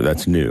live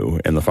that's new,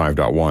 and the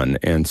 5.1,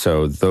 and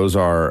so those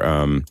are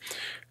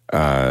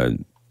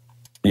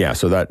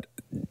so that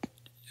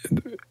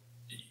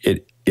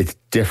it's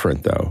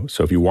different though.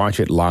 So if you watch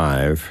it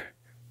live,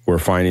 we're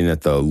finding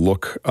that the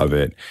look of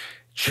it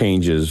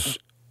changes.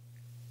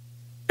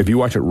 If you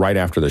watch it right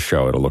after the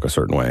show, it'll look a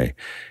certain way.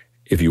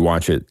 If you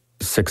watch it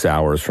 6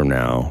 hours from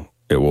now,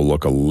 it will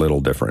look a little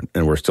different,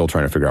 and we're still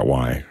trying to figure out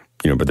why.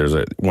 But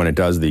when it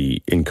does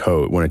the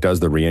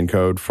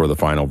re-encode for the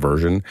final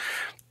version,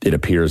 it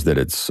appears that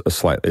it's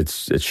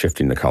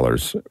shifting the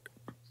colors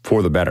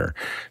for the better.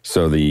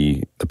 So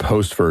the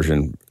post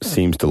version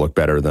seems to look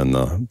better than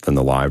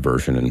the live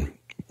version, and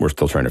we're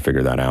still trying to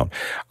figure that out.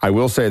 I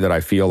will say that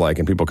I feel like,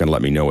 and people can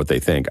let me know what they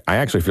think, I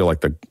actually feel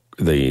like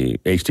the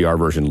HDR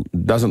version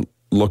doesn't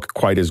look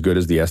quite as good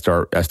as the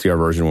SDR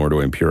version when we're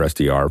doing pure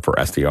SDR for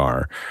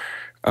SDR,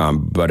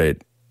 but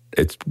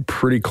it's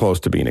pretty close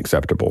to being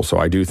acceptable. So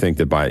I do think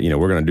that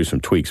we're going to do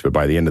some tweaks, but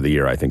by the end of the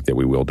year, I think that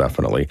we will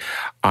definitely.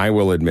 I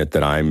will admit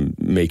that I'm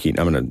going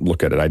to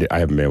look at it. I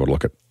haven't been able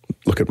to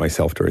look at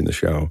myself during the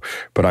show,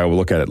 but I will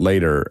look at it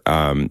later.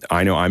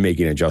 I know I'm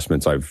making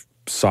adjustments. I've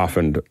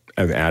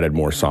added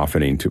more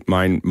softening to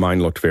mine.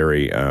 Mine looked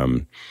very,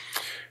 it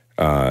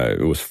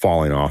was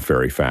falling off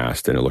very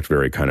fast, and it looked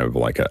very kind of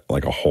like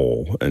a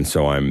hole. And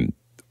so I'm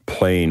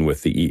playing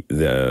with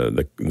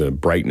the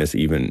brightness,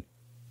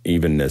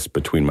 evenness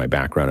between my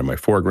background and my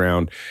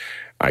foreground.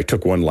 I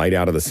took one light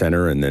out of the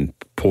center and then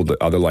pulled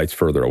the other lights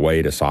further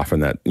away to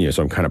soften that.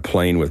 So I'm kind of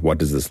playing with what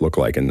does this look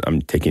like, and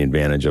I'm taking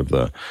advantage of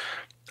the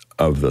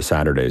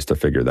Saturdays to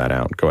figure that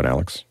out. Go ahead,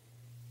 Alex.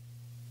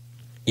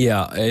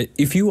 Yeah,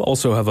 if you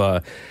also have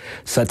a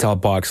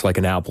set-top box like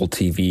an Apple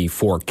TV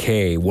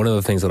 4K, one of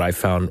the things that I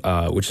found,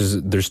 which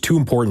is there's two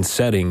important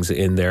settings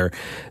in there,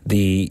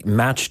 the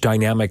match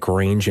dynamic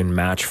range and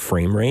match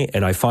frame rate.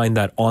 And I find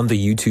that on the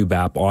YouTube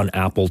app on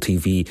Apple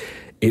TV,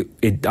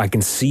 I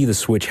can see the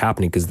switch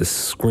happening because the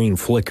screen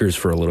flickers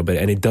for a little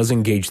bit, and it does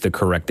engage the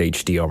correct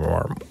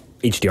HDR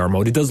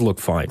mode. It does look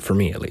fine, for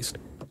me at least.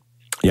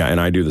 Yeah,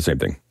 and I do the same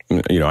thing.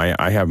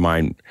 I have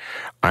mine.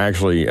 I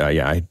actually,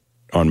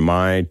 on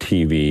my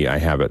TV, I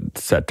have it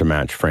set to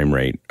match frame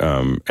rate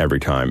every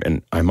time,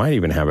 and I might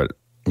even have it.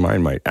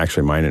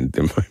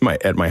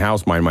 At my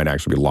house, mine might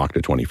actually be locked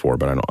at 24,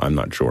 but I'm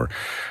not sure.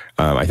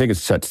 I think it's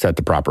set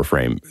the proper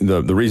frame.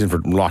 The reason for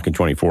locking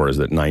 24 is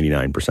that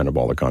 99% of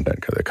all the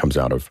content that comes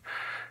out of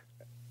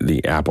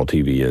the Apple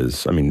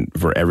TV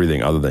for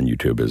everything other than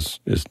YouTube is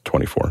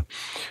 24.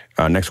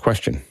 Next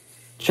question.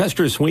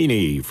 Chester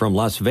Sweeney from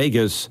Las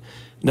Vegas,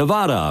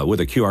 Nevada, with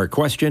a QR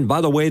question.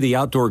 By the way, the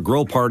outdoor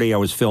grill party I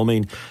was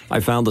filming,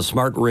 I found the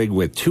smart rig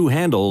with two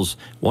handles,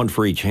 one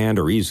for each hand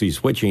or easy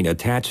switching,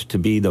 attached to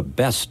be the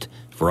best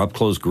for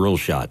up-close grill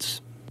shots.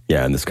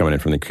 Yeah, and this is coming in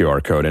from the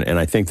QR code. And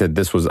I think that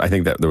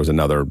there was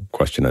another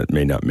question that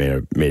may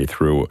have made it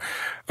through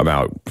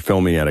about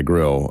filming at a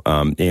grill.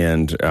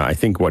 And I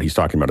think what he's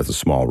talking about is a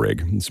small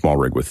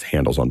rig with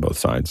handles on both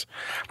sides.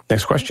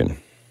 Next question.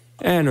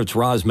 And it's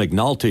Roz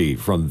McNulty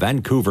from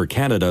Vancouver,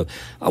 Canada.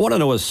 I want to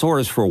know a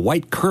source for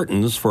white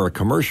curtains for a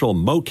commercial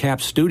mocap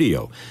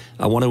studio.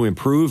 I want to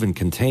improve and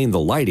contain the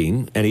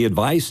lighting. Any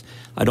advice?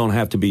 I don't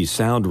have to be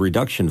sound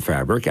reduction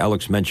fabric.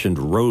 Alex mentioned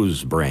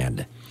Rose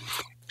brand.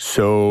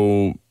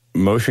 So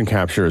motion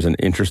capture is an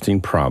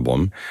interesting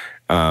problem.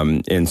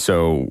 And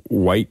so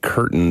white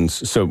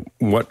curtains, so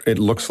what it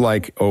looks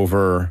like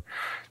over,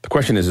 the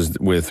question is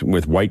with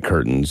white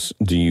curtains,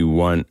 do you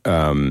want,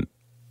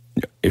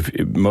 if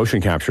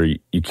motion capture,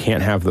 you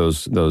can't have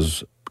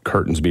those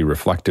curtains be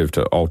reflective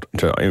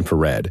to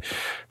infrared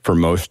for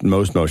most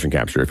motion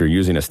capture. If you're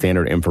using a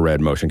standard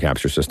infrared motion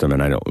capture system,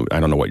 and I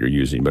don't know what you're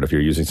using, but if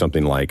you're using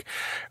something like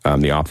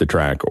the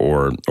OptiTrack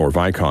or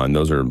Vicon,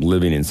 those are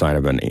living inside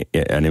of an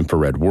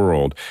infrared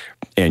world,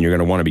 and you're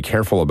going to want to be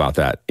careful about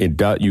that.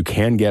 You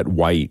can get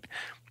white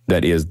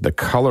that is the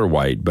color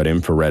white, but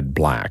infrared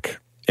black.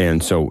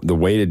 And so the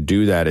way to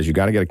do that is you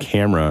got to get a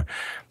camera.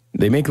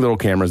 They make little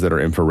cameras that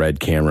are infrared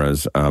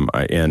cameras, and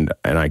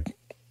I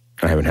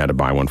haven't had to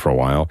buy one for a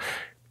while,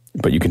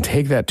 but you can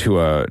take that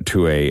to a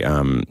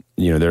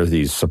there's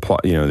these supply,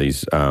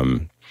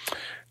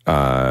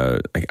 I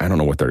don't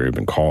know what they're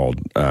even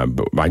called,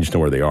 but I just know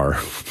where they are.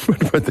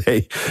 But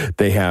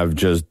they have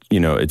just,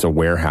 it's a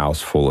warehouse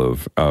full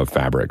of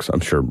fabrics. I'm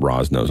sure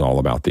Roz knows all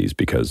about these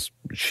because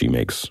she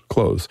makes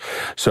clothes.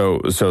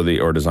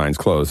 Or designs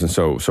clothes. And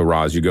so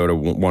Roz, you go to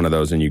one of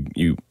those and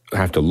you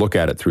have to look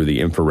at it through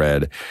the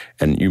infrared,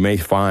 and you may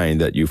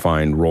find that you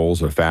find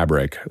rolls of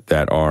fabric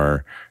that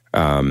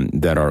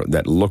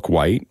look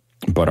white,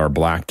 but are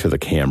black to the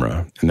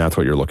camera, and that's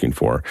what you're looking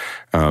for.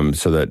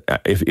 So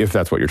that if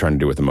that's what you're trying to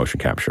do with the motion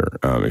capture,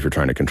 if you're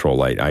trying to control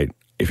light,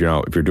 if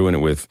you're doing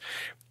it with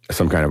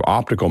some kind of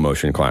optical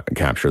motion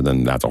capture,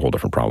 then that's a whole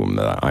different problem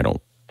that I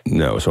don't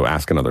know. So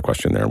ask another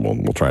question there, and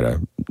we'll try to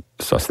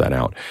suss that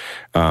out.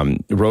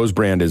 Rose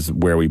Brand is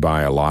where we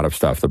buy a lot of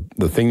stuff.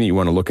 The thing that you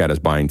want to look at is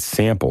buying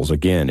samples.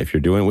 Again, if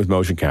you're doing it with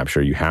motion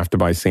capture, you have to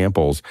buy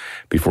samples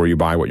before you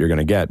buy what you're going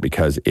to get,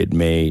 because it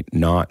may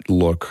not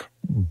look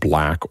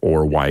black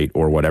or white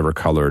or whatever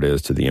color it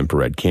is to the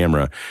infrared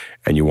camera,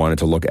 and you want it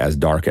to look as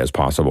dark as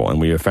possible.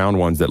 And we have found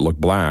ones that look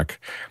black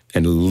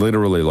and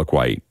literally look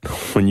white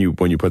when you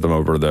put them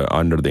under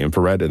the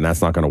infrared, and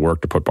that's not going to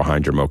work to put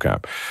behind your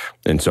mocap.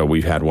 And so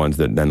we've had ones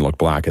that then look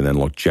black and then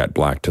look jet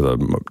black to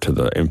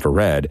the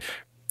infrared,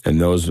 and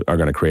those are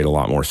going to create a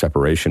lot more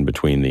separation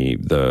between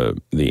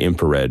the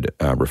infrared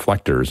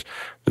reflectors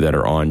that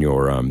are on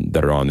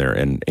there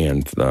and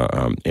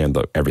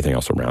the everything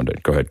else around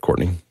it. Go ahead,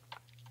 Courtney.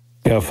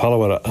 Yeah, follow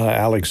what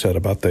Alex said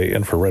about the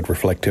infrared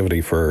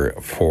reflectivity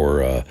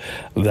for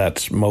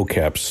that's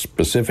mocap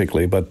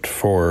specifically, but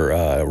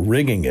for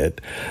rigging it,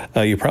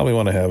 you probably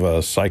want to have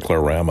a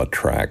cyclorama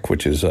track,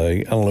 which is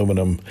a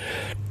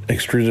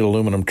extruded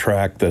aluminum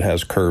track that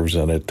has curves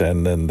in it,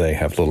 and then they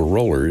have little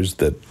rollers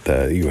that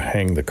you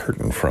hang the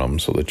curtain from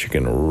so that you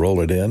can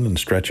roll it in and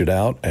stretch it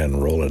out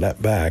and roll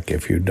it back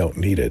if you don't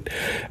need it.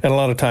 And a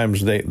lot of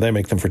times they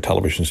make them for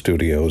television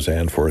studios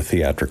and for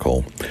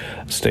theatrical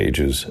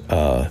stages.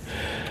 And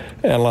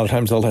a lot of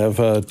times they'll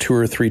have 2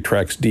 or 3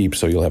 tracks deep,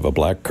 so you'll have a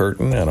black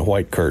curtain and a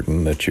white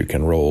curtain that you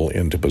can roll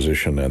into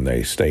position, and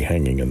they stay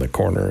hanging in the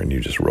corner, and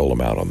you just roll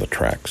them out on the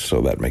tracks, so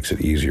that makes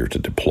it easier to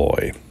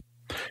deploy.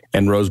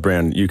 And Rose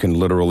Brand, you can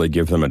literally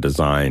give them a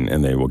design,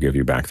 and they will give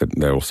you back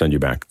they will send you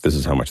back, this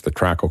is how much the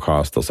track will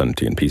cost. They'll send it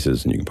to you in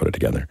pieces, and you can put it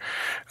together.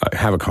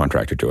 Have a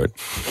contractor do it,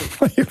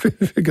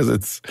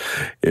 because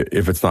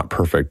if it's not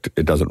perfect,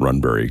 it doesn't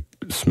run very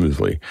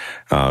smoothly.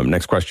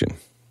 Next question.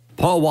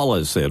 Paul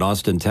Wallace in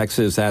Austin,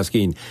 Texas,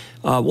 asking,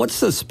 what's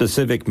the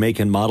specific make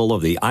and model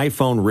of the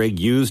iPhone rig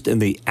used in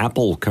the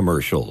Apple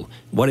commercial?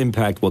 What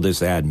impact will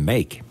this ad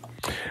make?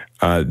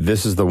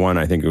 This is the one,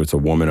 I think it was a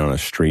woman on a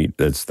street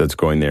that's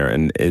going there,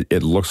 and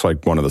it looks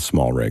like one of the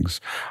small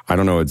rigs. I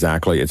don't know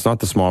exactly. It's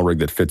not the small rig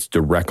that fits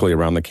directly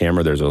around the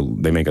camera.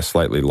 They make a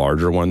slightly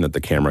larger one that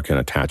the camera can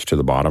attach to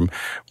the bottom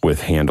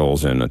with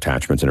handles and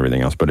attachments and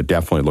everything else, but it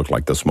definitely looked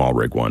like the small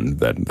rig one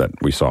that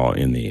we saw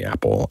in the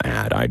Apple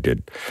ad. I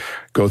did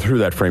go through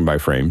that frame by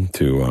frame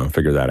to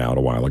figure that out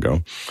a while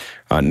ago.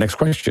 Next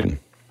question.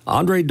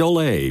 Andre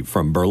Dole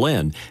from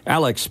Berlin.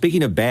 Alex,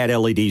 speaking of bad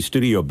LED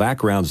studio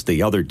backgrounds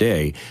the other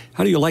day,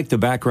 how do you like the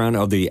background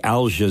of the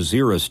Al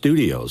Jazeera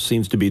studio?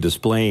 Seems to be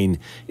displaying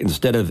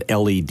instead of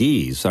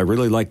LEDs. I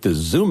really like the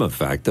zoom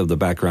effect of the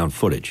background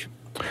footage.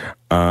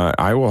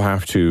 I will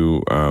have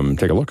to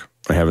take a look.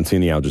 I haven't seen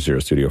the Al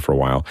Jazeera studio for a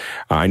while.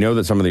 I know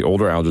that some of the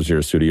older Al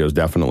Jazeera studios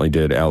definitely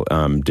did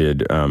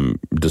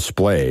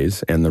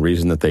displays, and the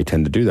reason that they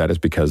tend to do that is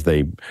because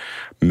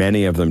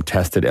many of them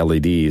tested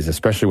LEDs,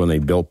 especially when they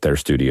built their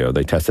studio.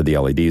 They tested the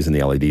LEDs, and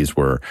the LEDs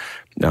were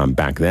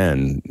back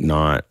then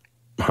not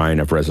high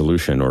enough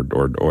resolution, or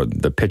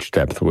the pitch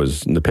depth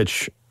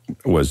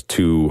was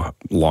too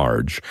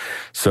large.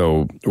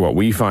 So what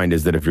we find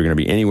is that if you're going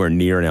to be anywhere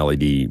near an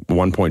LED,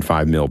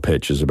 1.5 mil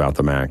pitch is about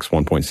the max,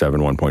 1.7,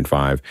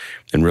 1.5,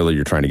 and really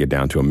you're trying to get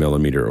down to a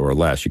millimeter or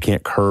less. You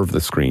can't curve the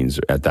screens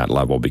at that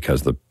level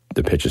because the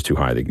pitch is too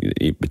high.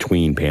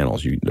 Between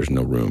panels, there's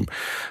no room.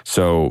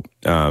 So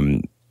that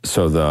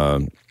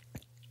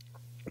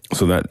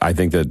I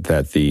think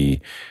that the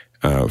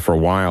for a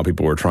while,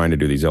 people were trying to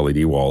do these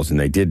LED walls, and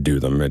they did do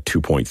them at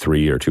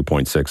 2.3 or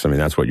 2.6. I mean,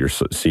 that's what you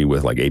see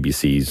with like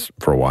ABCs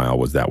for a while,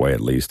 was that way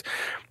at least.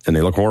 And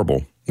they look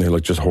horrible. They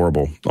look just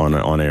horrible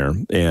on air.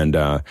 And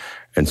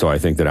so I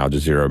think that Al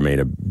Jazeera made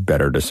a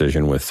better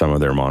decision with some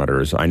of their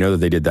monitors. I know that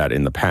they did that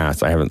in the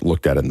past. I haven't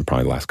looked at it in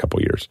probably the last couple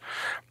of years,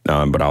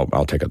 but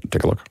I'll take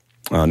a look.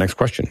 Next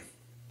question.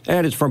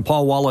 And it's from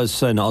Paul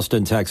Wallace in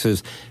Austin,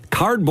 Texas.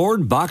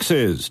 Cardboard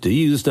boxes. Do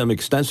you use them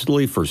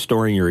extensively for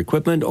storing your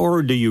equipment,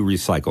 or do you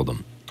recycle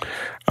them?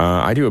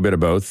 I do a bit of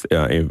both.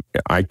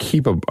 I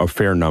keep a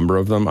fair number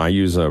of them. I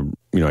use a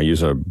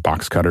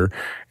box cutter,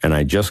 and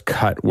I just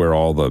cut where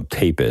all the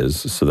tape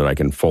is so that I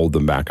can fold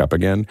them back up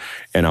again.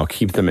 And I'll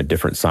keep them at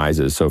different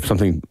sizes. So if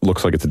something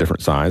looks like it's a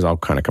different size, I'll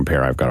kind of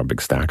compare. I've got a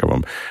big stack of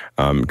them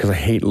because I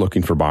hate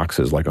looking for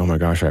boxes. Like, oh my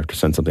gosh, I have to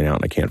send something out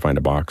and I can't find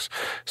a box.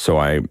 So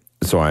I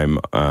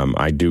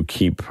do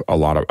keep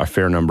a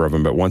fair number of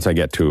them. But once I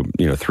get to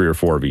 3 or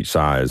 4 of each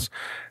size,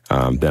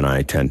 then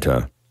I tend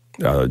to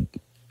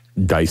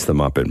dice them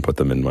up and put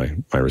them in my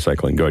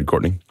recycling. Go ahead,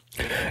 Courtney.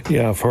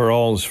 Yeah,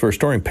 for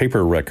storing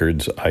paper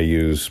records, I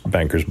use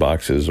Banker's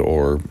boxes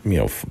or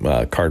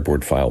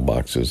cardboard file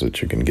boxes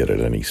that you can get at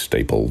any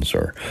Staples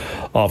or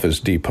Office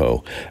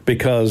Depot.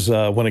 Because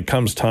when it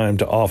comes time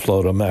to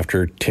offload them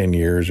after 10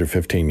 years or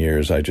 15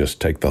 years, I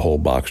just take the whole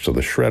box to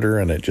the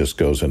shredder, and it just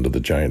goes into the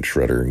giant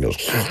shredder and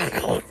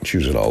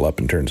chews it all up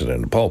and turns it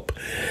into pulp.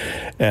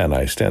 and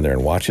I stand there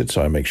and watch it,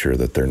 so I make sure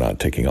that they're not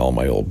taking all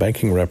my old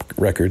banking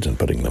records and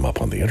putting them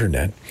up on the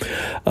internet.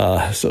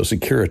 So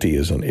security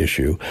is an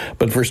issue.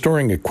 But for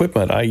storing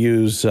equipment, I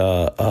use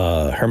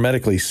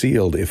hermetically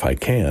sealed, if I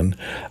can,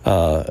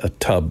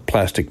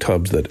 plastic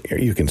tubs that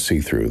you can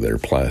see through. They're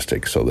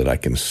plastic, so that I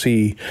can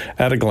see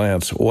at a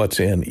glance what's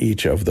in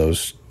each of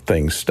those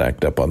things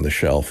stacked up on the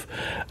shelf,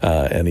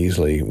 and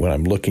easily when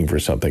I'm looking for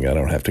something, I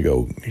don't have to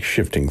go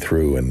shifting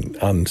through and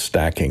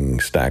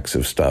unstacking stacks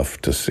of stuff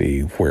to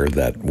see where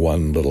that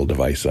one little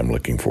device I'm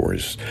looking for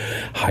is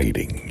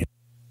hiding.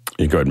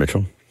 You go ahead,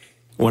 Mitchell.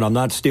 When I'm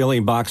not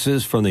stealing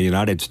boxes from the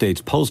United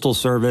States Postal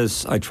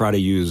Service, I try to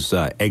use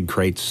milk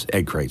crates,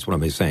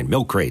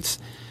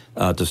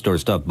 to store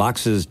stuff.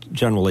 Boxes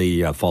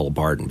generally fall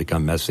apart and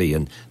become messy,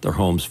 and they're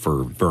homes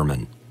for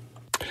vermin.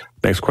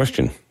 Next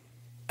question.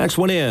 Next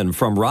one in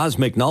from Roz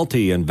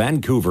McNulty in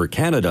Vancouver,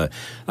 Canada.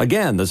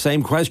 Again, the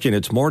same question.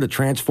 It's more to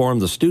transform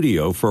the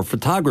studio for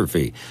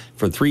photography.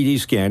 For 3D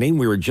scanning,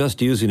 we were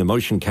just using a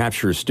motion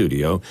capture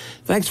studio.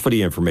 Thanks for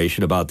the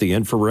information about the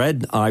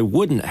infrared. I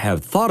wouldn't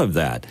have thought of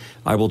that.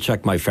 I will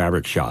check my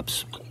fabric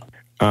shops.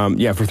 For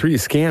 3D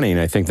scanning,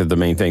 I think that the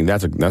main thing,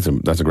 that's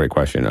a great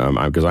question,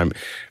 because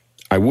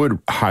I would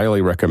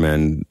highly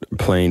recommend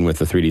playing with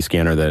the 3D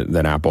scanner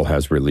that Apple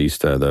has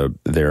released.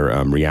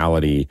 Their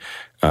Reality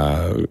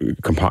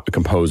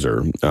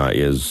Composer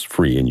is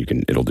free,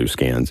 and it'll do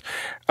scans.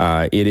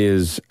 It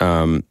is.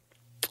 I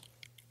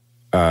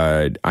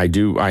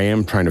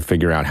am trying to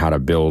figure out how to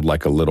build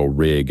like a little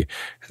rig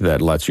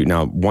that lets you.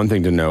 Now, one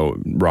thing to know,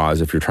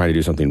 Roz, if you're trying to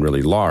do something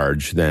really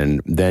large,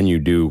 then you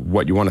do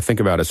what you want to think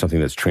about is something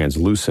that's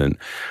translucent.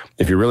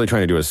 If you're really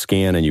trying to do a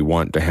scan and you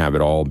want to have it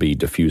all be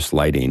diffuse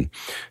lighting,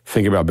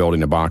 think about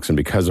building a box. And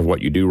because of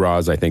what you do,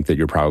 Roz, I think that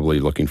you're probably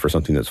looking for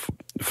something that's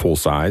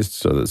full-sized,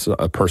 so that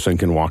a person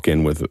can walk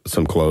in with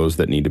some clothes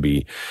that need to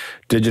be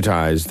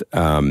digitized.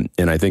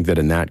 And I think that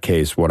in that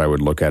case, what I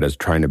would look at is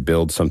trying to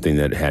build something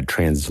that had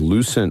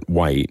translucent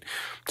white,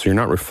 so you're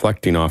not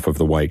reflecting off of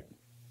the white.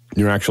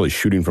 You're actually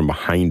shooting from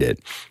behind it,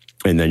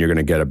 and then you're going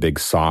to get a big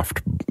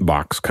soft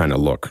box kind of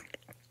look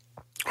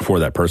for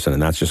that person,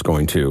 and that's just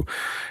going to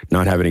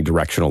not have any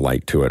directional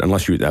light to it,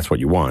 unless that's what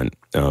you want.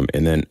 And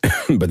then,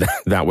 but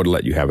that would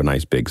let you have a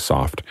nice big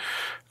soft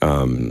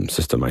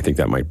system. I think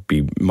that might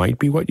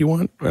be what you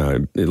want.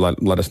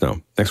 Let us know.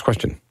 Next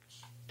question.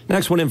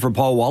 Next one in from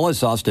Paul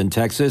Wallace, Austin,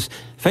 Texas.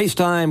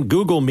 FaceTime,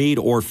 Google Meet,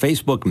 or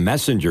Facebook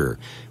Messenger.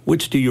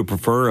 Which do you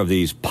prefer of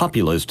these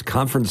populist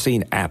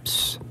conferencing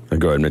apps?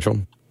 Go ahead,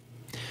 Mitchell.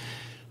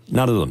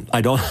 None of them.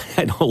 I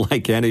don't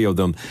like any of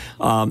them.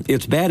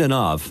 It's bad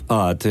enough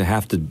to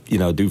have to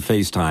do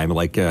FaceTime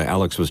like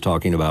Alex was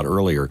talking about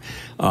earlier.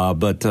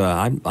 But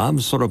I'm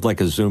sort of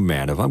like a Zoom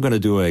man. If I'm going to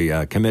do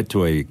a commit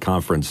to a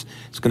conference,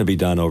 it's going to be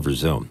done over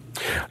Zoom.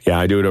 Yeah,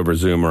 I do it over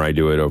Zoom or I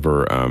do it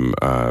over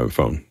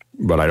phone.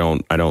 But I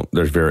don't.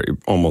 There's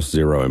almost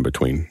zero in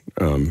between.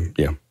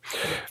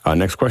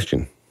 Next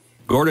question.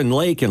 Gordon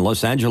Lake in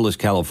Los Angeles,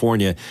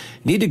 California.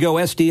 Need to go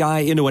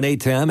SDI into an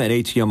ATEM and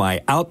HDMI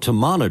out to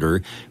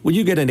monitor. Would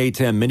you get an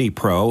ATEM Mini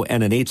Pro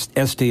and an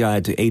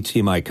SDI to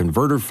HDMI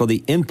converter for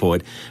the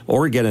input,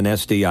 or get an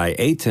SDI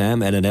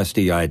ATEM and an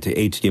SDI to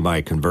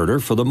HDMI converter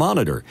for the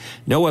monitor?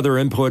 No other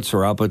inputs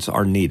or outputs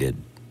are needed.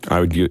 I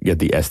would get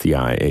the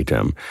SDI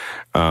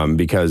ATEM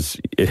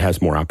because it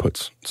has more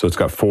outputs. So it's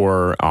got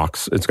four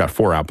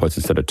outputs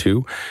instead of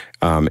two.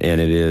 And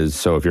it is,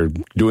 so if you're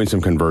doing some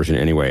conversion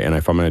anyway, and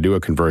if I'm going to do a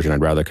conversion, I'd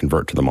rather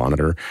convert to the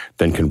monitor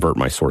than convert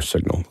my source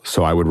signal.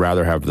 So I would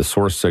rather have the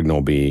source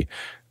signal be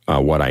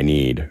what I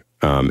need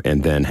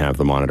and then have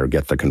the monitor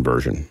get the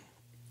conversion.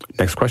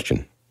 Next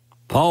question.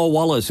 Paul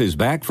Wallace is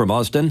back from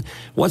Austin.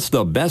 What's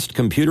the best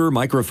computer,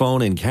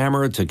 microphone, and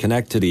camera to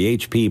connect to the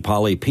HP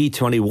Poly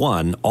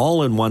P21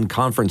 all-in-one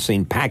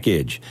conferencing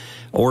package?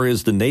 Or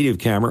is the native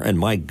camera and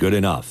mic good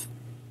enough?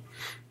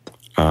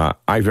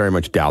 I very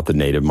much doubt the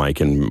native mic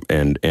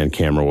and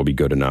camera will be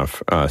good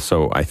enough.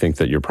 So I think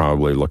that you're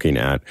probably looking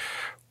at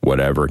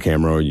whatever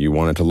camera you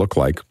want it to look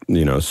like,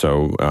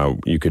 so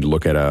you could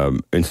look at a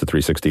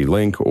Insta360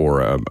 Link or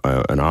an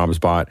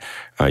OBSBot.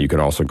 You could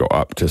also go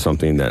up to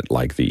something that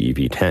like the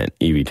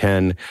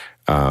EV10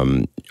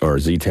 or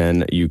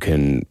Z10. You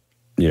can,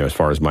 as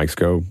far as mics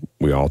go,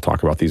 we all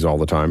talk about these all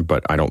the time,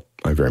 but I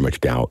very much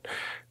doubt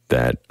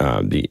that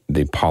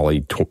the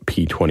Poly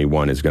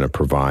P21 is going to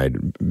provide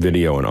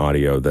video and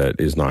audio that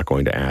is not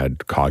going to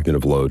add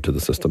cognitive load to the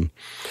system.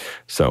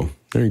 So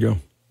there you go.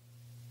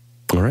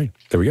 All right,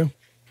 there we go.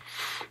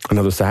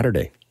 Another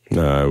Saturday.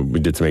 We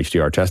did some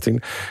HDR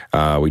testing.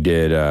 We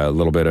did a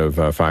little bit of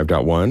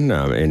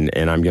 5.1,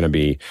 and I'm going to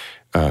be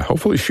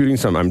hopefully shooting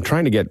some. I'm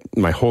trying to get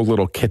my whole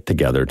little kit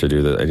together to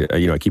do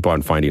the. I keep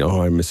on finding,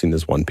 I'm missing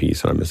this one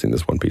piece, and I'm missing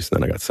this one piece,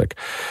 and then I got sick.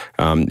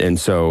 And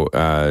so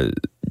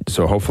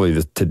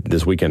hopefully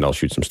this weekend I'll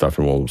shoot some stuff,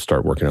 and we'll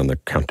start working on the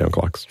countdown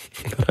clocks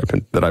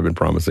that I've been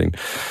promising.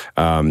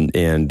 So I'm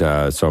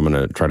going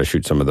to try to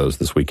shoot some of those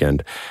this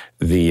weekend.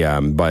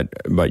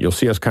 But you'll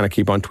see us kind of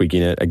keep on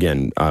tweaking it.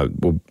 Again,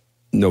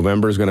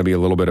 November is going to be a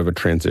little bit of a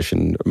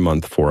transition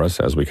month for us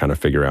as we kind of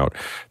figure out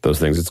those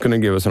things. It's going to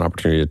give us an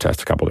opportunity to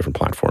test a couple different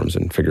platforms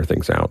and figure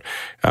things out.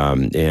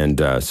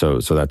 So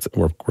that's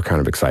we're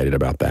kind of excited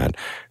about that.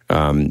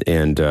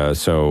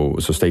 So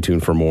stay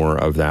tuned for more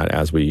of that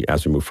as we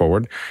move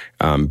forward.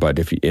 But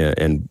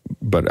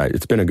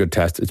it's been a good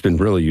test. It's been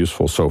really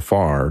useful so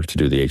far to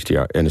do the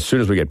HDR. And as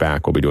soon as we get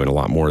back, we'll be doing a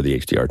lot more of the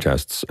HDR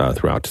tests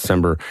throughout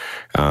December.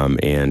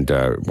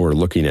 We're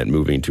looking at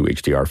moving to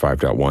HDR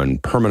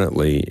 5.1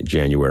 permanently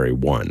January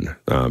 1.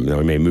 Now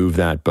we may move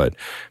that, but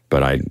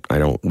I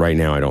don't right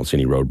now. I don't see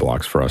any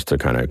roadblocks for us to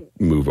kind of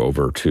move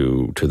over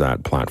to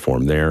that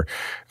platform there,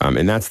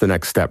 and that's the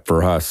next step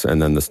for us.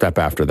 And then the step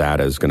after that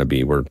is going to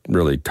be we're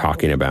really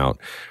talking about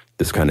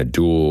this kind of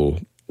dual.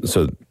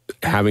 So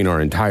having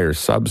our entire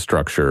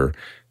substructure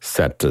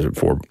set to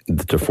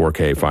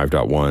 4K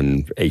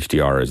 5.1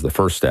 HDR is the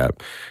first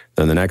step.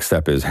 Then the next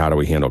step is how do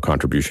we handle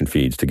contribution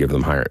feeds to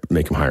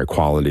make them higher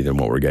quality than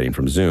what we're getting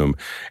from Zoom,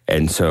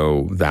 and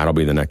so that'll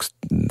be the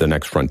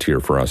next frontier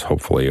for us.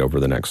 Hopefully,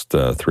 over the next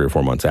 3 or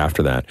 4 months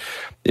after that,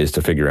 is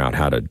to figure out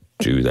how to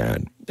do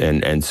that.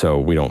 And so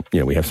we don't,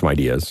 we have some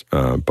ideas,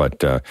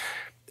 but at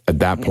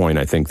that point,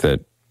 I think that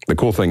the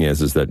cool thing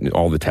is that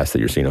all the tests that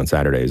you're seeing on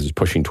Saturdays is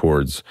pushing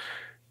towards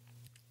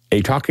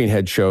a talking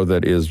head show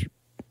that is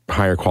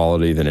higher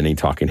quality than any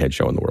talking head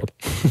show in the world.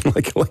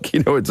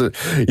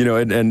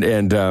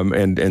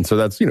 And so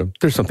that's,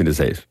 there's something to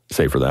say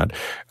for that.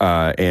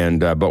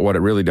 But what it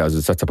really does is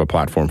it sets up a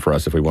platform for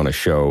us if we want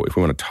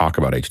to talk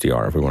about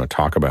HDR, if we want to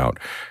talk about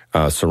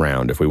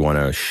surround, if we want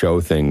to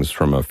show things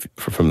from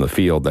the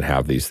field that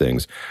have these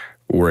things.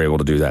 We're able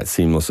to do that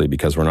seamlessly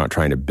because we're not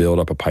trying to build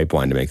up a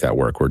pipeline to make that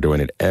work. We're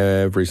doing it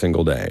every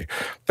single day.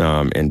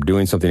 And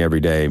doing something every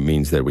day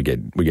means that we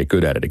get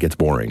good at it. It gets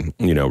boring,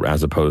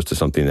 as opposed to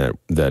something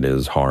that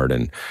is hard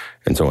and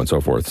so on and so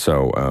forth.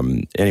 So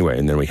anyway,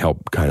 and then we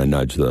help kind of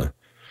nudge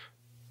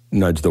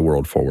the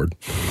world forward,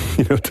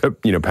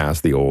 to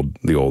past the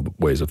old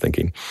ways of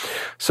thinking.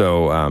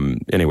 So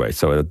anyway,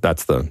 so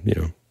that's the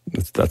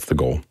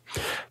goal.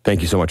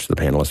 Thank you so much to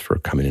the panelists for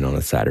coming in on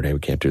a Saturday. We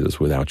can't do this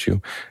without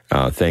you.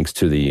 Thanks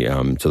to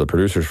the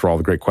producers for all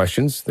the great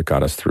questions that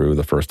got us through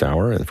the first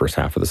hour and the first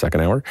half of the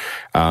second hour.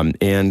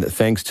 And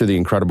thanks to the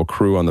incredible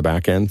crew on the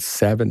back end,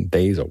 7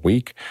 days a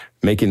week,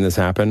 making this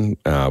happen.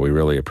 We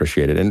really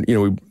appreciate it. And,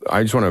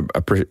 I just want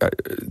to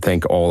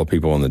thank all the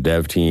people on the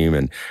dev team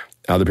and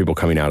other people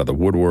coming out of the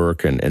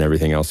woodwork and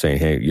everything else saying,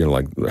 hey,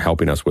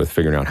 helping us with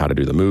figuring out how to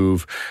do the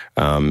move.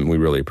 We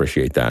really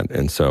appreciate that.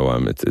 And so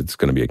it's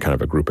going to be a kind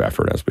of a group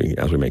effort as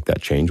we make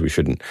that change. We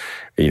shouldn't,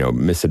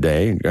 miss a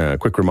day.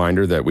 Quick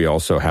reminder that we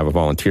also have a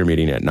volunteer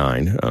meeting at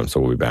 9.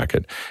 So we'll be back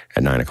at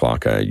 9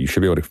 o'clock. You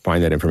should be able to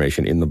find that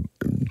information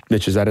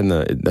Mitch, is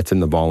that's in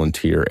the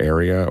volunteer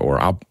area,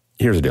 or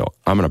here's the deal.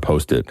 I'm going to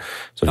post it.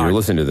 So if you're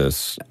listening to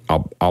this,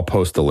 I'll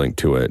post the link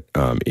to it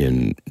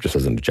in just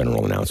as a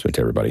general announcement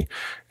to everybody,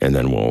 and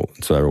then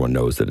so everyone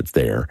knows that it's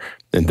there.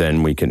 And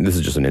then this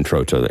is just an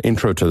intro to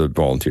the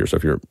volunteer. So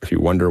if you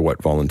wonder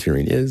what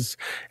volunteering is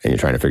and you're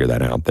trying to figure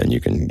that out, then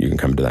you can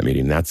come to that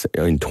meeting. That's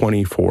in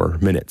 24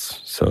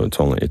 minutes. So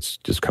it's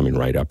just coming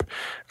right up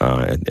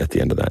at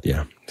the end of that.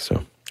 Yeah.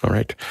 So. All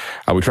right.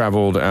 We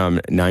traveled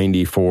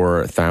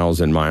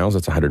 94,000 miles.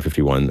 That's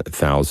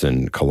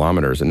 151,000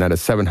 kilometers. And that is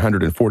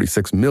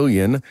 746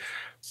 million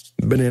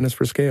bananas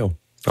for scale.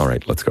 All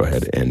right. Let's go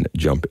ahead and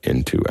jump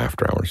into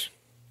After Hours.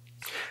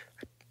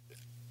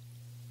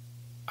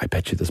 I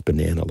bet you this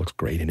banana looks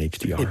great in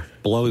HDR. It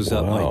blows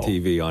up my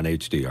TV on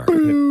HDR.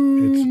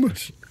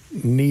 It's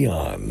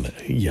neon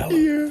yellow.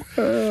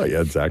 Yeah,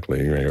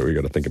 exactly. We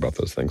got to think about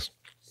those things.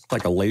 It's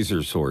like a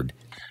laser sword.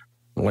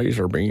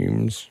 Laser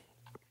beams.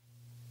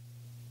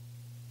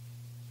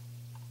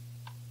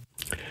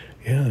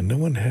 Yeah, no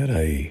one had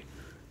a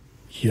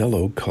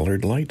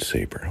yellow-colored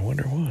lightsaber. I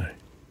wonder why.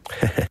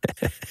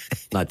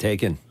 Not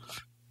taken.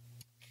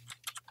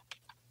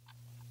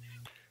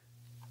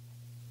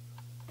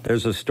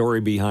 There's a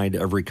story behind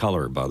every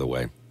color, by the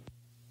way.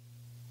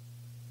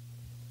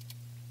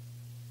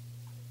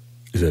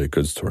 Is that a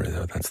good story,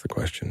 though? That's the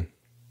question.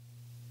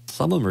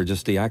 Some of them are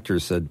just the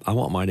actors said, I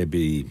want mine to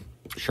be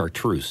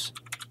chartreuse.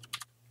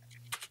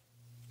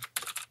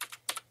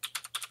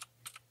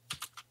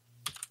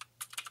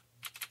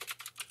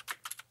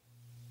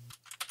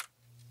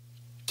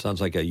 Sounds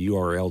like a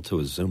URL to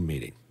a Zoom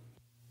meeting.